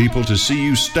millions of people to see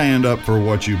you stand up for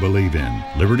what you believe in.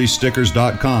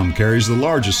 LibertyStickers.com carries the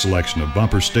largest selection of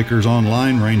bumper stickers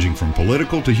online, ranging from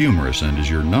political to humorous, and is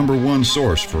your #1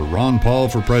 source for Ron Paul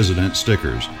for President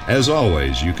stickers. As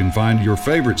always, you can find your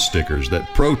favorite stickers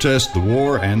that protest the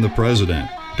war and the president.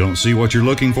 Don't see what you're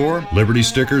looking for? Liberty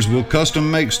Stickers will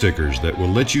custom make stickers that will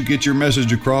let you get your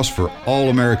message across for all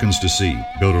Americans to see.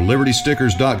 Go to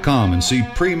LibertyStickers.com and see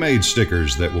pre-made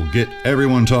stickers that will get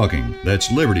everyone talking. That's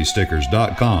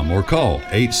LibertyStickers.com or call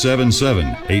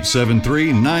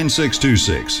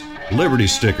 877-873-9626. Liberty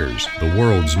Stickers, the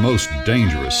world's most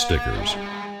dangerous stickers.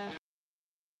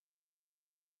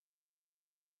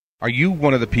 Are you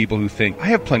one of the people who think, I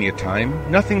have plenty of time,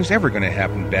 nothing's ever going to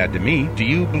happen bad to me? Do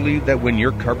you believe that when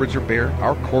your cupboards are bare,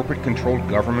 our corporate-controlled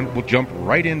government will jump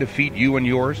right in to feed you and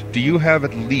yours? Do you have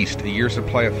at least a year's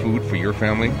supply of food for your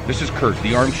family? This is Kurt,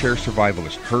 the armchair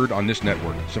survivalist, heard on this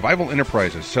network. Survival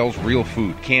Enterprises sells real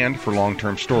food, canned for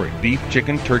long-term storage. Beef,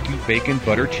 chicken, turkey, bacon,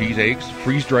 butter, cheese, eggs,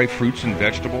 freeze-dried fruits and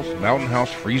vegetables, Mountain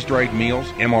House freeze-dried meals,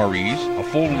 MREs, a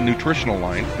full nutritional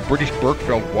line, the British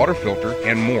Berkefeld water filter,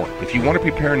 and more. If you want to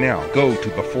prepare now, go to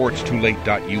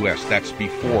beforeitstoolate.us. That's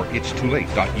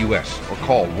beforeitstoolate.us. Or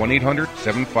call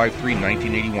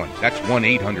 1-800-753-1981. That's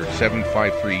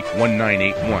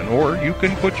 1-800-753-1981. Or you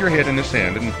can put your head in the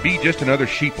sand and be just another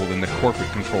sheeple in the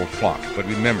corporate-controlled flock. But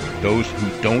remember, those who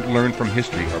don't learn from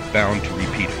history are bound to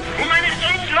repeat it. Meine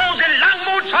endlose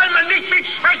Langmut soll man nicht mit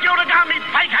Schwäche oder gar mit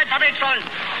Feigheit verwechseln.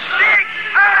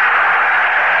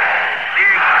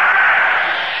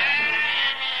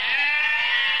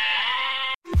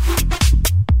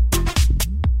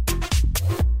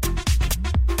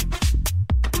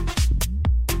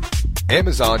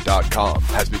 Amazon.com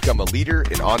has become a leader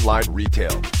in online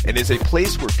retail and is a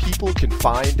place where people can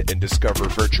find and discover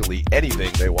virtually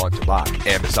anything they want to buy.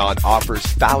 Amazon offers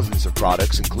thousands of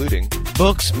products, including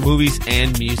books, movies,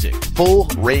 and music, full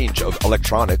range of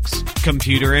electronics,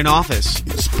 computer and office,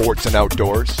 sports and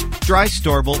outdoors, dry,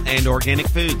 storable, and organic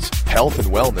foods, health and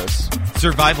wellness,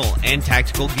 survival and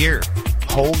tactical gear,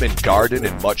 home and garden,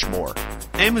 and much more.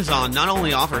 Amazon not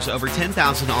only offers over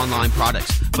 10,000 online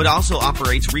products, but also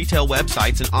operates retail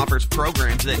websites and offers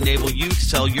programs that enable you to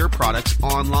sell your products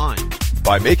online.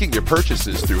 By making your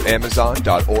purchases through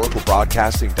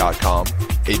Amazon.oraclebroadcasting.com,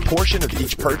 a portion of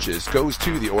each purchase goes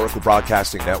to the Oracle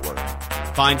Broadcasting Network.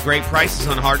 Find great prices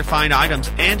on hard-to-find items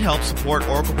and help support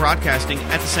Oracle Broadcasting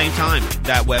at the same time.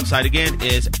 That website again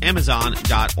is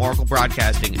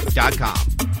Amazon.oraclebroadcasting.com.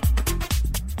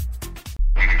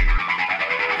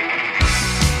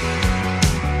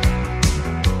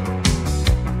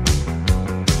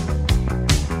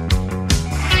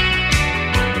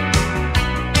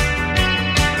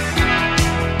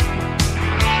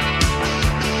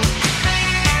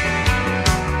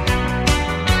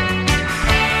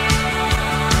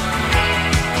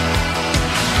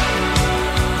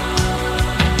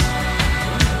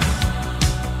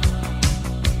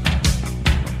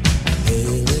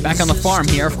 on the farm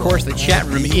here. Of course, the chat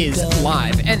room is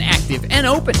live and active and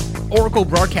open.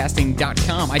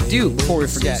 OracleBroadcasting.com. I do, before we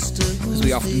forget, as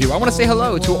we often do, I want to say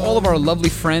hello to all of our lovely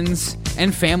friends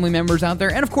and family members out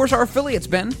there, and of course our affiliates,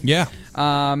 Ben. Yeah.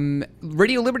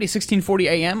 Radio Liberty 1640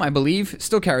 AM, I believe,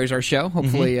 still carries our show.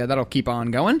 Hopefully that'll keep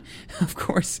on going, of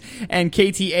course. And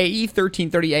KTAE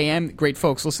 1330 AM, great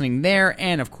folks listening there.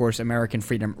 And, of course, American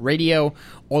Freedom Radio,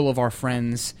 all of our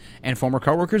friends and former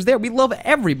coworkers there. We love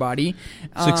everybody.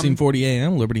 1640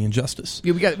 AM, Liberty and Justice.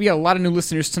 Yeah, we got a lot of new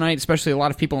listeners tonight, especially a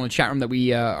lot of people in the chat room that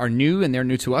we are new, and they're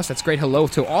new to us. That's great. Hello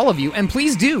to all of you. And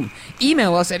please do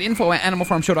email us at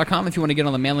info@animalfarmshow.com if you want to get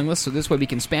on the mailing list, so this way we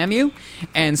can spam you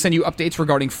and send you updates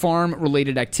regarding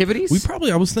farm-related activities.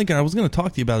 I was thinking, I was going to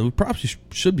talk to you about it. We probably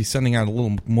should be sending out a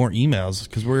little more emails,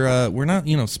 because we're not,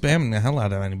 spamming the hell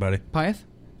out of anybody. Pyeth?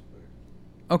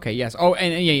 Okay, yes. Oh,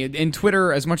 and in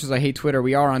Twitter, as much as I hate Twitter,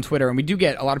 we are on Twitter, and we do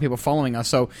get a lot of people following us,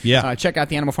 so check out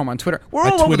the Animal Farm on Twitter. We're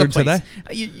all over the place.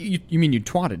 Today. You mean you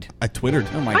twatted? I twittered.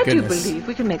 Oh, my goodness. I do believe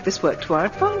we can make this work to our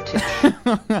advantage.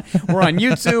 We're on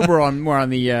YouTube, we're on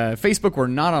the Facebook, we're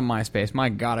not on MySpace. My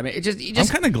God, I mean, it just I'm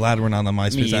kind of glad we're not on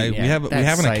MySpace. We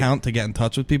have an account to get in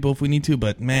touch with people if we need to,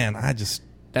 but man,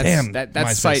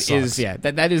 that site sucks.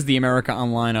 that is the America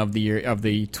Online of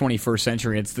the 21st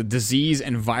century. It's the disease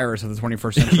and virus of the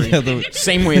 21st century.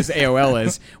 Same way as AOL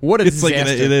is. What a disaster! Like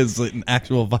it is an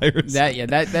actual virus.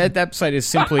 That site is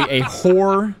simply a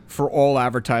whore for all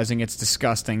advertising. It's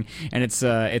disgusting, and it's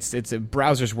a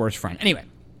browser's worst friend. Anyway.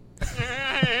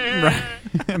 Right.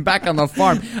 Back on the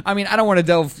farm. I mean, I don't want to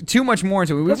delve too much more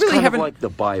into it. That's really haven't, like the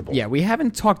Bible. Yeah, we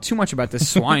haven't talked too much about the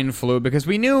swine flu because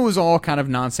we knew it was all kind of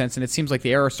nonsense, and it seems like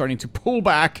the air is starting to pull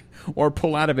back or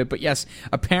pull out of it. But yes,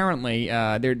 apparently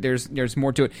there's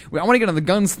more to it. I want to get on the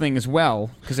guns thing as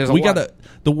well because there's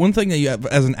the one thing that you have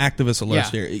as an activist alert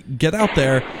here, get out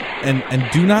there and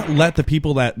do not let the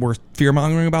people that were fear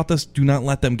mongering about this, do not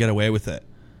let them get away with it.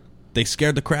 They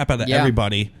scared the crap out of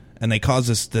everybody. And they cause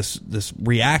this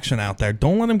reaction out there.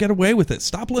 Don't let them get away with it.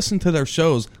 Stop listening to their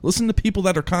shows. Listen to people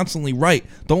that are constantly right.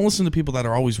 Don't listen to people that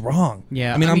are always wrong.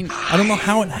 Yeah, I mean I don't know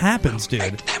how it happens,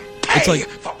 dude. It's like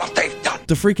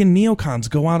the freaking neocons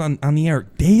go out on the air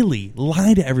daily,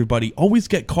 lie to everybody, always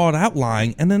get caught out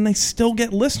lying, and then they still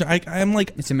get listeners. I'm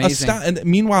like, it's amazing. And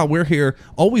meanwhile, we're here,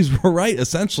 always we're right,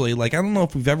 essentially. Like, I don't know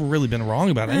if we've ever really been wrong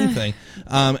about anything.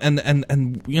 And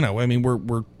I mean,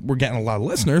 we're getting a lot of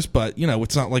listeners, but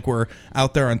it's not like we're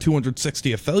out there on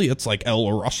 260 affiliates like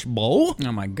El Rush Bowl.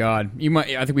 Oh my God,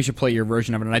 I think we should play your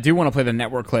version of it, and I do want to play the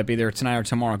network clip either tonight or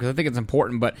tomorrow because I think it's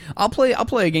important. But I'll play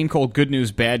a game called Good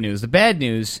News, Bad News. The bad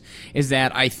news is that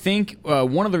I think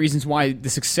one of the reasons why the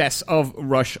success of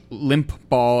Rush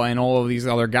Limbaugh and all of these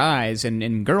other guys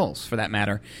and girls, for that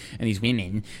matter, and these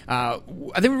women, I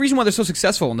think the reason why they're so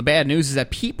successful, and the bad news is that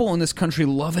people in this country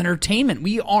love entertainment.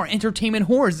 We are entertainment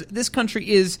whores. This country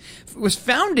was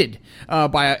founded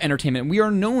by entertainment. We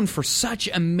are known for such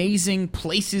amazing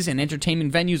places and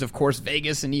entertainment venues. Of course,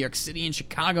 Vegas and New York City and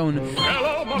Chicago. And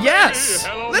yes,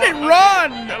 let it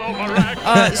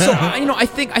run. So I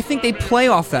think they play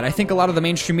off that. I think a lot of the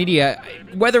mainstream media,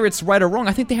 whether it's right or wrong,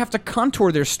 I think they have to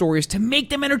contour their stories to make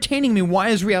them entertaining. I mean, why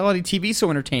is reality TV so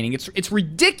entertaining? It's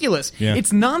ridiculous. Yeah.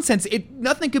 It's nonsense.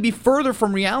 Nothing could be further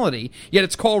from reality, yet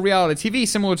it's called reality TV,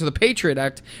 similar to the Patriot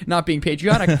Act not being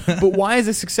patriotic. But why is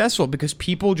it successful? Because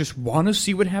people just want to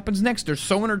see what happens next. They're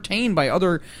so entertained by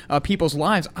other people's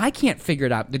lives. I can't figure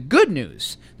it out. The good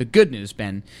news,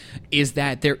 Ben, is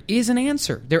that there is an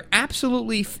answer. There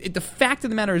absolutely, the fact of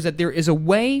the matter is that there is a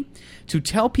way to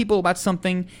tell people about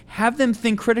something, have them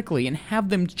think critically, and have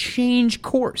them change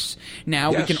course.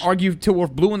 Now, we can argue till we're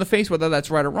blue in the face whether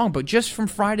that's right or wrong, but just from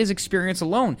Friday's experience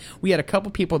alone, we had a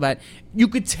couple people that you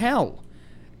could tell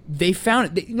they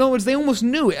found it. In other words, they almost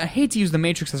knew it. I hate to use The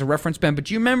Matrix as a reference, Ben, but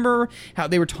do you remember how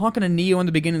they were talking to Neo in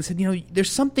the beginning and said,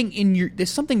 there's something there's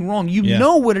something wrong. You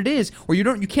know what it is, or you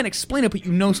can't explain it, but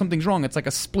you know something's wrong. It's like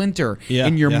a splinter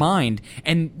in your mind,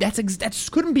 and that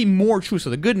couldn't be more true. So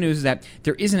the good news is that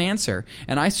there is an answer,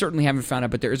 and I certainly haven't found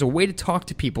it, but there is a way to talk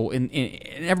to people, and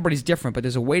everybody's different, but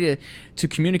there's a way to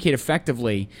communicate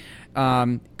effectively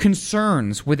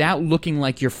concerns without looking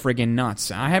like you're friggin'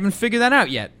 nuts. I haven't figured that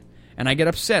out yet. And I get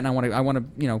upset, and I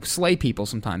want to slay people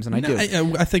sometimes, and I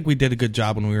do. I think we did a good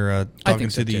job when we were talking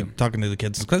to the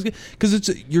kids,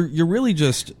 because you're really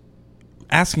just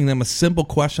asking them a simple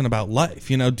question about life.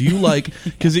 Do you like,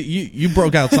 because you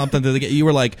broke out something to you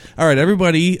were like, all right,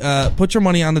 everybody, put your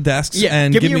money on the desks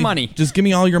and give me your money. Just give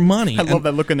me all your money. I love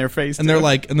that look in their face. And they're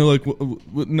like, no, I don't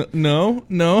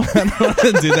want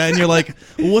to do that. And you're like,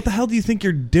 well, what the hell do you think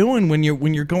you're doing when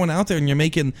you're going out there and you're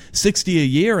making $60 a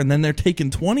year and then they're taking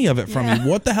 20 of it from you?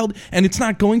 What the hell? And it's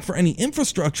not going for any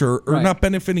infrastructure or not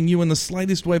benefiting you in the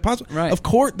slightest way possible. Right. Of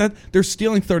course, that they're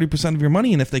stealing 30% of your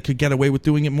money, and if they could get away with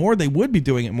doing it more, they would be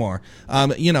doing it more.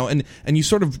 And you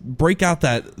sort of break out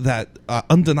that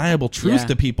undeniable truth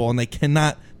to people, and they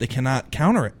cannot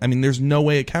counter it. I mean, there's no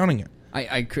way of counting it.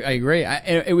 I agree.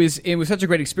 It was such a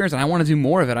great experience, and I want to do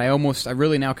more of it. I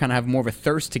really now kind of have more of a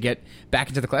thirst to get back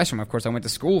into the classroom. Of course, I went to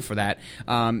school for that,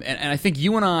 and I think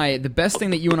the best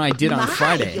thing that you and I did on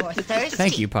Friday.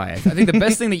 Thank you, Piath. I think the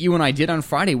best thing that you and I did on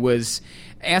Friday was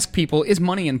ask people, is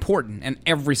money important? And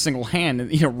every single hand,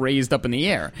 raised up in the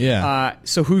air. Yeah.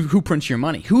 So who prints your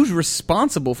money? Who's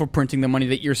responsible for printing the money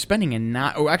that you're spending? And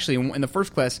not, or actually, in the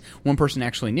first class, one person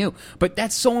actually knew. But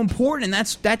that's so important, and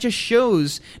that just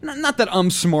shows not that I'm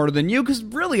smarter than you, because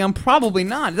really I'm probably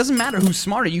not. It doesn't matter who's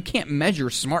smarter. You can't measure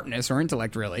smartness or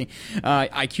intellect, really.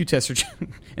 IQ tests are,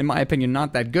 in my opinion,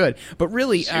 not that good. But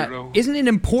really, isn't it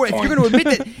important? If you're going to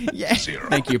admit that,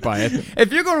 thank you, Piath.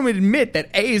 If you're going to admit that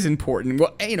A is important,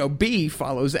 well, B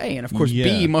follows A, and of course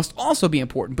B must also be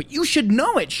important. But you should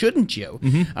know it, shouldn't you?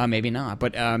 Mm-hmm. Maybe not.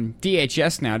 But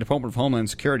DHS now, Department of Homeland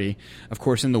Security, of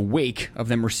course, in the wake of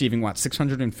them receiving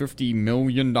 $650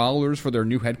 million for their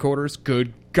new headquarters.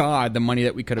 Good God, the money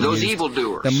that we could have used. Those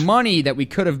evildoers. The money that we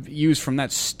could have used from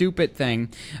that stupid thing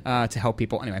to help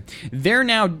people. Anyway, they're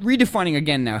now redefining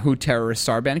again who terrorists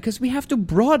are, Ben, because we have to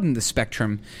broaden the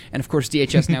spectrum. And of course,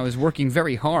 DHS now is working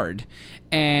very hard.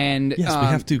 And yes, we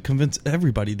have to convince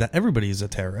everybody that everybody is a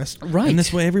terrorist. Right. And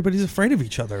this way, everybody's afraid of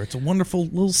each other. It's a wonderful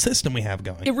little system we have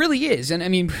going. It really is. And I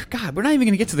mean, God, we're not even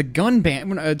going to get to the gun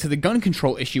ban, to the gun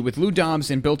control issue with Lou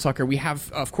Dobbs and Bill Tucker. We have,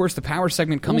 of course, the power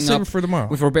segment coming save up it for tomorrow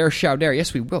with Rob Chowdah.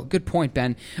 Yes, we will. Good point,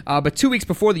 Ben. But 2 weeks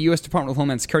before the U.S. Department of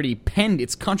Homeland Security penned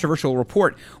its controversial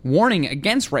report warning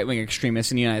against right-wing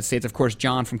extremists in the United States, of course,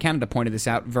 John from Canada pointed this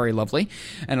out very lovely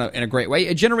and in a great way.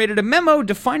 It generated a memo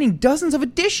defining dozens of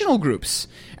additional groups: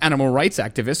 animal rights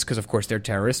activists, because of course they're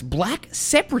terrorists; black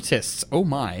separatists, oh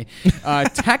my;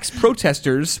 tax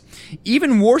protesters;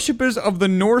 even worshippers of the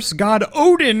Norse god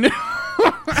Odin.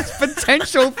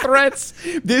 Potential threats.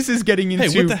 This is getting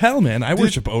into... Hey, what the hell, man? I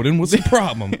worship Odin. What's the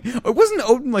problem? Wasn't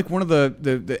Odin like one of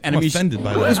the enemies? I'm offended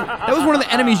by that. That was one of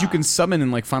the enemies you can summon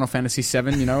in like Final Fantasy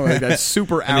VII. Like that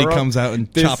super arrow. And he comes out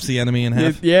and chops the enemy in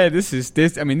half. This is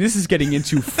getting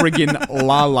into friggin'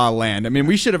 La La Land. I mean,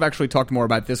 we should have actually talked more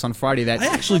about this on Friday. That I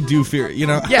actually do fear.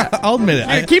 Yeah, I'll admit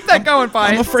it. Keep that going, Pi.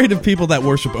 I'm afraid of people that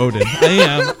worship Odin.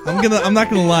 I am. I'm not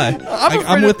gonna lie.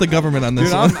 I'm with the government on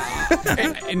this one.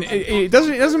 And it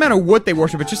doesn't matter what they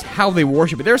worship, it's just how they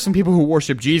worship it. There are some people who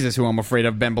worship Jesus who I'm afraid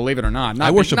of, Ben, believe it or not.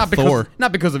 I worship Thor.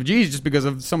 Not because of Jesus, just because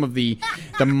of some of the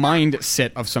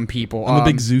mindset of some people. I'm a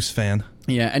big Zeus fan.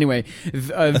 Yeah, anyway,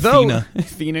 Athena.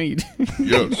 Athena,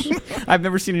 yes. I've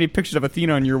never seen any pictures of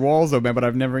Athena on your walls, though, Ben, but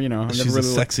I've never, She's a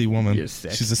sexy woman.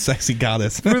 She's a sexy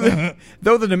goddess.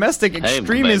 Though the domestic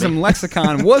extremism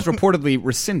lexicon was reportedly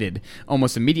rescinded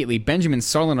almost immediately, Benjamin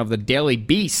Sarlin of the Daily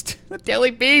Beast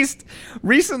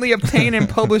recently obtained and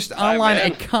published online a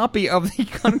copy of the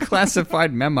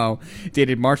unclassified memo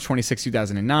dated March 26,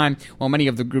 2009, while many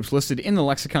of the groups listed in the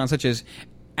lexicon, such as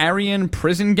Aryan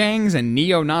prison gangs and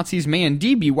neo-Nazis, may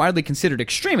indeed be widely considered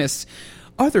extremists,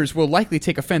 others will likely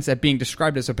take offense at being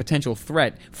described as a potential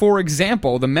threat. For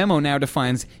example, the memo now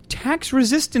defines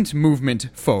tax-resistant movement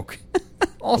folk.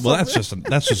 Also, well, that's just a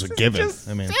given.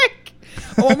 I mean, sick.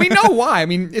 Well, we know why. I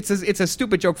mean, it's a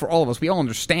stupid joke for all of us. We all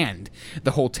understand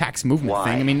the whole tax movement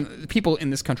thing. I mean, people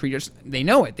in this country they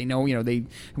know it. They know,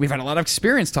 we've had a lot of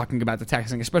experience talking about the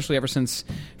taxing, especially ever since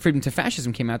Freedom to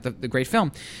Fascism came out, the great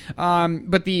film.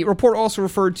 But the report also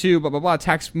referred to blah blah blah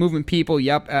tax movement people.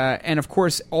 Yep, and of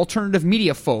course alternative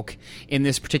media folk in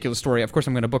this particular story. Of course,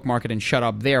 I'm going to bookmark it and shut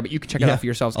up there, but you can check it out for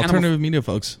yourselves. Alternative media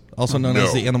folks, also known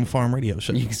as the Animal Farm Radio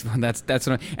Show. And that's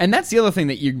the other thing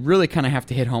that you really kind of have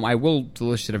to hit home. I will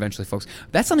delist it eventually, folks.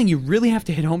 That's something you really have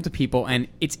to hit home to people, and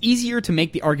it's easier to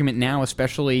make the argument now,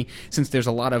 especially since there's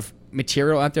a lot of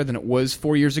material out there than it was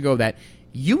 4 years ago, that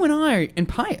you and I, and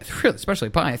Piath, really, especially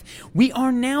Piath, we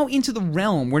are now into the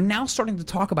realm. We're now starting to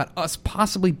talk about us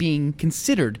possibly being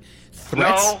considered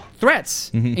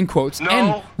threats, in quotes,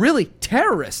 and really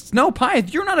terrorists. No,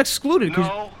 Piath, you're not excluded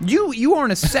because you are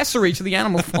an accessory to the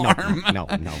animal farm. No.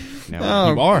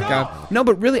 Oh, you are. God. No,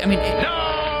 but really, I mean...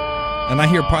 And I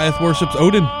hear Piath worships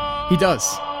Odin. He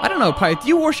does. I don't know, Piath, do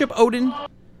you worship Odin?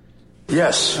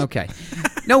 Yes. Okay.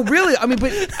 No, really. I mean,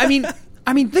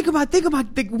 think about.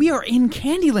 We are in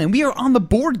Candyland. We are on the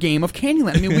board game of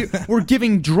Candyland. I mean, we're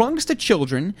giving drugs to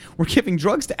children. We're giving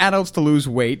drugs to adults to lose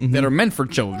weight that are meant for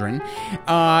children,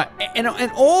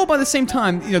 and all by the same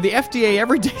time. You know, the FDA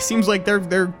every day seems like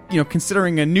they're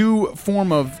considering a new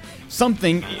form of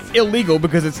something illegal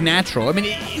because it's natural. I mean,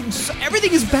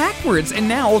 everything is backwards, and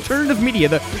now alternative media,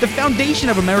 the foundation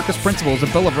of America's principles, the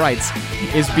Bill of Rights,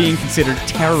 is being considered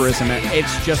terrorism.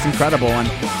 It's just incredible, and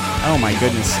oh my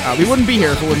goodness, we wouldn't be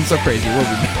here if it wasn't so crazy, would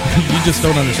we? You just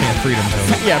don't understand freedom,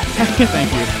 Tony. Yeah, thank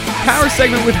you. Power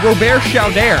segment with Robert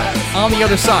Chowdah on the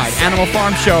other side.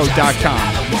 AnimalFarmShow.com.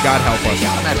 God help us.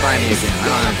 I'm not buying me again. I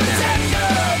don't understand.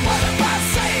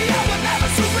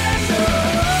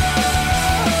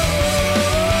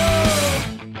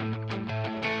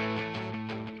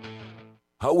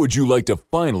 How would you like to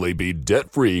finally be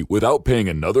debt-free without paying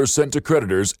another cent to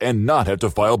creditors and not have to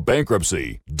file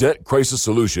bankruptcy?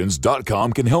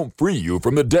 DebtCrisisSolutions.com can help free you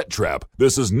from the debt trap.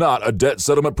 This is not a debt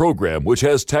settlement program which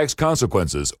has tax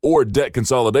consequences or debt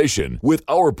consolidation. With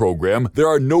our program, there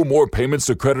are no more payments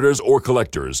to creditors or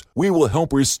collectors. We will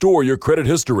help restore your credit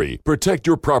history, protect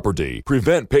your property,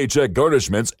 prevent paycheck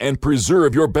garnishments, and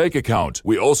preserve your bank account.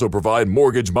 We also provide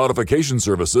mortgage modification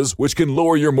services which can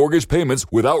lower your mortgage payments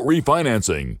without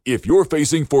refinancing. If you're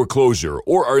facing foreclosure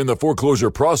or are in the foreclosure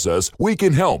process, we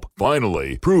can help.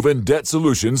 Finally, proven debt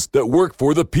solutions that work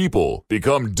for the people.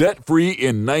 Become debt-free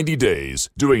in 90 days.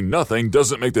 Doing nothing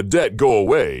doesn't make the debt go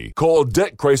away. Call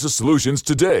Debt Crisis Solutions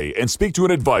today and speak to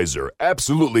an advisor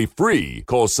absolutely free.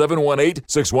 Call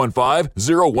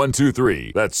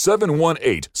 718-615-0123. That's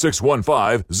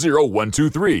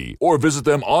 718-615-0123. Or visit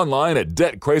them online at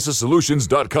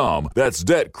DebtCrisisSolutions.com. That's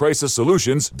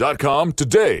DebtCrisisSolutions.com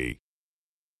today.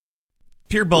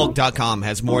 PureBulk.com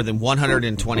has more than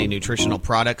 120 nutritional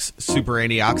products, super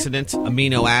antioxidants,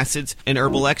 amino acids, and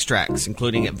herbal extracts,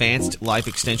 including advanced life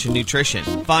extension nutrition.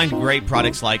 Find great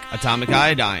products like atomic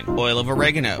iodine, oil of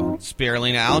oregano,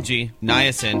 spirulina algae,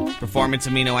 niacin, performance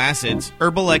amino acids,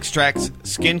 herbal extracts,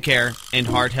 skincare, and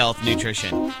heart health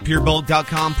nutrition.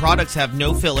 PureBulk.com products have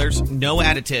no fillers, no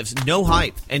additives, no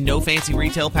hype, and no fancy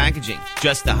retail packaging.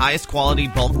 Just the highest quality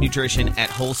bulk nutrition at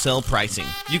wholesale pricing.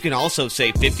 You can also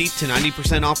save 50 to 90%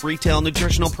 off retail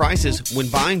nutritional prices when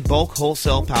buying bulk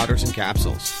wholesale powders and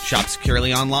capsules. Shop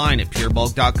securely online at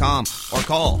purebulk.com or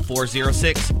call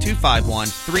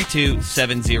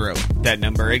 406-251-3270. That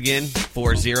number again,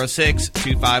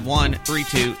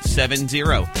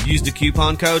 406-251-3270. Use the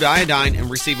coupon code iodine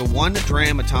and receive a 1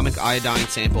 gram atomic iodine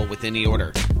sample with any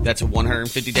order. That's a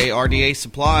 150-day RDA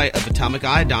supply of atomic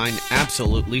iodine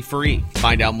absolutely free.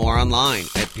 Find out more online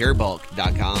at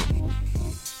purebulk.com.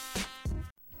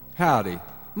 Howdy.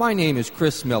 My name is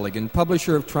Chris Milligan,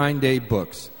 publisher of Trine Day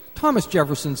Books. Thomas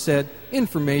Jefferson said,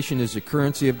 information is the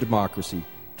currency of democracy.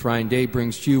 Trine Day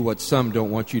brings to you what some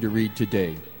don't want you to read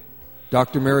today.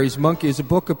 Dr. Mary's Monkey is a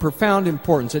book of profound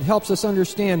importance. It helps us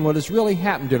understand what has really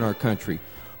happened in our country.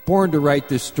 Born to write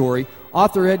this story,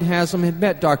 author Ed Haslam had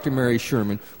met Dr. Mary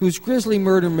Sherman, whose grisly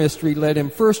murder mystery led him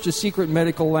first to secret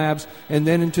medical labs and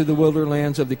then into the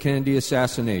wilderlands of the Kennedy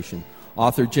assassination.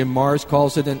 Author Jim Marrs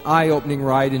calls it an eye-opening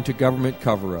ride into government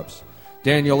cover-ups.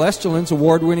 Daniel Esterlin's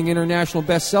award-winning international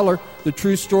bestseller, The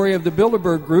True Story of the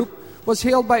Bilderberg Group, was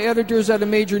hailed by editors at a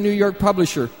major New York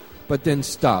publisher, but then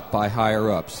stopped by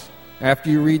higher-ups. After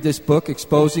you read this book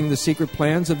exposing the secret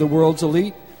plans of the world's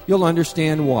elite, you'll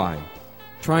understand why.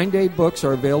 Trine Day books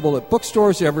are available at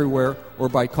bookstores everywhere or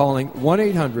by calling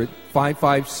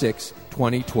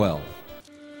 1-800-556-2012.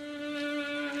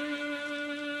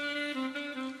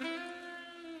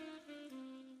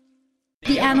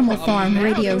 The Animal Farm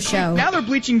Radio Show. Now they're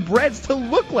bleaching breads to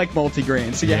look like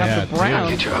multigrain, so you have the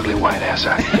brown. Get your ugly white ass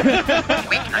out here.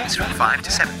 Weeknights from 5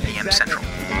 to 7 p.m. Central.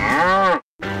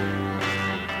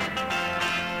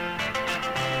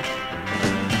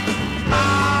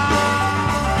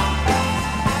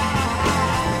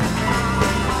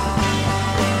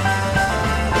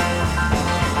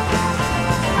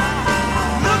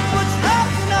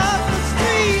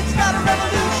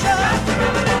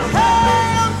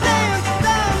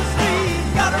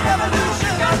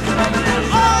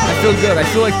 I feel good. I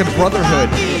feel like the brotherhood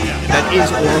that is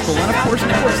Oracle, and of course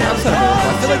networks outside of Oracle.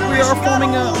 I feel like we are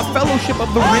forming a fellowship of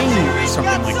the ring or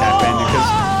something like that, Ben, because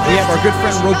we have our good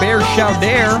friend Robert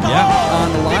Chowdah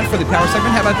on the line for the power segment.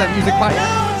 How about that music bite?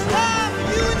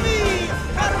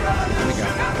 There we go.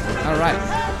 All right.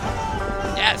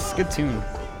 Yes, good tune.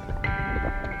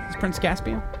 Is this Prince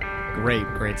Caspian?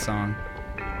 Great song.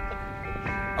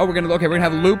 Oh, we're gonna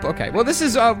have a loop. Okay. Well, this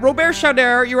is Robert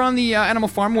Chowdah. You're on the Animal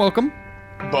Farm. Welcome.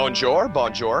 Bonjour,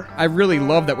 bonjour. I really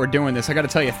love that we're doing this. I got to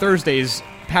tell you, Thursday's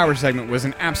power segment was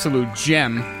an absolute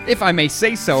gem, if I may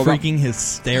say so. Freaking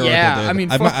hysterical, yeah, dude. I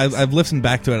mean, I've listened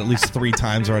back to it at least 3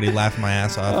 times already, laughing my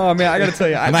ass off. Oh, man, I got to tell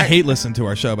you. I hate listening to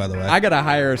our show, by the way. I got to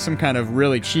hire some kind of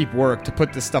really cheap work to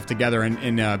put this stuff together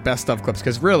in best stuff clips,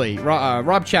 because really,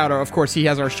 Rob Chowdah, of course, he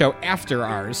has our show after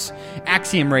ours,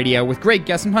 Axiom Radio, with great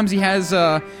guests. Sometimes he has,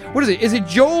 what is it? Is it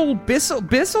Joel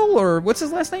Bissell, or what's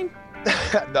his last name?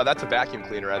 No, that's a vacuum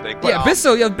cleaner, I think. But,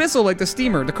 Bissell, like the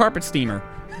steamer, the carpet steamer.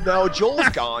 No, Joel's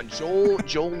gone.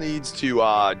 Joel needs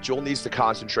to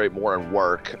concentrate more on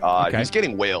work. Okay. He's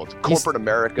getting whaled. Corporate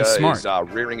America is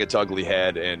rearing its ugly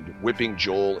head and whipping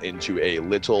Joel into a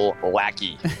little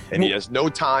lackey, and he has no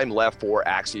time left for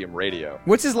Axiom Radio.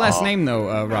 What's his last name,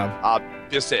 though, Rob?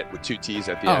 Bissett with 2 T's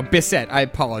at the end. Oh, Bissett. I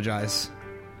apologize.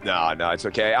 No, it's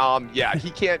okay. Yeah, he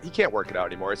can't work it out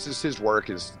anymore. It's just his work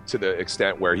is to the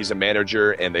extent where he's a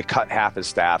manager and they cut half his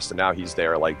staff, so now he's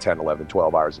there like 10, 11,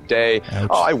 12 hours a day.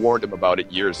 I warned him about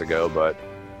it years ago, but,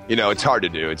 it's hard to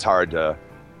do. It's hard to,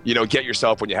 get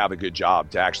yourself when you have a good job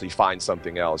to actually find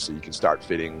something else so you can start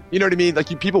fitting. You know what I mean?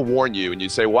 Like people warn you and you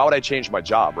say, why would I change my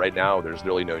job? Right now, there's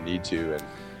really no need to. And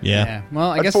yeah.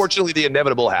 Well, unfortunately, the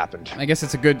inevitable happened. I guess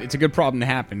it's a good problem to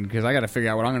happen because I got to figure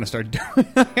out what I'm going to start doing.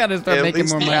 I got to start making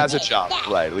more money. At least he has a job,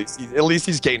 right? At least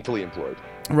he's gainfully employed.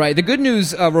 Right. The good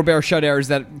news, Robert Chowdah, is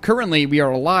that currently we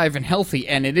are alive and healthy,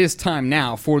 and it is time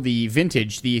now for the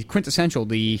vintage, the quintessential,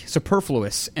 the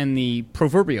superfluous, and the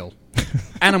proverbial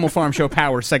Animal Farm Show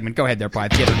Power segment. Go ahead there,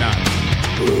 Pipe. Get or not.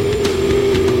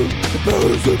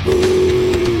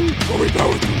 We go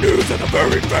with the news at a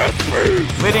very fast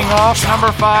pace. Leading off,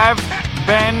 number 5,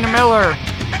 Ben Miller.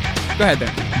 Go ahead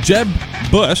there. Jeb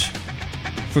Bush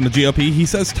from the GOP, he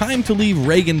says time to leave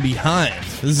Reagan behind.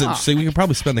 This is interesting. We could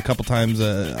probably spend a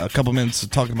couple minutes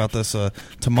talking about this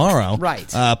tomorrow. Right.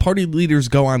 Party leaders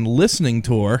go on listening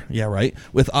tour. Yeah, right.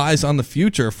 With eyes on the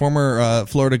future. Former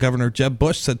Florida Governor Jeb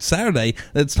Bush said Saturday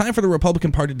that it's time for the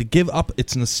Republican Party to give up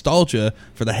its nostalgia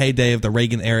for the heyday of the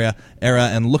Reagan era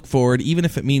and look forward, even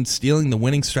if it means stealing the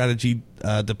winning strategy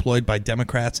deployed by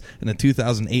Democrats in the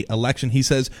 2008 election. He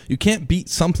says, you can't beat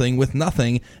something with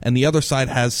nothing, and the other side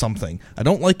has something. I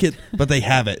don't like it, but they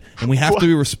have it, and we have to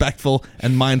be respectful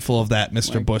and mindful of that,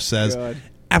 Mr. Bush says. God.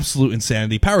 Absolute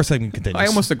insanity. Power segment continues. I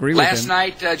almost agree with him. Last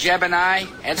night, Jeb and I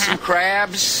had some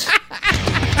crabs.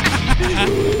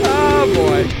 Oh,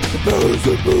 boy.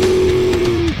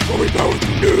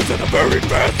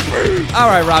 All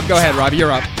right, Rob, go ahead, Rob.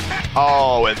 You're up.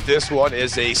 Oh, and this one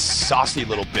is a saucy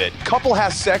little bit. Couple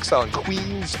has sex on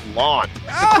Queen's lawn.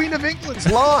 The Queen of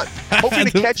England's lawn. Hoping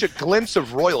to catch a glimpse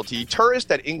of royalty, tourists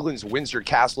at England's Windsor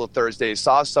Castle Thursday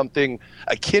saw something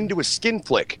akin to a skin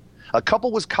flick. A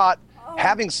couple was caught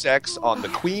having sex on the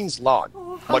Queen's lawn,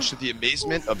 much to the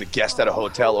amazement of the guest at a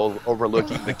hotel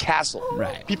overlooking the castle.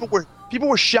 Right. People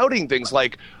were shouting things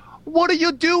like, "What are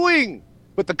you doing?"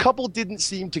 But the couple didn't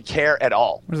seem to care at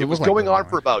all. It was going on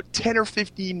for about 10 or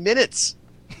 15 minutes,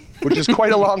 which is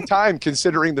quite a long time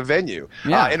considering the venue.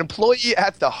 Yeah. An employee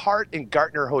at the Hart and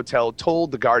Gartner Hotel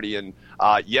told The Guardian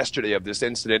yesterday of this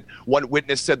incident. One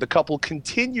witness said the couple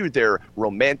continued their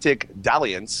romantic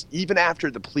dalliance even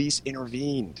after the police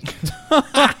intervened.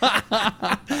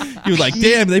 He was like,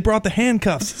 damn, they brought the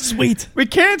handcuffs. Sweet. We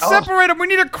can't separate them. We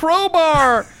need a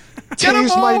crowbar.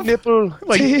 Taste my nipple.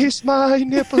 Taste my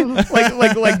nipple.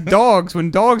 like dogs.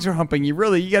 When dogs are humping, you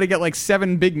got to get like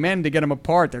 7 big men to get them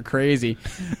apart. They're crazy.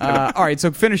 All right,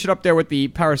 so finish it up there with the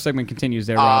power segment continues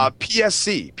there, Rob.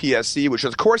 PSC, which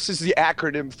of course is the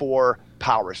acronym for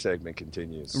power segment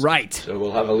continues. Right. So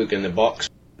we'll have a look in the box.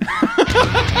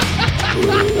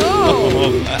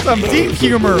 Some deep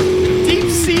humor.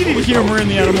 Deep-seated humor in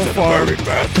the Animal Farm.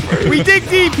 We dig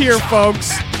deep here,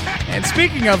 folks. And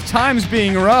speaking of times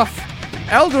being rough,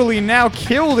 elderly now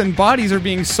killed and bodies are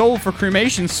being sold for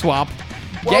cremation swap.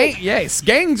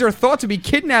 Gangs are thought to be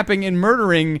kidnapping and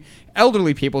murdering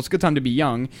elderly people. It's a good time to be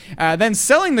young. Then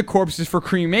selling the corpses for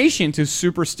cremation to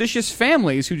superstitious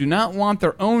families who do not want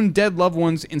their own dead loved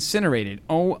ones incinerated.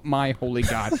 Oh my holy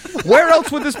God. Where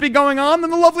else would this be going on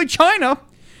than the lovely China?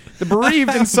 The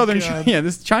bereaved in southern China. Yeah,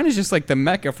 China's just like the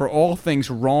mecca for all things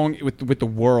wrong with the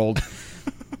world.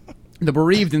 The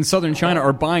bereaved in southern China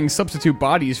are buying substitute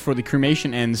bodies for the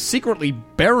cremation and secretly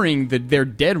burying their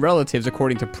dead relatives,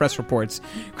 according to press reports.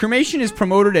 Cremation is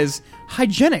promoted as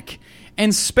hygienic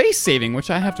and space-saving, which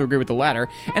I have to agree with the latter.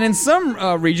 And in some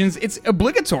regions, it's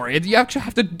obligatory. You actually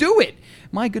have to do it.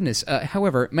 My goodness.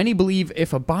 However, many believe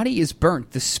if a body is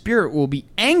burnt, the spirit will be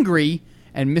angry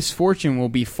and misfortune will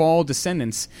befall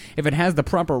descendants. If it has the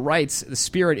proper rights, the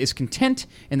spirit is content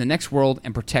in the next world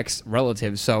and protects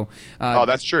relatives. So,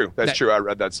 that's true. That's true. I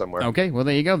read that somewhere. Okay, well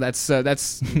there you go. That's my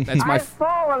I've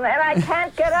fallen and I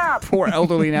can't get up. poor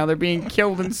elderly now. They're being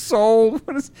killed and sold.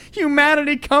 What is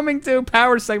humanity coming to?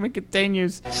 Power segment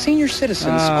continues. Senior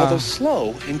citizens, although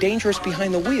slow and dangerous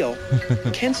behind the wheel,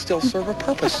 can still serve a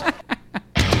purpose.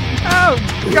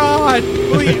 Oh, God.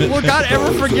 Will God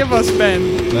ever forgive us,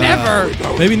 Ben? Never.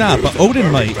 Maybe not, but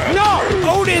Odin might. No,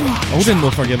 Odin. Odin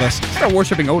will forgive us. Start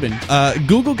worshiping Odin.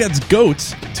 Google gets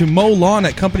goats to mow lawn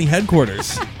at company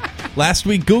headquarters. Last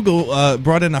week, Google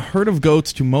brought in a herd of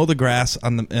goats to mow the grass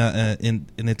on the in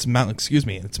its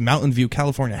Mountain View,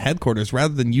 California headquarters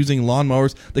rather than using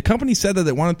lawnmowers. The company said that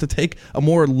it wanted to take a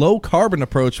more low carbon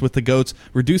approach with the goats,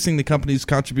 reducing the company's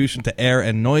contribution to air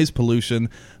and noise pollution.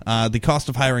 The cost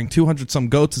of hiring 200 some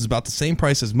goats is about the same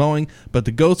price as mowing, but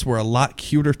the goats were a lot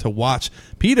cuter to watch.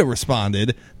 PETA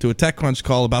responded to a TechCrunch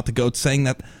call about the goats, saying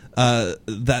that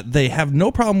they have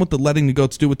no problem with letting the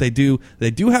goats do what they do.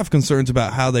 They do have concerns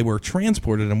about how they were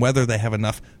transported and whether they have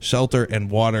enough shelter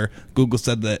and water. Google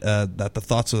said that the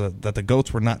thoughts are that the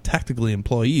goats were not technically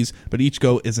employees, but each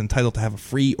goat is entitled to have a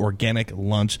free organic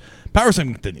lunch. Power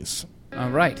segment continues. All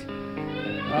right.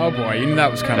 Oh boy, you knew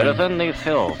that was coming. It is in these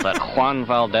hills that Juan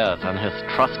Valdez and his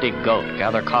trusty goat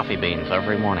gather coffee beans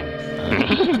every morning.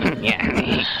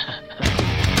 Yeah.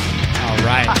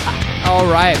 All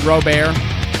right, Robert.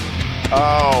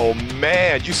 Oh,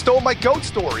 man. You stole my goat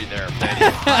story there,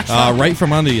 Benny. Right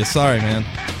from under you. Sorry, man.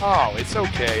 Oh, it's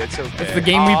okay. It's okay. It's the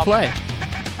game we play.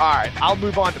 All right, I'll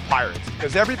move on to pirates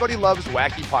because everybody loves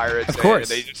wacky pirates. Of course.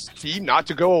 And they just seem not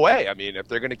to go away. I mean, if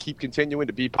they're going to keep continuing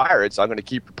to be pirates, I'm going to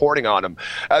keep reporting on them.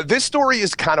 This story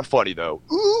is kind of funny, though.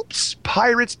 Oops,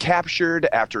 pirates captured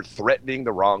after threatening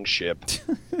the wrong ship.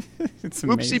 It's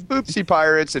Oopsie boopsie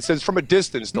pirates. It says from a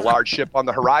distance, the large ship on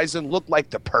the horizon looked like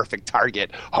the perfect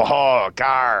target. Ho ho,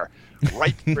 gar.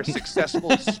 Ripe for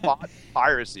successful spot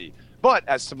piracy. But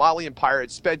as Somalian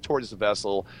pirates sped towards the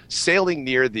vessel, sailing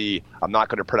near the, I'm not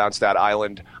going to pronounce that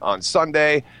island, on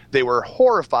Sunday, they were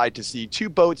horrified to see two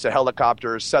boats and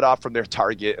helicopters set off from their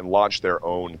target and launch their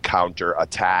own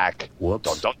counterattack.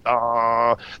 Whoops. Dun, dun,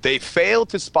 dun. They failed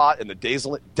to spot in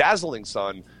the dazzling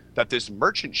sun that this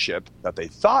merchant ship that they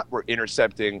thought were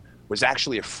intercepting was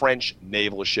actually a French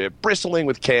naval ship bristling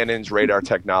with cannons, radar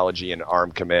technology, and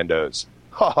armed commandos.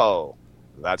 Ho,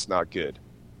 that's not good.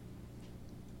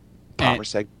 Power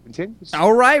segment continues.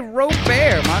 All right, Robert,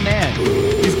 my man.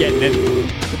 He's getting it.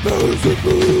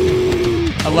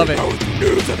 I love it.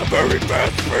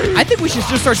 I think we should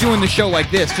just start doing the show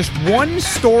like this. Just one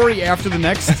story after the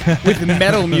next with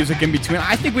metal music in between.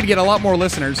 I think we'd get a lot more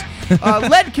listeners.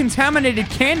 Lead-contaminated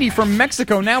candy from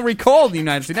Mexico now recalled in the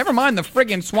United States. Never mind the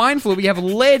friggin' swine flu. We have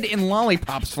lead in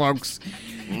lollipops, folks.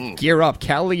 Gear up.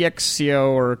 Caliexio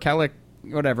or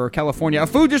California. A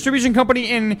food distribution company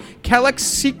in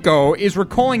Calexico is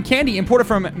recalling candy imported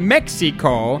from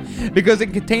Mexico because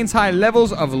it contains high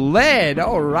levels of lead.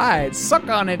 All right, suck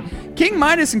on it. King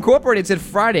Midas Incorporated said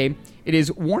Friday it is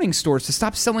warning stores to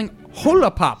stop selling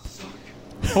Hola Pop.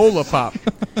 Hola Pop.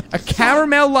 A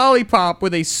caramel lollipop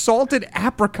with a salted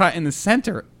apricot in the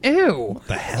center. Ew. What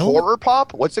the hell? Horror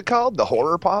Pop? What's it called? The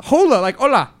Horror Pop? Hola, like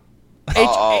hola.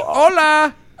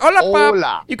 Hola. Hola, Pop.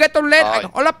 Hola. You got the lead.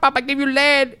 Hola, Pop. I give you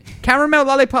lead. Caramel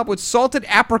lollipop with salted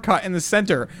apricot in the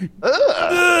center.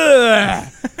 Ugh.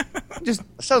 Just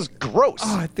that sounds gross.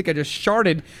 Oh, I think I just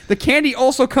sharted. The candy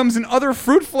also comes in other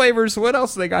fruit flavors. What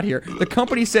else do they got here? The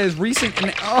company says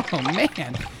oh,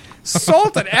 man.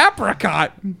 Salted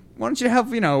apricot. Why don't you have,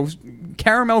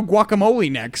 caramel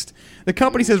guacamole next? The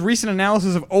company says recent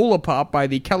analysis of Olapop by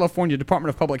the California Department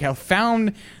of Public Health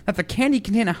found that the candy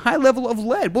contained a high level of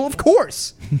lead. Well, of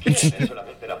course. Right.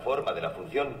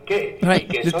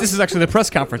 This is actually the press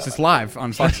conference. It's live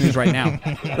on Fox News right now.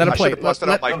 Let it play.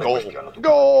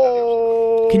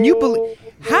 Goal. Can you believe?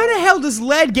 How the hell does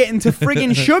lead get into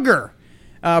friggin' sugar?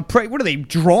 What are they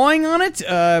drawing on it?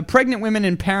 Pregnant women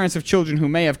and parents of children who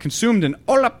may have consumed an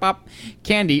Olapop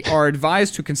candy are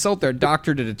advised to consult their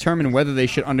doctor to determine whether they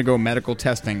should undergo medical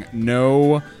testing.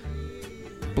 No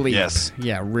bleep. Yes.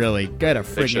 Yeah, really. Get a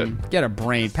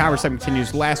brain. Power segment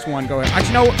continues. Last one. Go ahead.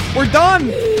 Actually, no, we're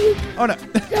done. Oh no.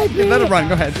 Let it run.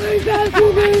 Go ahead.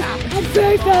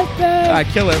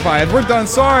 Kill it, Ryan. We're done.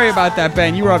 Sorry about that,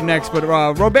 Ben. You were up next, but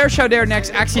Robert Chowdah next.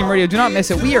 Axiom Radio. Do not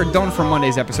miss it. We are done for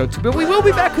Monday's episode, but we will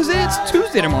be back because it's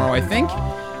Tuesday tomorrow, I think.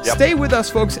 Yep. Stay with us,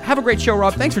 folks. Have a great show,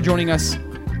 Rob. Thanks for joining us.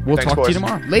 We'll talk to you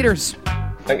tomorrow. Laters.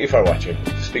 Thank you for watching.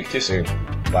 Speak to you soon.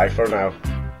 Bye for now.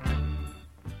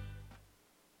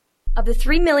 Of the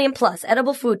 3 million plus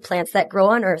edible food plants that grow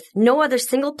on Earth, no other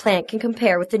single plant can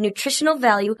compare with the nutritional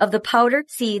value of the powder,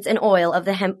 seeds, and oil of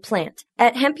the hemp plant.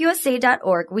 At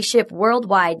hempusa.org, we ship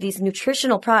worldwide these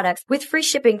nutritional products with free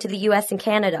shipping to the U.S. and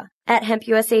Canada. At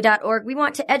hempusa.org, we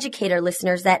want to educate our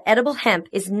listeners that edible hemp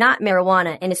is not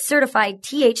marijuana and is certified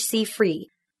THC-free.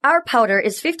 Our powder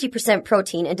is 50%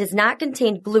 protein and does not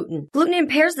contain gluten. Gluten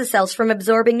impairs the cells from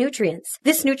absorbing nutrients.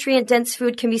 This nutrient-dense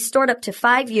food can be stored up to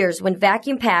 5 years when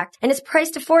vacuum-packed and is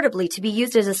priced affordably to be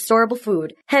used as a storable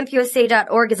food.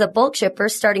 HempUSA.org is a bulk shipper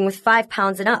starting with 5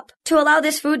 pounds and up. To allow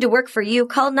this food to work for you,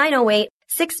 call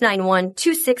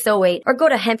 908-691-2608 or go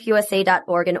to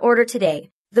hempusa.org and order today.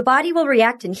 The body will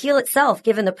react and heal itself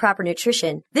given the proper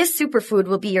nutrition. This superfood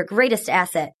will be your greatest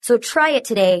asset. So try it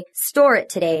today, store it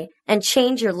today, and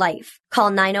change your life.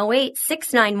 Call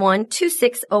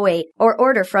 908-691-2608 or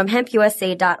order from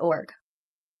hempusa.org.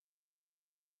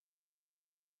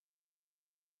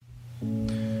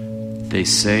 They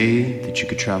say that you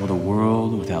could travel the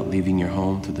world without leaving your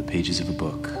home through the pages of a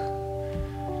book.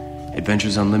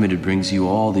 Adventures Unlimited brings you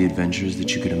all the adventures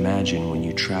that you could imagine when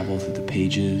you travel through the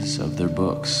pages of their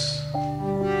books.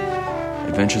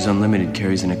 Adventures Unlimited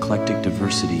carries an eclectic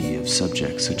diversity of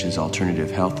subjects such as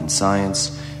alternative health and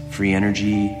science, free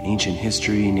energy, ancient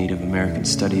history, Native American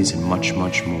studies, and much,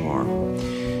 much more.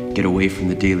 Get away from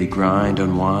the daily grind,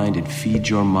 unwind, and feed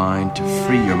your mind to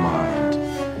free your mind.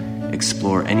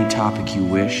 Explore any topic you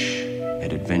wish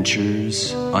at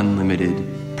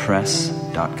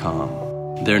adventuresunlimitedpress.com.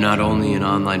 They're not only an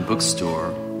online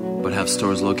bookstore, but have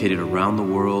stores located around the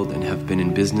world and have been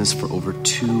in business for over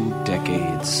 2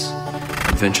 decades.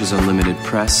 Adventures Unlimited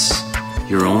Press,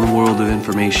 your own world of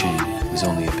information is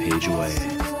only a page away.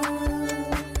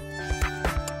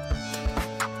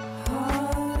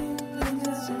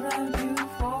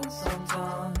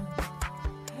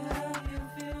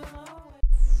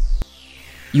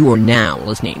 You are now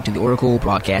listening to the Oracle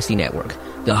Broadcasting Network,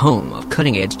 the home of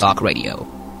cutting-edge talk radio.